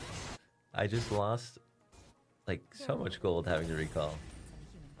it's not. I just lost like so much gold having to recall.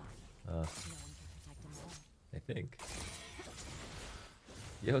 It's in a human body. No one can protect them all. I think.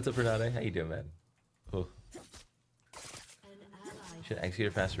 Yo, what's up, Renate? How you doing, man? Oh. Should I execute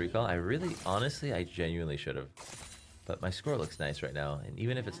a fast recall? I really, honestly, I genuinely should have. But my score looks nice right now, and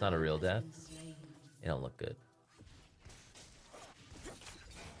even if it's not a real death, it don't look good.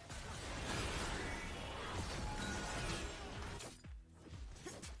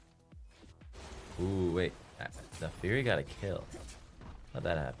 Ooh, wait. The Fury got a kill. How'd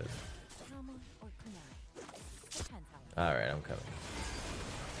that happen? Trauma or kunai? Depends how. Alright, I'm coming.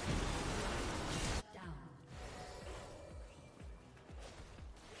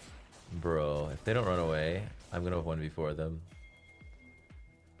 Bro, if they don't run away, I'm gonna 1v4 them.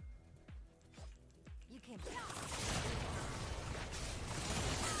 You can't.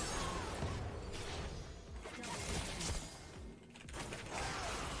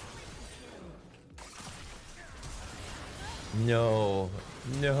 No,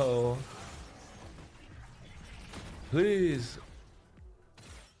 no. Please.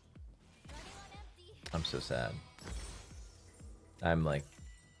 I'm so sad. I'm like,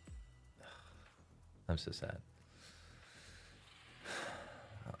 I'm so sad.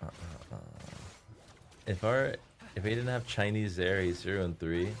 If we didn't have Chinese Zeri 0 and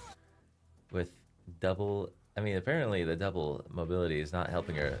 3 with double, I mean, apparently the double mobility is not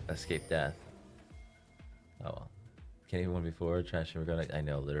helping her escape death. Oh well. Can't even 1v4, trash and we're gonna, I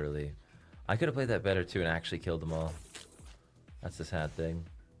know, literally. I could have played that better too and actually killed them all. That's the sad thing.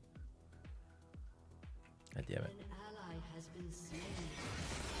 God damn it.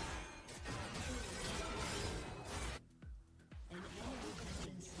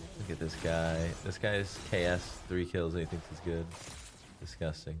 Look at this guy. This guy's KS 3 kills and he thinks he's good.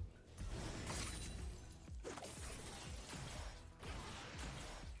 Disgusting.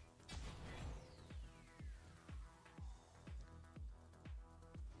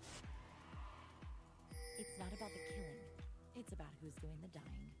 It's not about the killing. It's about who's doing the dying.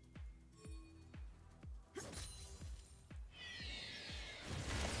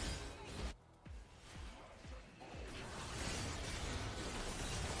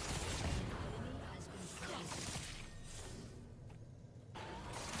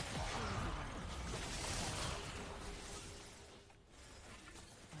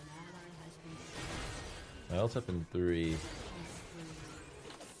 My ult's up in 3.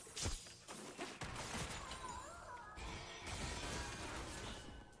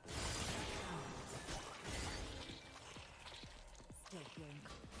 Still feeling.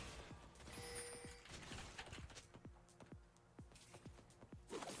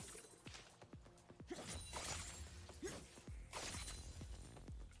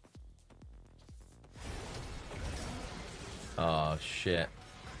 Oh shit.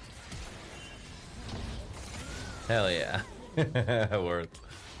 Hell yeah. Worth.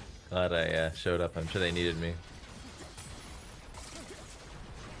 Glad I showed up. I'm sure they needed me.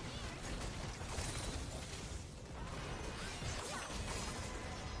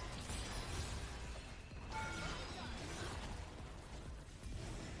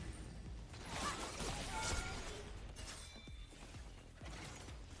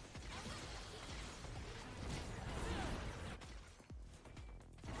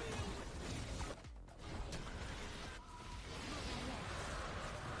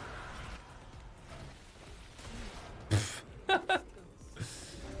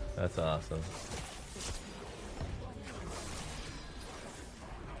 That's awesome.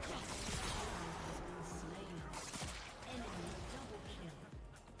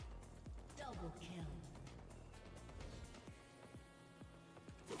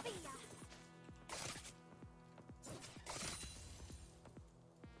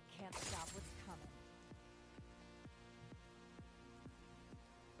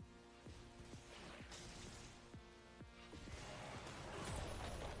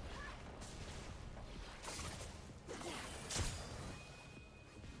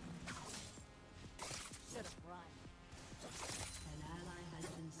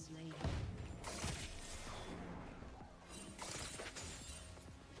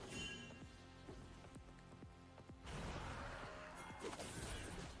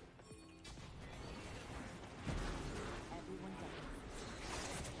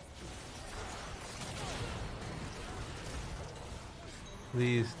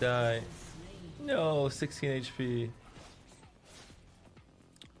 Please die. No, 16 HP.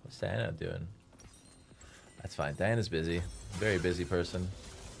 What's Diana doing? That's fine. Diana's busy. Very busy person.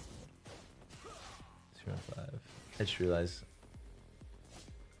 215. I just realized.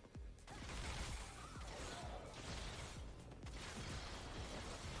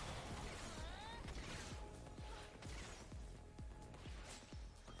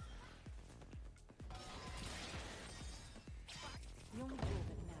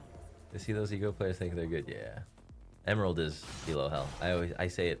 To see those ego players think they're good, yeah. Emerald is elo hell. I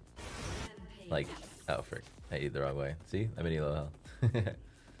say it like, oh frick, I eat the wrong way. See, I'm in elo hell.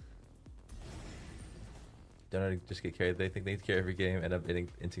 Don't know, just get carried. They think they carry every game, end up inting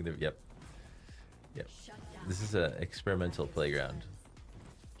the yep. This is an experimental playground.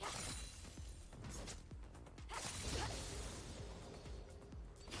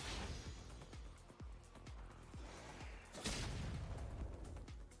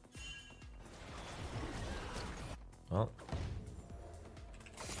 Well,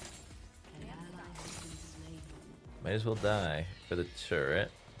 might as well die for the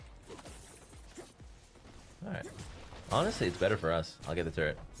turret. Alright. Honestly, it's better for us. I'll get the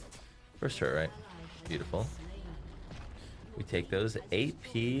turret. First turret, right? Beautiful. We take those.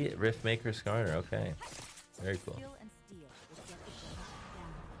 AP Riftmaker Skarner. Okay. Very cool.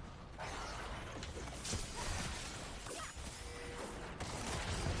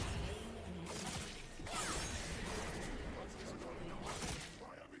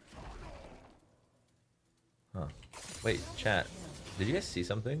 Huh. Wait, chat. Did you guys see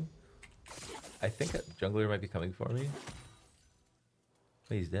something? I think a jungler might be coming for me.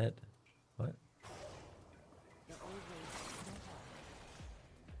 Wait, he's dead. What?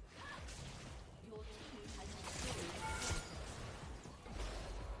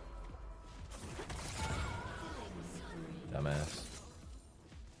 Dumbass.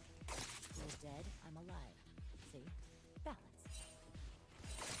 You're dead, I'm alive. See? Balance.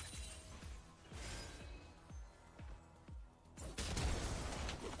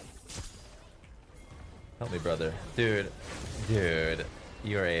 Help me, brother. Dude,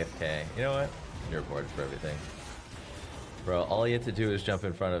 you're AFK. You know what? You're reported for everything. Bro, all you have to do is jump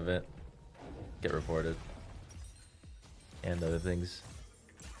in front of it. Get reported. And other things.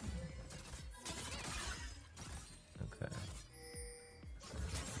 Okay.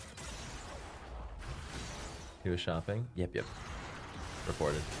 He was shopping? Yep.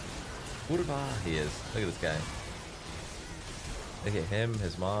 Reported. Kurva, he is. Look at this guy. Look at him,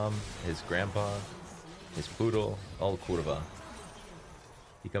 his mom, his grandpa, his poodle, all Kurva.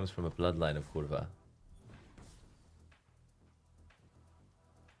 He comes from a bloodline of Kurva.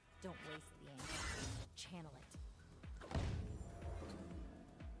 Don't waste the anger. Channel it.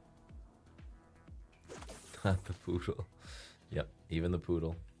 Not the poodle. Yep, even the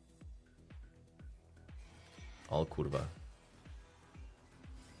poodle. All Kurva.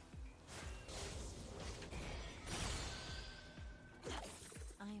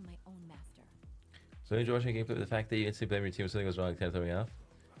 I am my own master. So you enjoy watching gameplay with the fact that you instantly blame your team when something goes wrong and can't throw me off?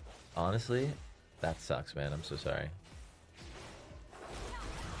 Honestly, that sucks, man. I'm so sorry.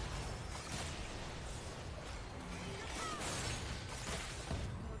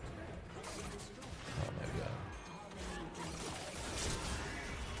 Oh my god.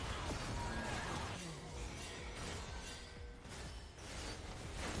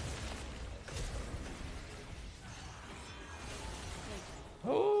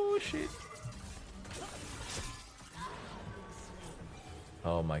 Oh shit.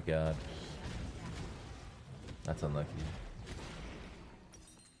 Oh my god. That's unlucky.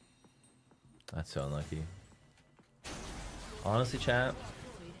 That's so unlucky. Honestly, chat,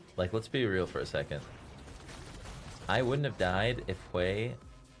 like, let's be real for a second. I wouldn't have died if Hui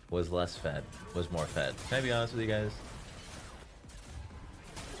was less fed, was more fed. Can I be honest with you guys?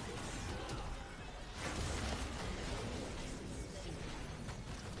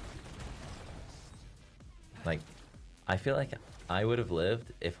 Like, I feel like I would have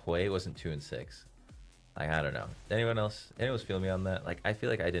lived if Hui wasn't 2 and 6. Like, I don't know. Anyone else? Anyone's feeling me on that? Like, I feel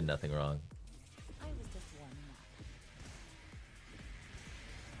like I did nothing wrong. I was just warming up.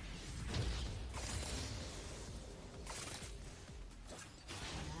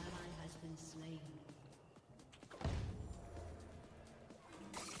 An ally has been slain.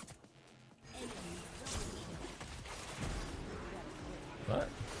 Enemy double kill. What?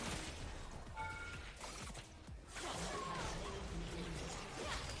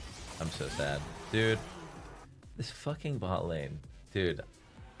 I'm so sad. Dude, this fucking bot lane. Dude,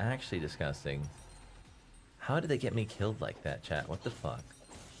 actually disgusting. How did they get me killed like that, chat? What the fuck?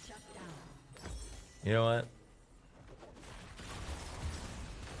 Shut down. You know what?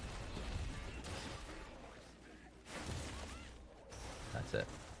 That's it.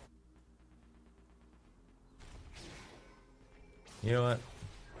 You know what?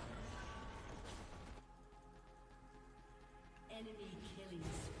 Enemy killing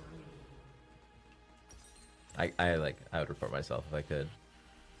spree. I would report myself if I could.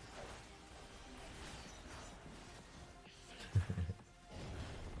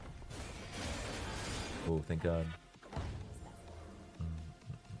 Oh, thank God.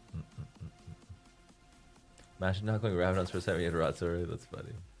 Imagine not going Ravenous for 78 rods, sorry, that's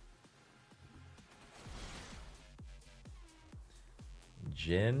funny.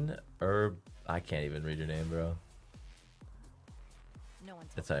 Jin Herb, I can't even read your name, bro. No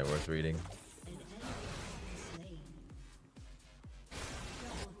one's It's not even worth reading. An enemy has been slain.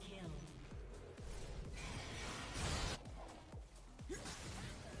 Double kill.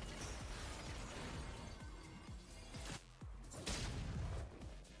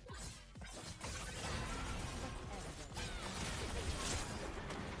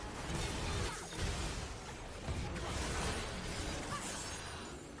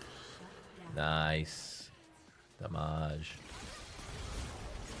 Nice. Damage.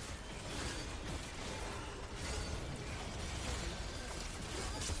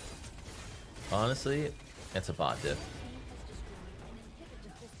 Honestly, it's a bot diff. Mr.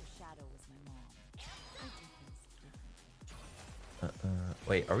 Shadow was my mom. I do things differently.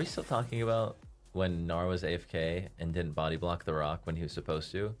 Wait, are we still talking about when Nar was AFK and didn't body block the rock when he was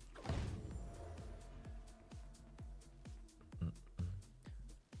supposed to?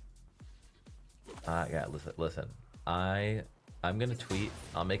 Yeah, listen. I'm gonna tweet.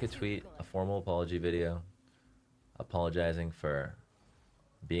 I'll make a tweet, a formal apology video, apologizing for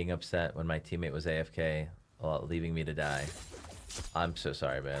being upset when my teammate was AFK, leaving me to die. I'm so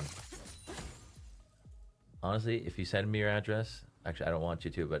sorry, man. Honestly, if you send me your address, actually, I don't want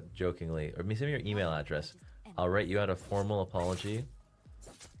you to, but jokingly, or send me your email address, I'll write you out a formal apology.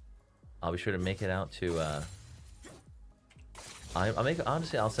 I'll be sure to make it out to.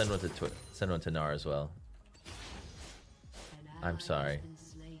 Honestly, I'll send one to send one to Nar as well. An I'm ally sorry. has been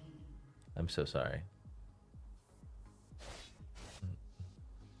slain. I'm so sorry.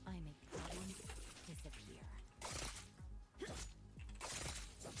 I make problems disappear.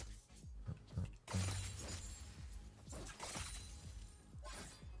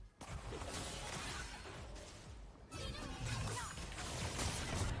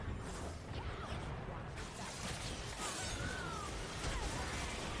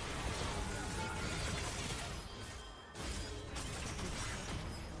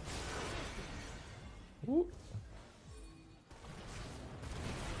 Ooh.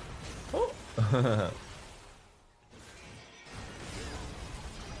 Oh.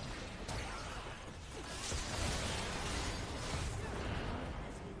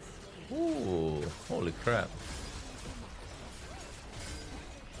 Ooh, holy crap.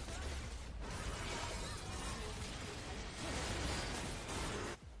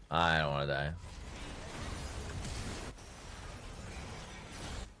 I don't want to die.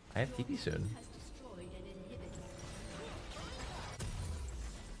 I have TP soon. Has destroyed an inhibitor.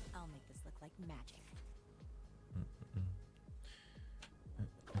 I'll make this look like magic.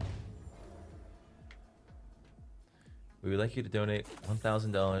 We would like you to donate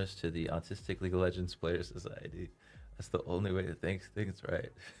 $1,000 to the Autistic League of Legends Player Society. That's the only way to think things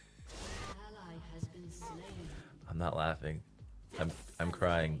right. Ally has been slain. I'm not laughing. I'm I will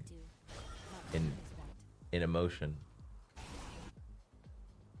crying do what in others want. in emotion.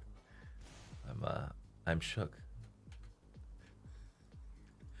 I'm shook.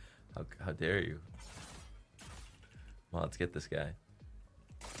 How dare you? Come on, let's get this guy.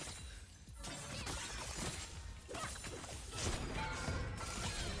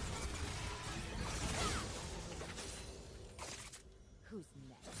 Who's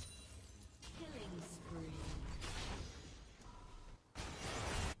next? Killing spree.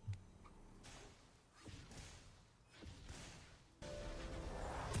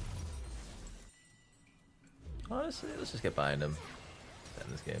 Honestly, let's just get behind him.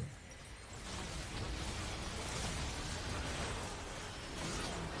 End this game.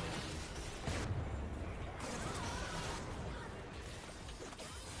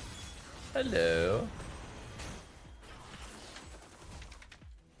 Hello.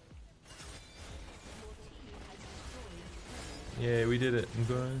 Yeah, we did it. I'm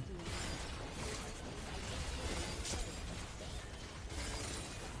going.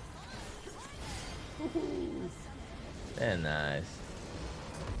 And nice.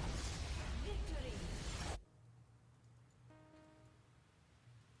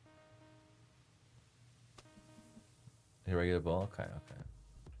 A regular ball? Okay, okay.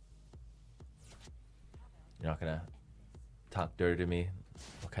 You're not gonna talk dirty to me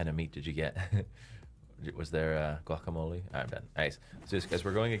What kind of meat did you get? Was there guacamole? Alright, Ben. Nice. So as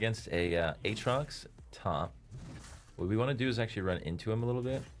we're going against a Aatrox top, what we want to do is actually run into him a little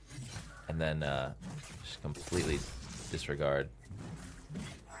bit, and then just completely disregard.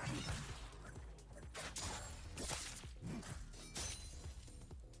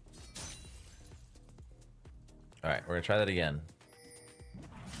 Alright, we're gonna try that again.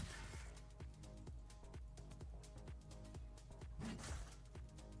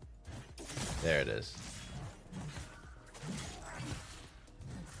 There it is.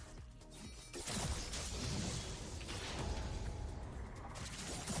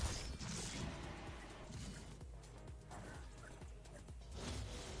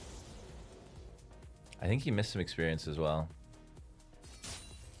 I think he missed some experience as well.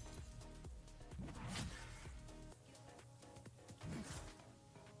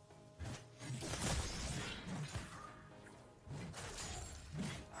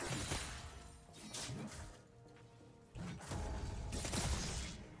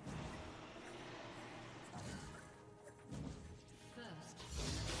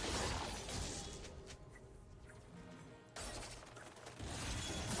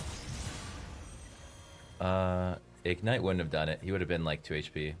 Ignite wouldn't have done it. He would have been like 2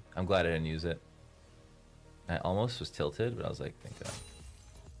 HP. I'm glad I didn't use it. I almost was tilted, but I was like, thank God.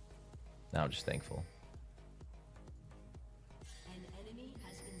 Now I'm just thankful. An enemy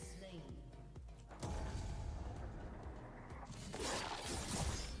has been slain.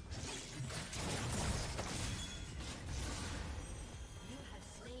 You have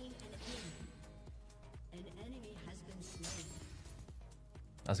slain an enemy. An enemy has been slain.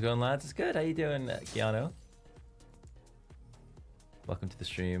 How's it going, lads? It's good. How you doing, Keanu? Welcome to the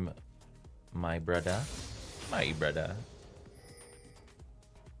stream, my brother. My brother.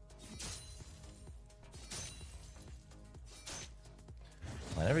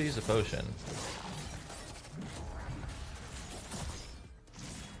 I never use a potion.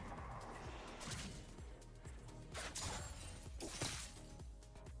 Do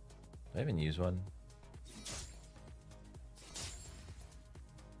I even use one?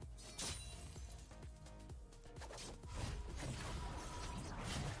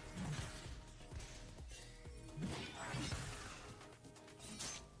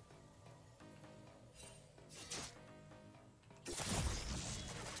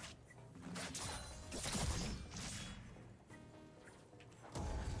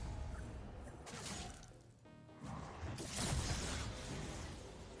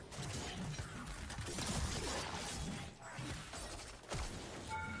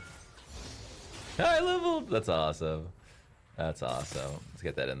 High level! That's awesome. That's awesome. Let's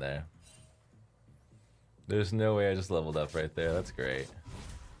get that in there. There's no way I just leveled up right there. That's great.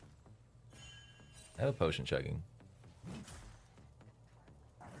 I have a potion chugging.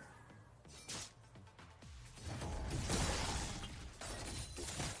 I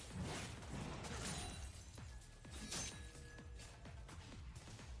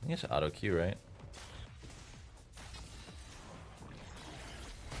think it's auto Q, right?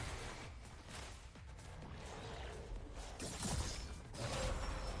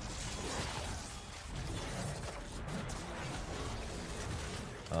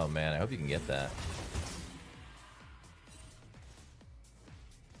 Oh man, I hope you can get that.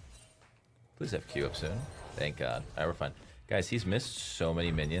 Please have Q up soon. Thank God. Alright, we're fine. Guys, he's missed so many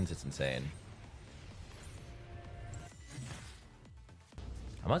minions, it's insane.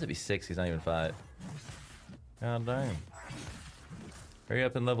 I'm about to be 6, he's not even 5. God dang. Hurry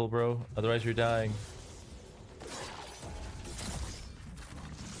up and level, bro. Otherwise you're dying.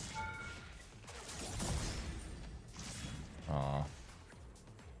 Aw.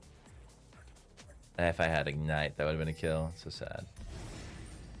 If I had Ignite, that would have been a kill. So sad.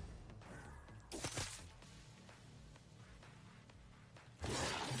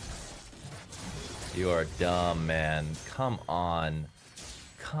 You are dumb, man. Come on.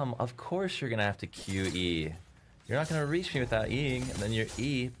 Of course you're gonna have to QE. You're not gonna reach me without Eing, and then your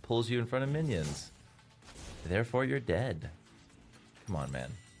E pulls you in front of minions. Therefore, you're dead. Come on,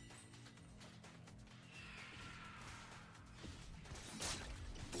 man.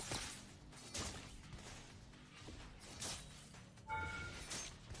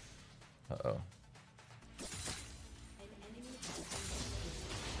 Uh-oh.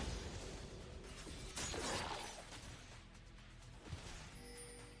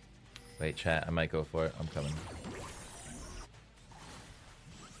 Wait, chat, I might go for it. I'm coming.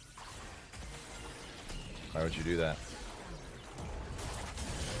 Why would you do that?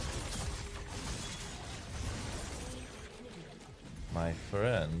 My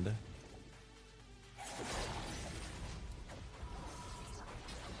friend.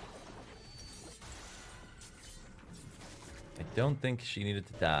 I don't think she needed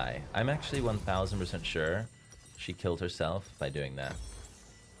to die. I'm actually 1000% sure she killed herself by doing that.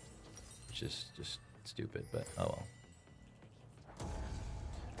 Which is just stupid, but oh well.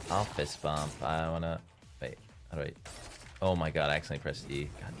 I'll fist bump. I wanna... Wait, how do I... Oh my god, I accidentally pressed E.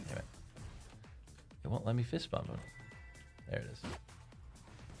 God damn it. It won't let me fist bump him. There it is.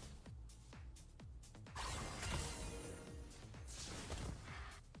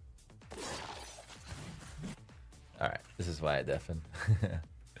 Alright, this is why I deafen.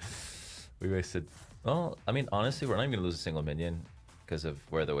 We wasted... Well, I mean, honestly, we're not even going to lose a single minion because of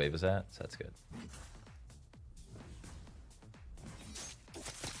where the wave is at, so that's good.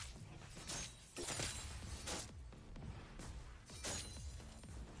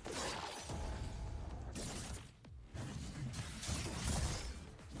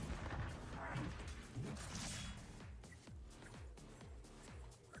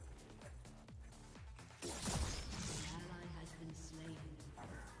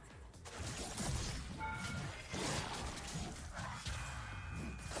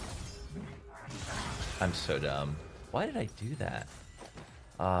 I'm so dumb. Why did I do that?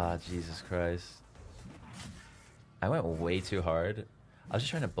 Ah, Jesus Christ. I went way too hard. I was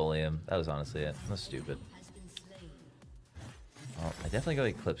just trying to bully him. That was honestly it. I was stupid. Well, I definitely go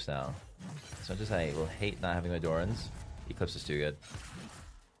Eclipse now. As much as I will hate not having my Dorans, Eclipse is too good.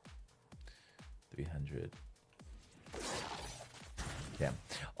 300. Yeah.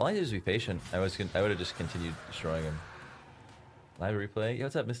 All I did was be patient. I would have just continued destroying him. Live replay. Yo,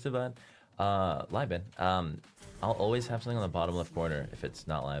 what's up, Mr. Bud? Live Ben. I'll always have something on the bottom left corner if it's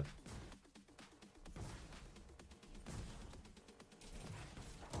not live.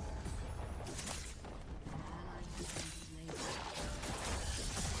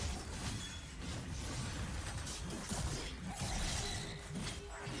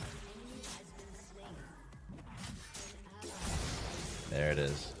 There it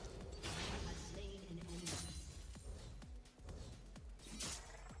is.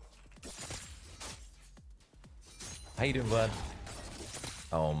 How you doing, bud?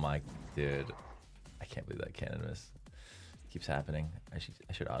 Oh my, dude. I can't believe that cannon miss. Keeps happening. I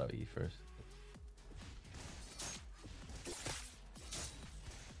should auto E first.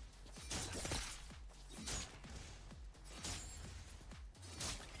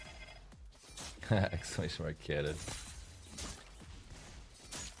 Exclamation mark cannon.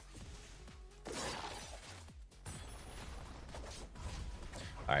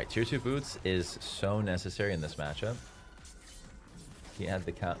 Alright, tier 2 boots is so necessary in this matchup. He had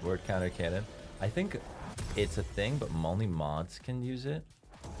the word counter cannon. I think it's a thing, but only mods can use it.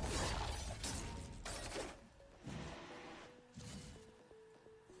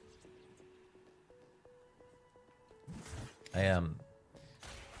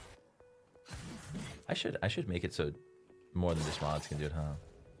 I should make it so more than just mods can do it, huh?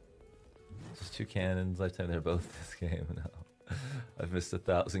 Just 2 cannons, lifetime, they're both this game. No. I've missed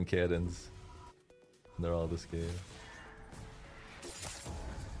 1,000 cannons. And they're all this game.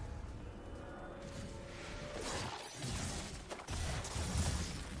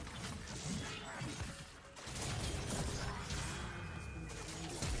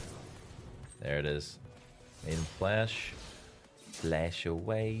 There it is. Maiden flash. Flash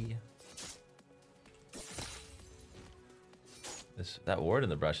away. That ward in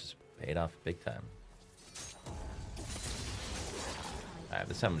the brush has paid off big time. Alright,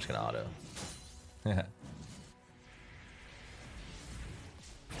 this time I'm just gonna auto.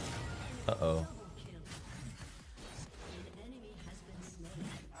 Uh-oh.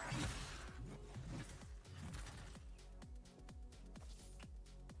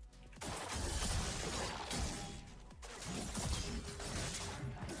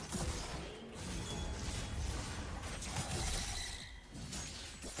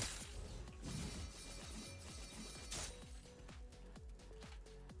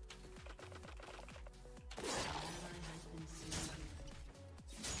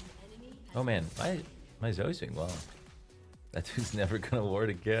 Oh man, my Zoe's doing well. That dude's never gonna ward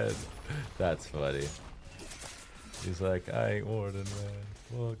again. That's funny. He's like, I ain't warding, man.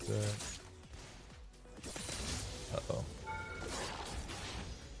 Fuck that. Uh-oh.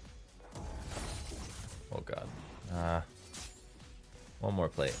 Oh god. One more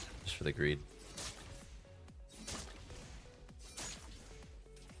plate, just for the greed.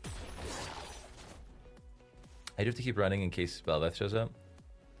 I do have to keep running in case Belveth shows up.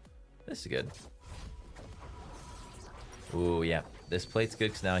 This is good. Ooh, yeah. This plate's good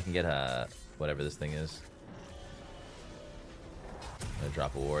because now I can get whatever this thing is. I'm gonna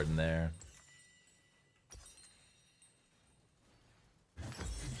drop a ward in there.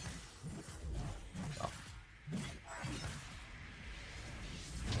 Oh.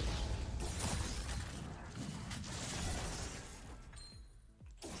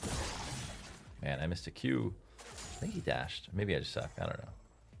 missed a Q. I think he dashed. Maybe I just suck. I don't know.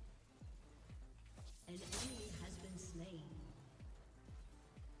 An enemy has been slain.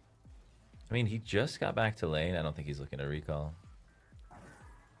 I mean, he just got back to lane. I don't think he's looking to recall. I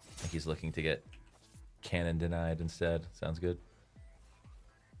think he's looking to get cannon denied instead. Sounds good.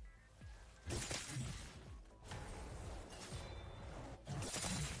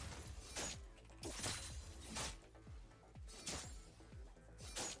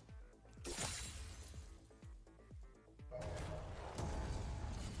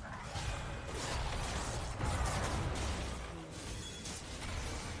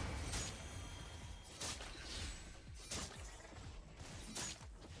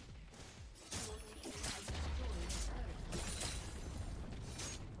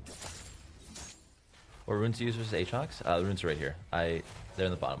 Or runes to use versus Aatrox? The runes are right here. They're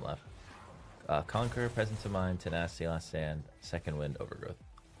in the bottom left. Conquer, Presence of Mind, Tenacity, Last Stand, Second Wind, Overgrowth.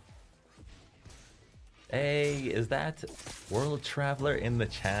 Hey, is that World Traveler in the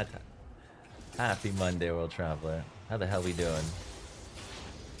chat? Happy Monday, World Traveler. How the hell we doing?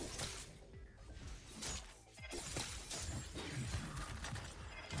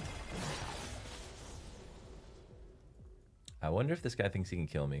 I wonder if this guy thinks he can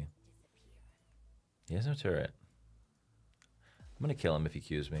kill me. He has no turret. I'm gonna kill him if he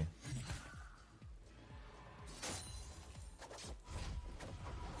Qs me.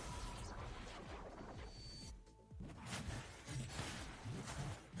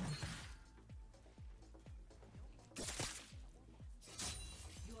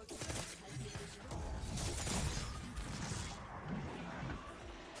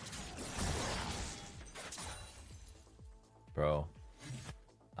 Bro,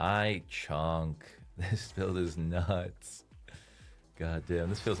 I chunk. This build is nuts. God damn,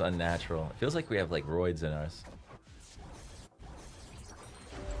 this feels unnatural. It feels like we have like roids in us.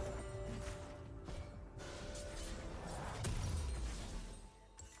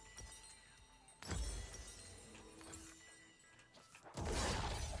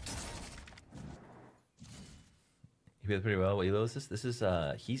 You feel pretty well. What elo is this? This is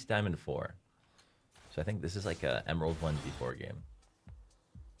he's Diamond 4. So I think this is like a Emerald 1v4 game.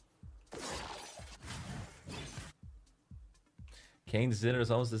 Kane's dinner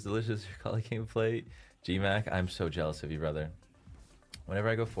is almost as delicious as your Akali gameplay. G-Mac, I'm so jealous of you, brother. Whenever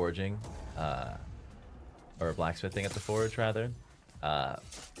I go forging, or blacksmithing at the forge, rather, I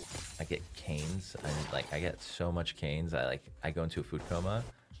get canes. I get so much canes. I go into a food coma,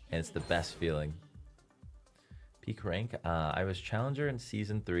 and it's the best feeling. Peak rank. I was challenger in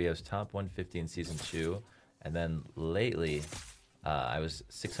season 3. I was top 150 in season 2, and then lately, I was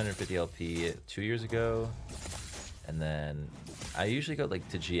 650 LP 2 years ago. And then I usually go like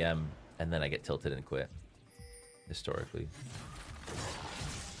to GM, and then I get tilted and quit. Historically.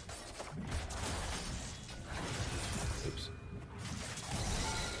 Oops.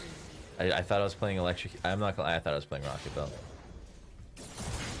 I thought I was playing electric. I'm not gonna lie, I thought I was playing Rocket Belt.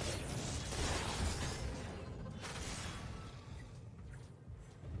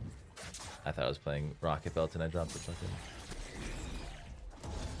 I thought I was playing Rocket Belt and I dropped the fucking.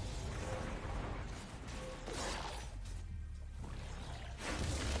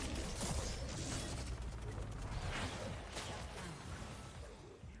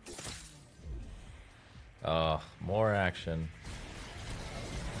 Oh, more action.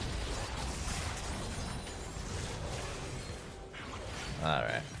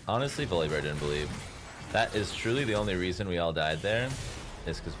 Alright. Honestly, Volibear didn't believe. That is truly the only reason we all died there,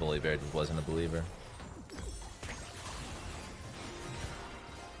 is because Volibear wasn't a believer.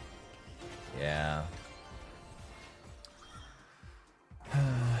 Yeah.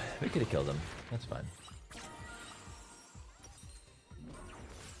 We could have killed him. That's fine.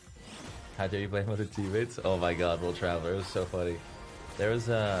 How dare you blame other teammates? Oh my god, World Traveler, it was so funny. There was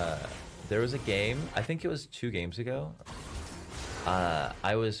a game, I think it was 2 games ago.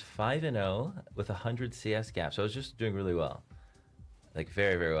 I was 5-0 with 100 CS gaps, so I was just doing really well. Like,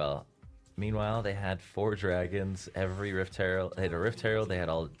 very, very well. Meanwhile, they had 4 dragons, every Rift Herald. They had a Rift Herald, they had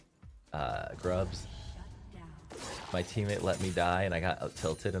all grubs. My teammate let me die, and I got out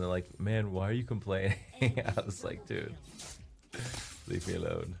tilted, and they're like, man, why are you complaining? I was like, dude, leave me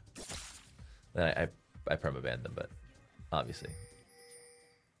alone. Then I permabanned them, but obviously.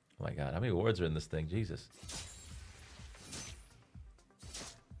 Oh my god, how many wards are in this thing? Jesus.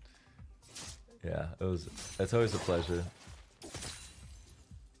 Yeah, it's always a pleasure.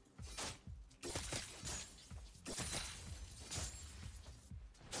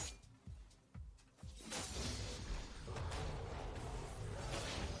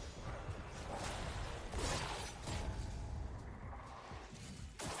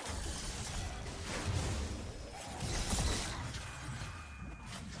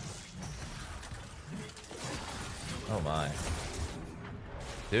 Oh my.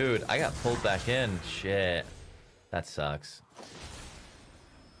 Dude, I got pulled back in. Shit. That sucks.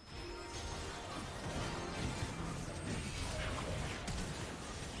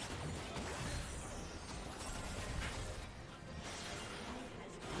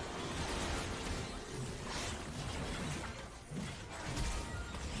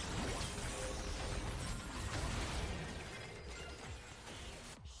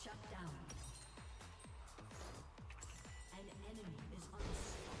 Shut down. An enemy is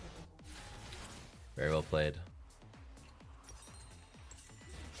unstoppable. Very well played.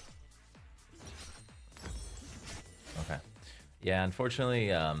 Okay. Yeah, unfortunately,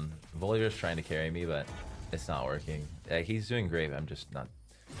 Volibear's trying to carry me, but it's not working. He's doing great. I'm just not.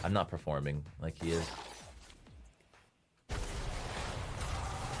 I'm not performing like he is.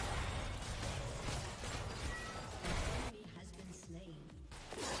 Enemy has been slain.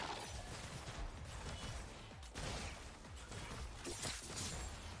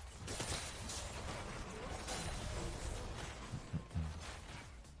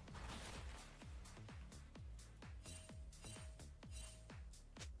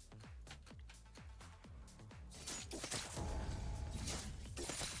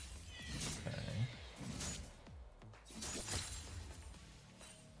 Okay.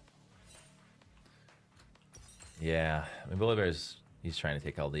 Yeah, I mean, Volibear's he's trying to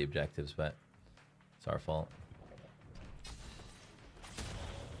take all the objectives, but it's our fault.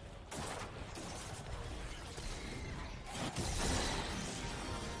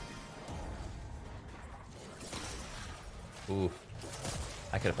 Oof.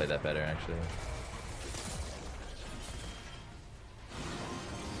 I could have played that better, actually.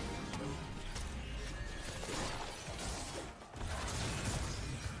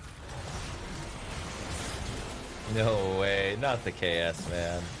 No way, not the KS,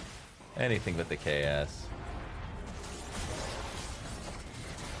 man. Anything but the KS.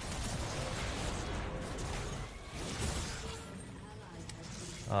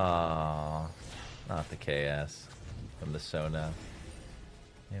 Ah, not the KS from the Sona.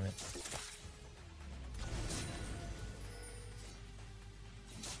 Damn it.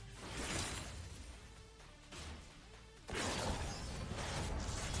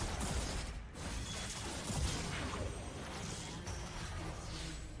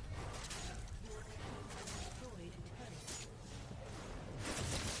 Destroyed turret.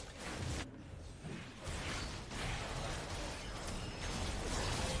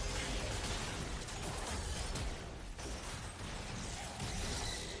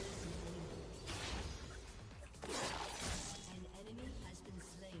 An enemy has been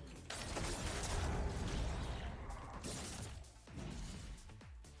slain.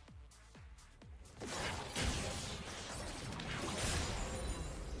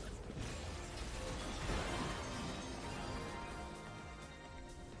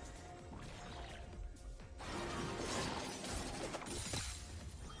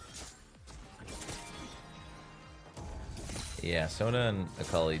 Yeah, Sona and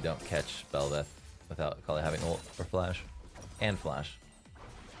Akali don't catch Bel'Veth without Akali having ult or flash. And flash.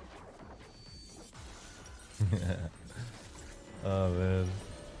 Oh man.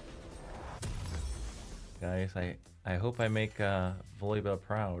 Guys, I hope I make Volibear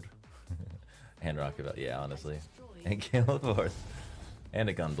proud. And Rockabelle, yeah, honestly. And Gale Force. And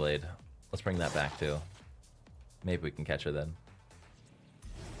a Gunblade. Let's bring that back too. Maybe we can catch her then.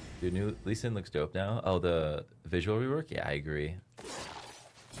 Dude, new Lee Sin looks dope now. Oh, the visual rework? Yeah, I agree.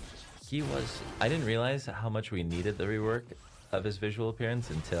 He was... I didn't realize how much we needed the rework of his visual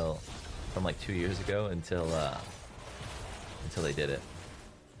appearance until... From like 2 years ago until they did it.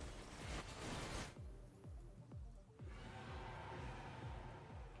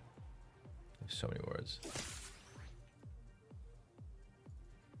 There's so many words.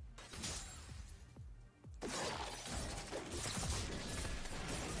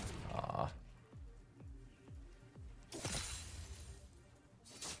 Aw.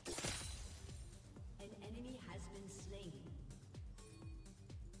 An enemy has been slain.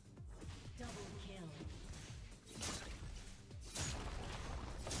 Double kill. Has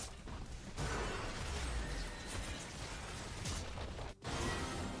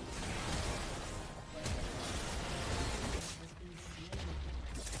been slain.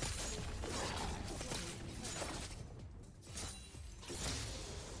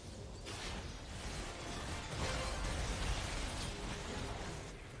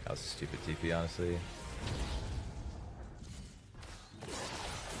 That was a stupid TP, honestly.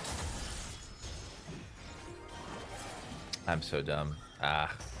 I'm so dumb.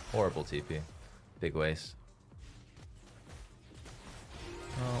 Ah, horrible TP. Big waste.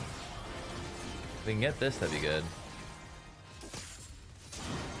 Well, if we can get this, that'd be good.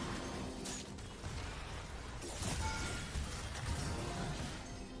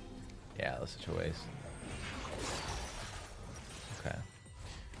 Such a waste. Okay.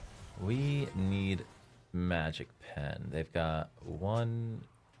 We need magic pen. They've got 1,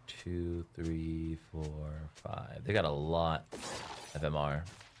 2, 3, 4, 5. They got a lot of MR.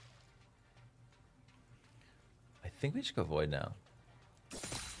 I think we should go void now.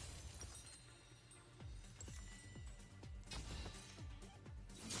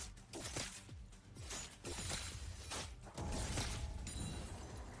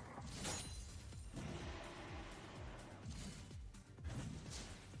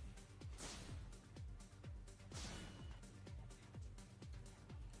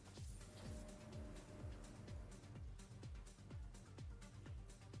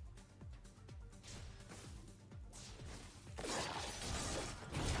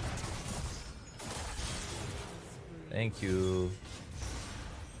 Thank you.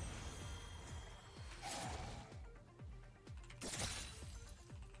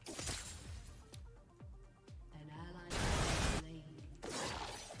 An ally has been slain.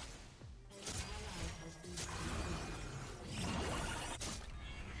 An ally has been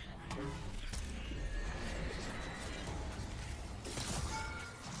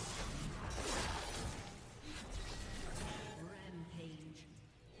Rampage.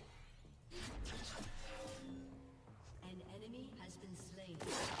 An enemy has been slain.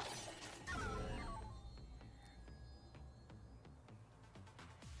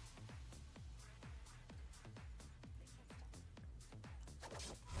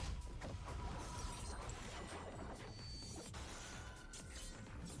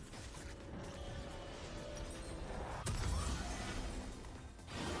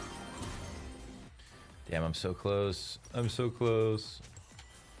 Damn, I'm so close. I'm so close.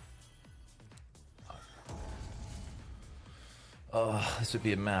 Oh, this would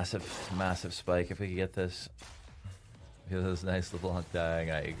be a massive, massive spike if we could get this. Feels nice LeBlanc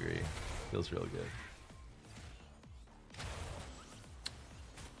dying, I agree. Feels real good.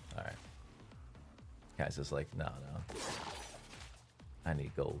 Alright. Guys is like, no. I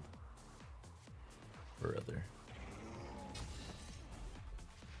need gold. Or other.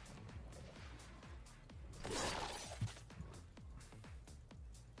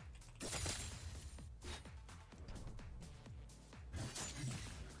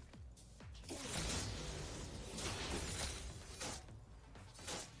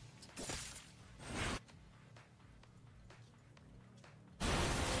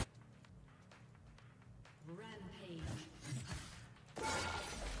 Rampage.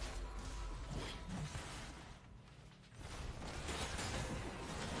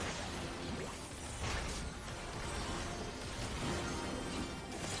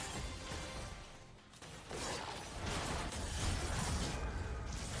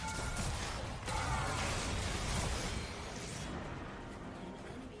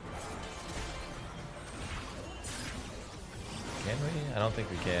 Can we? I don't think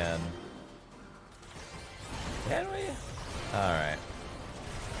we can. Can we? Alright.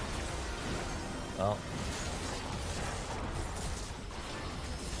 Well.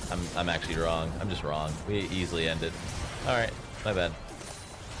 I'm actually wrong. I'm just wrong. We easily ended. Alright, my bad.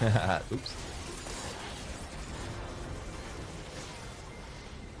 Oops.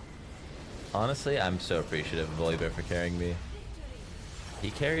 Honestly, I'm so appreciative of Oliver for carrying me.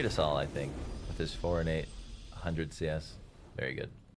 He carried us all, I think, with his 4 and 8, 100 CS. Very good.